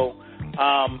now. So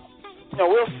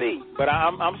we'll see. But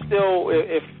I'm still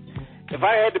if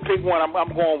I had to pick one,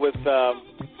 I'm going with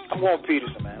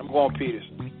Peterson, man. I'm going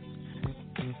Peterson.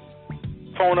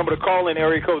 Phone number to call in,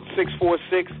 area code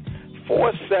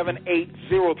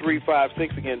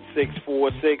 646-478-0356. Again,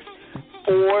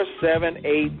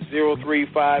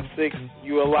 646-478-0356.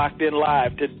 You are locked in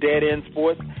live to Dead End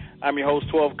Sports. I'm your host,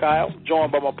 12 Kyle,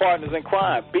 joined by my partners in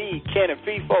crime, B, Ken, and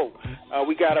FIFO.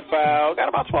 We got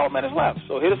about 12 minutes left,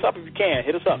 so hit us up if you can.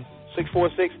 Hit us up,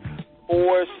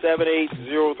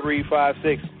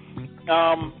 646-478-0356.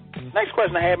 Next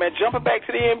question I had, man, jumping back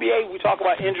to the NBA, we talk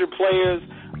about injured players.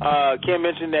 Ken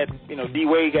mentioned that, D.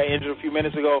 Wade got injured a few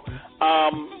minutes ago.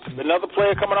 Another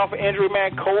player coming off an injury,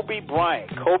 man, Kobe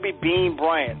Bean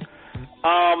Bryant.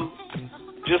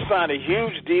 Just signed a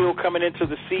huge deal coming into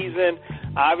the season.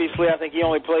 Obviously, I think he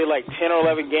only played like 10 or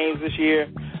 11 games this year.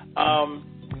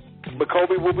 But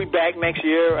Kobe will be back next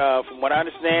year. From what I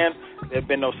understand, there have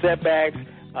been no setbacks.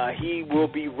 He will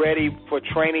be ready for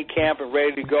training camp and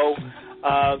ready to go.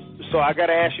 So I got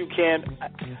to ask you, Ken,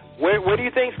 where do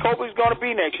you think Kobe's going to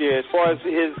be next year as far as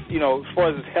his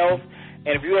health?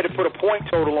 And if you had to put a point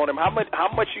total on him, how much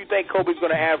do you think Kobe's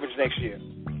going to average next year?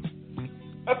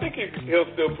 I think he'll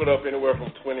still put up anywhere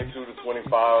from 22 to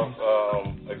 25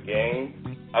 a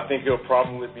game. I think he'll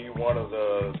probably be one of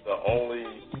the only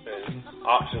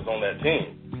options on that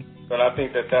team. But I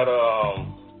think that'll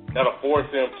force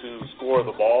him to score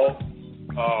the ball,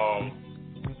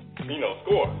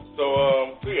 score. So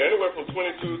yeah, anywhere from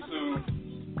 22 to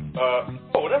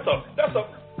that's a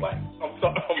I'm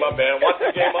sorry, my bad. Watch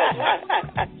the game up.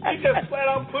 He just flat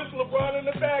out pushed LeBron in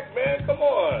the back, man. Come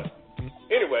on.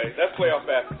 Anyway, that's playoff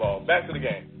basketball. Back to the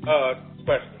game.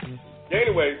 Question.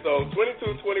 Anyway, so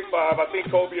 22-25, I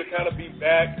think Kobe will kind of be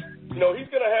back. He's going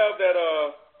to have that,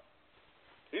 I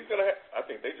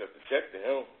think they just ejected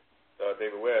him,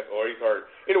 David West, or he's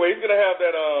hurt. Anyway, he's going to have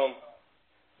that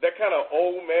kind of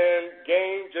old man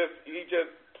game.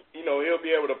 He'll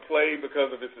be able to play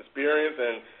because of his experience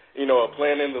and,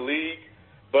 playing in the league.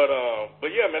 But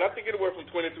yeah, man, I think it'll work from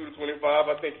 22 to 25.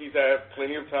 I think he's had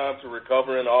plenty of time to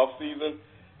recover in the off season,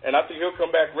 and I think he'll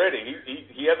come back ready.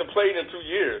 He hasn't played in 2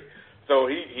 years, so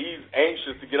he's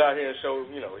anxious to get out here and show,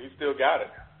 he's still got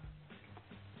it.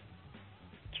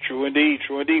 True indeed.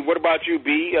 What about you,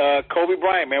 B? Kobe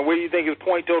Bryant, man, where do you think his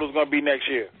point total is going to be next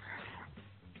year?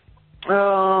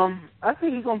 I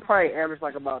think he's going to probably average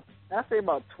about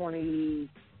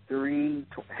 23.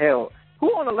 Hell,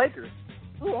 who on the Lakers?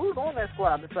 Who's on that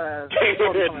squad besides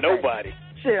nobody?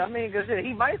 Shit, I mean, cause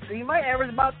he might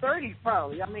average about 30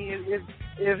 probably. I mean,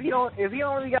 if he don't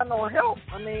really got no help,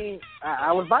 I mean,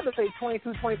 I was about to say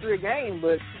 22, 23 a game,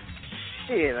 but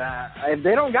shit, if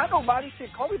they don't got nobody,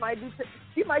 shit, Kobe might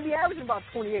be averaging about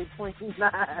 28, 29.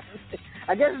 I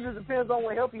guess it just depends on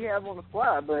what help he has on the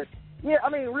squad, but yeah, I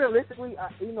mean, realistically, I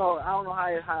don't know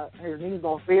how his knee's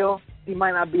gonna feel. He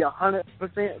might not be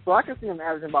 100%, so I can see him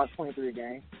averaging about 23 a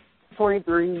game.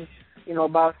 23,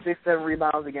 about 6-7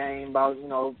 rebounds a game, about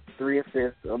 3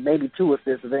 assists or maybe 2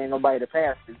 assists if there ain't nobody to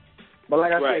pass to. But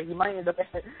like I said, he might end up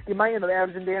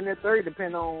averaging down there 30,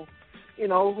 depending on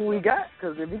who he got.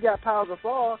 Because if he got Pau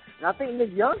Gasol, and I think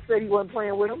Nick Young said he wasn't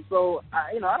playing with him, so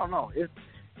I don't know.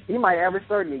 He might average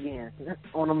 30 again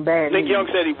on them bad. Nick Young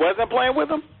said he wasn't playing with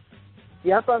him.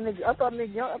 Yeah, I thought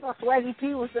Swaggy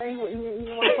P was saying he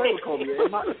didn't want to play with Kobe.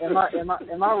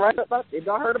 Am I right about? Did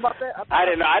y'all heard about that? I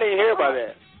didn't hear about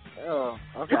that. Oh,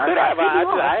 okay.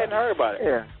 I hadn't heard about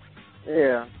it.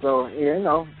 Yeah. So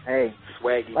hey,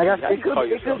 Swaggy. Like I said, it could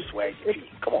Swaggy.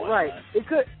 Come on. Right.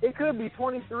 Man. It could be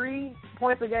 23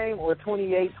 points a game or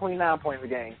 28, 29 points a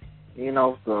game.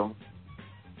 So.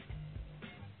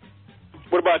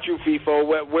 What about you, FIFO?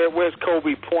 Where's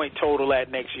Kobe point total at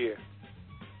next year?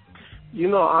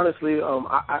 Honestly,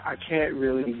 I can't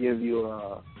really give you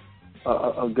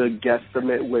a good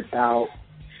guesstimate without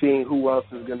seeing who else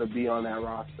is going to be on that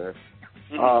roster.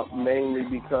 Mainly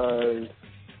because,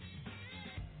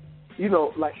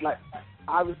 like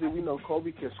obviously we know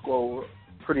Kobe can score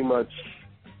pretty much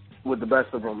with the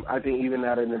best of them. I think even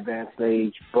at an advanced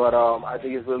stage, but I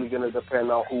think it's really going to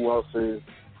depend on who else is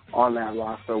on that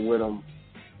roster with him.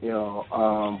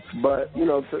 But I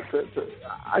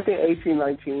think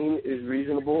 18-19 is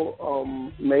reasonable,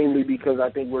 mainly because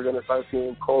I think we're going to start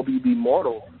seeing Kobe be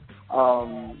mortal.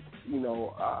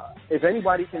 If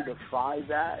anybody can defy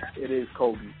that, it is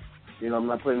Kobe. You know, I'm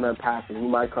not putting that past him. He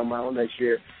might come out next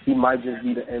year. He might just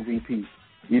be the MVP.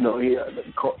 You know,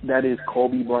 that is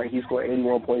Kobe Bryant. He scored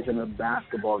 81 points in a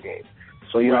basketball game.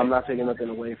 So, you know, I'm not taking nothing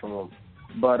away from him.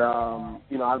 But,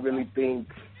 you know, I really think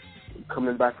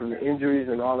coming back from the injuries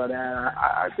and all of that,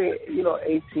 I think, you know,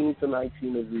 18 to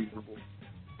 19 is reasonable.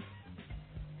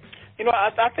 You know, I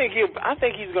think he's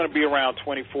going to be around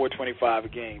 24, 25 a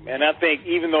game. And I think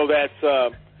even though that's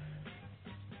a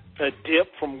dip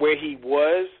from where he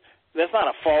was, that's not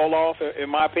a fall off, in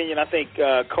my opinion. I think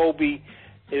Kobe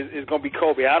is going to be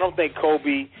Kobe. I don't think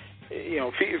Kobe, you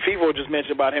know, Fevo just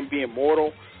mentioned about him being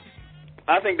mortal.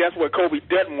 I think that's what Kobe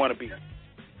doesn't want to be.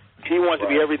 He wants to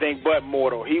be everything but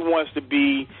mortal. He wants to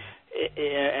be,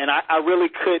 and I really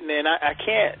couldn't, and I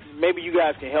can't, maybe you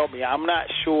guys can help me. I'm not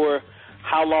sure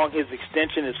how long his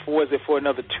extension is for. Is it for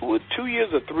another 2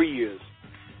 years or 3 years?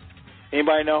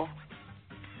 Anybody know?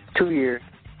 2 years.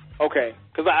 Okay,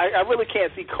 because I really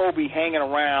can't see Kobe hanging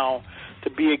around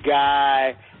to be a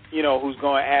guy, you know, who's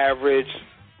going to average,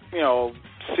 you know,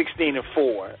 16 and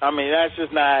 4. I mean, that's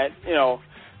just not, you know,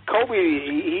 Kobe,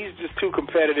 he's just too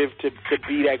competitive to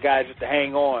be that guy just to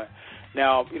hang on.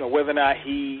 Now, you know, whether or not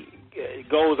he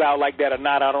goes out like that or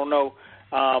not, I don't know.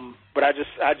 But I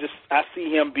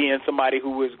see him being somebody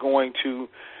who is going to,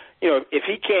 you know, if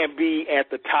he can't be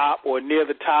at the top or near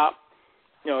the top,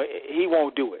 you know, he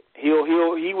won't do it. He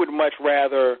would much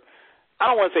rather, I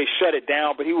don't want to say shut it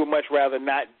down, but he would much rather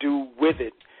not do with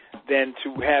it than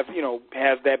to have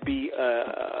that be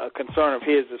a concern of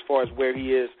his as far as where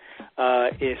he is,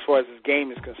 as far as his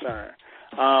game is concerned.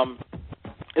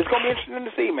 It's going to be interesting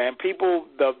to see, man. People,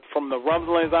 from the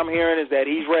rumblings I'm hearing, is that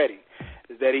he's ready,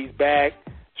 is that he's back,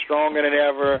 stronger than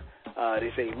ever.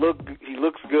 They say he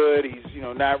looks good. He's, you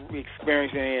know, not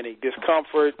experiencing any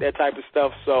discomfort, that type of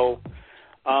stuff. So,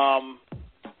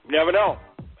 never know.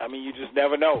 I mean, you just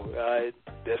never know.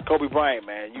 That's Kobe Bryant,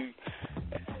 man.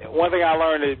 One thing I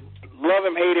learned is love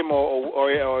him, hate him,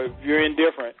 or if you're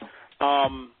indifferent,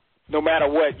 no matter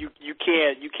what, you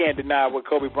can't deny what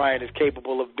Kobe Bryant is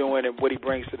capable of doing and what he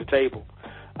brings to the table.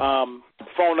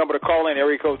 Phone number to call in,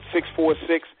 area code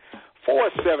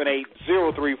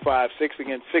 646-478-0356.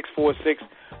 Again,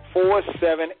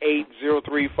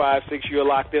 646-478-0356. You're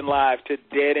locked in live to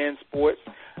Dead End Sports.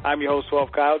 I'm your host,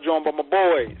 12 Kyle, joined by my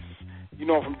boys. You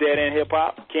know him from Dead End Hip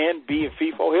Hop, Ken, B, and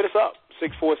FIFO. Hit us up,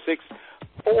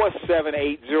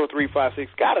 646-478-0356.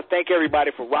 Got to thank everybody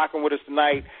for rocking with us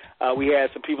tonight. We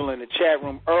had some people in the chat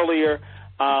room earlier.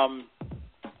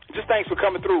 Just thanks for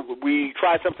coming through. We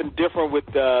tried something different with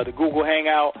the Google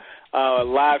Hangout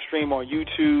live stream on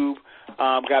YouTube.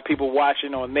 Got people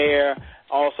watching on there.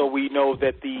 Also, we know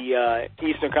that the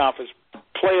Eastern Conference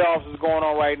playoffs is going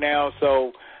on right now.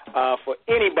 So for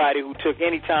anybody who took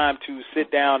any time to sit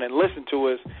down and listen to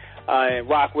us and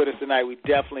rock with us tonight, we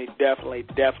definitely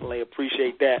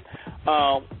appreciate that.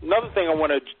 Another thing I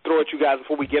want to throw at you guys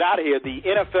before we get out of here, the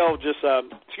NFL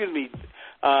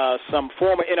some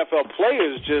former NFL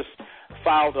players just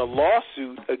filed a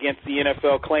lawsuit against the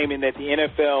NFL claiming that the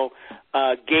NFL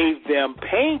gave them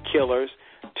painkillers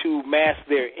to mask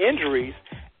their injuries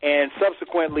and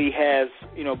subsequently has,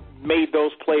 you know, made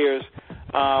those players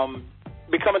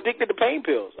become addicted to pain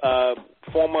pills.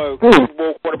 Former Super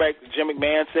Bowl quarterback Jim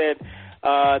McMahon said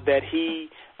that he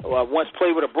once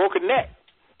played with a broken neck.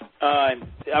 I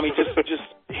mean,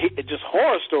 just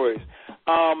horror stories.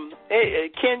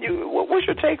 Ken, what's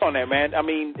your take on that, man? I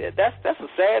mean, that's a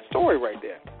sad story right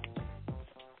there.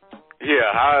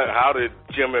 Yeah, how did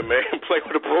Jim McMahon play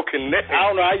with a broken neck? I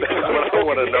don't know. That's what I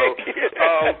want to know.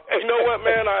 You know what,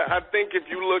 man? I think if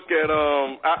you look at,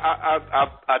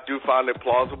 I do find it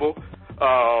plausible.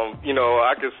 You know,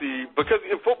 I can see, because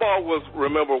football was,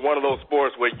 remember, one of those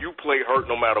sports where you play hurt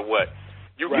no matter what.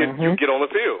 You get on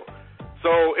the field. So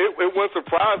it wouldn't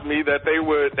surprise me that they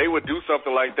would do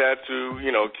something like that to, you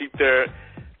know, keep the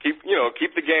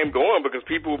game going, because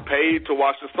people paid to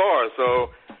watch the stars.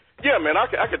 So yeah, man, I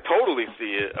could totally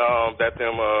see it, that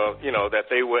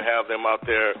they would have them out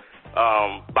there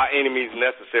by any means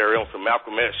necessary on some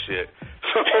Malcolm X shit.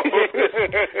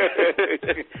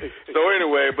 So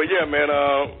anyway, but yeah, man,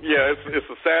 it's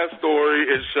a sad story.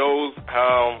 It shows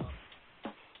how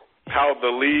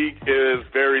the league is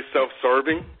very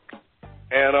self-serving,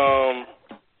 and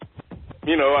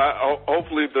you know,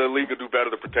 hopefully the league will do better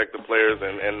to protect the players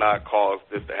and not cause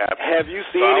this to happen. Have you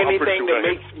seen anything that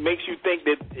makes you think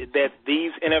that these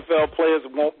NFL players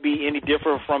won't be any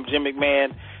different from Jim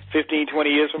McMahon 15, 20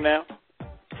 years from now?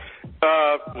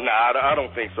 Nah, I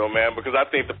don't think so, man, because I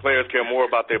think the players care more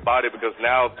about their body, because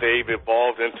now they've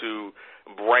evolved into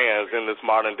brands in this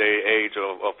modern day age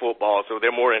of football, so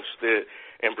they're more interested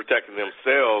in protecting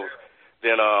themselves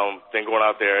than going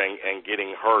out there and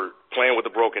getting hurt, playing with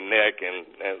a broken neck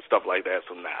and stuff like that.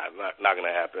 So not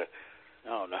gonna happen. I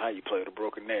don't know how you play with a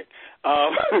broken neck.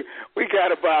 We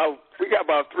got about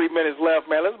 3 minutes left,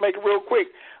 man. Let's make it real quick.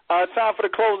 Time for the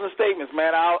closing statements,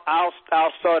 man.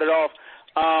 I'll start it off.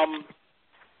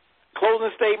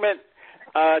 Closing statement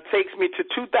takes me to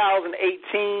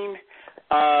 2018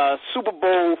 Super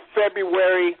Bowl.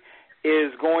 February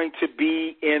is going to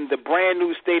be in the brand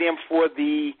new stadium for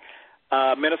the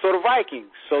Minnesota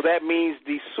Vikings. So that means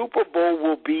the Super Bowl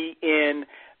will be in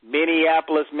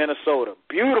Minneapolis, Minnesota.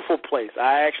 Beautiful place.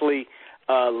 I actually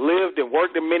lived and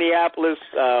worked in Minneapolis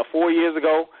 4 years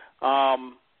ago.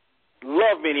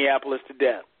 Love Minneapolis to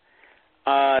death.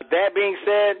 That being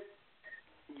said,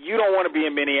 you don't want to be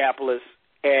in Minneapolis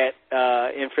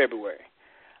in February.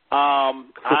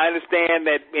 I understand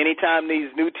that anytime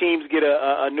these new teams get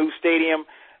a new stadium,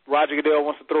 Roger Goodell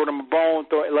wants to throw them a bone,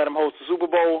 let them host the Super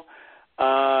Bowl.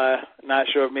 Not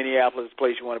sure if Minneapolis is the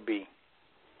place you want to be.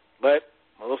 But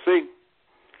we'll see.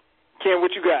 Ken,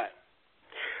 what you got?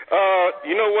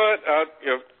 You know what?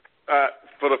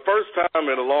 For the first time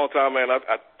in a long time, man,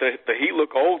 the Heat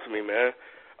look old to me, man.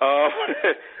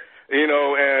 You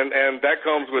know, and that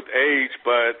comes with age.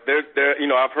 But they're you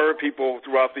know, I've heard people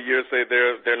throughout the years say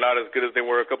they're not as good as they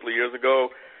were a couple of years ago,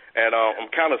 and I'm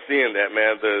kind of seeing that,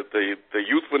 man. The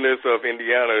youthfulness of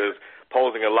Indiana is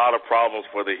posing a lot of problems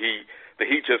for the Heat. The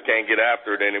Heat just can't get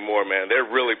after it anymore, man. They're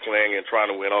really playing and trying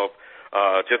to win off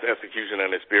just execution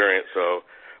and experience. So,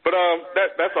 but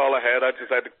that's all I had. I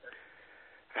just had to.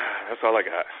 That's all I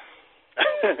got.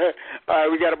 All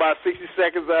right, we got about 60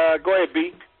 seconds. Go ahead,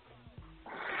 B.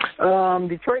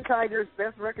 Detroit Tigers,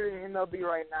 best record in MLB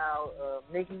right now.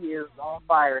 Mickey is on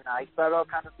fire now. He started off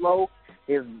kind of slow.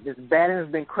 His batting has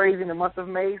been crazy in the month of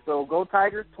May. So go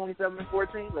Tigers,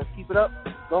 27-14. Let's keep it up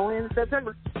going into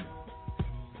September.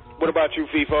 What about you,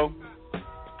 FIFO?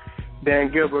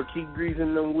 Dan Gilbert, keep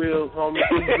greasing them wheels, homie.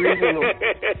 Keep greasing them.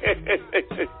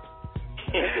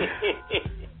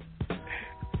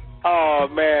 Oh,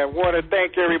 man, want to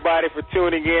thank everybody for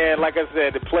tuning in. Like I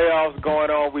said, the playoffs going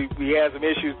on. We had some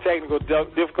issues, technical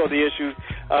difficulty issues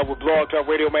with Blog Talk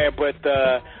Radio, man, but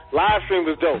live stream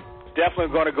was dope.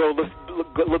 Definitely going to go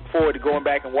look forward to going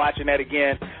back and watching that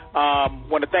again.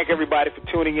 Want to thank everybody for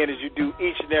tuning in as you do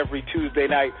each and every Tuesday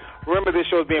night. Remember, this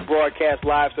show is being broadcast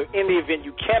live, so in the event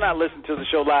you cannot listen to the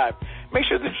show live, make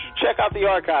sure that you check out the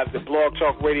archives at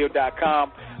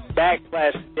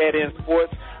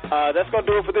blogtalkradio.com/DeadEndSports. That's going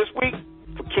to do it for this week.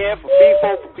 For Ken, for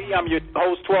FIFO, for B, I'm your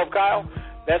host, 12 Kyle.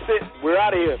 That's it. We're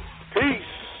out of here. Peace.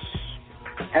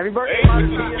 Happy birthday,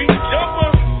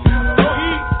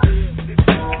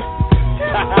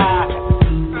 Hey,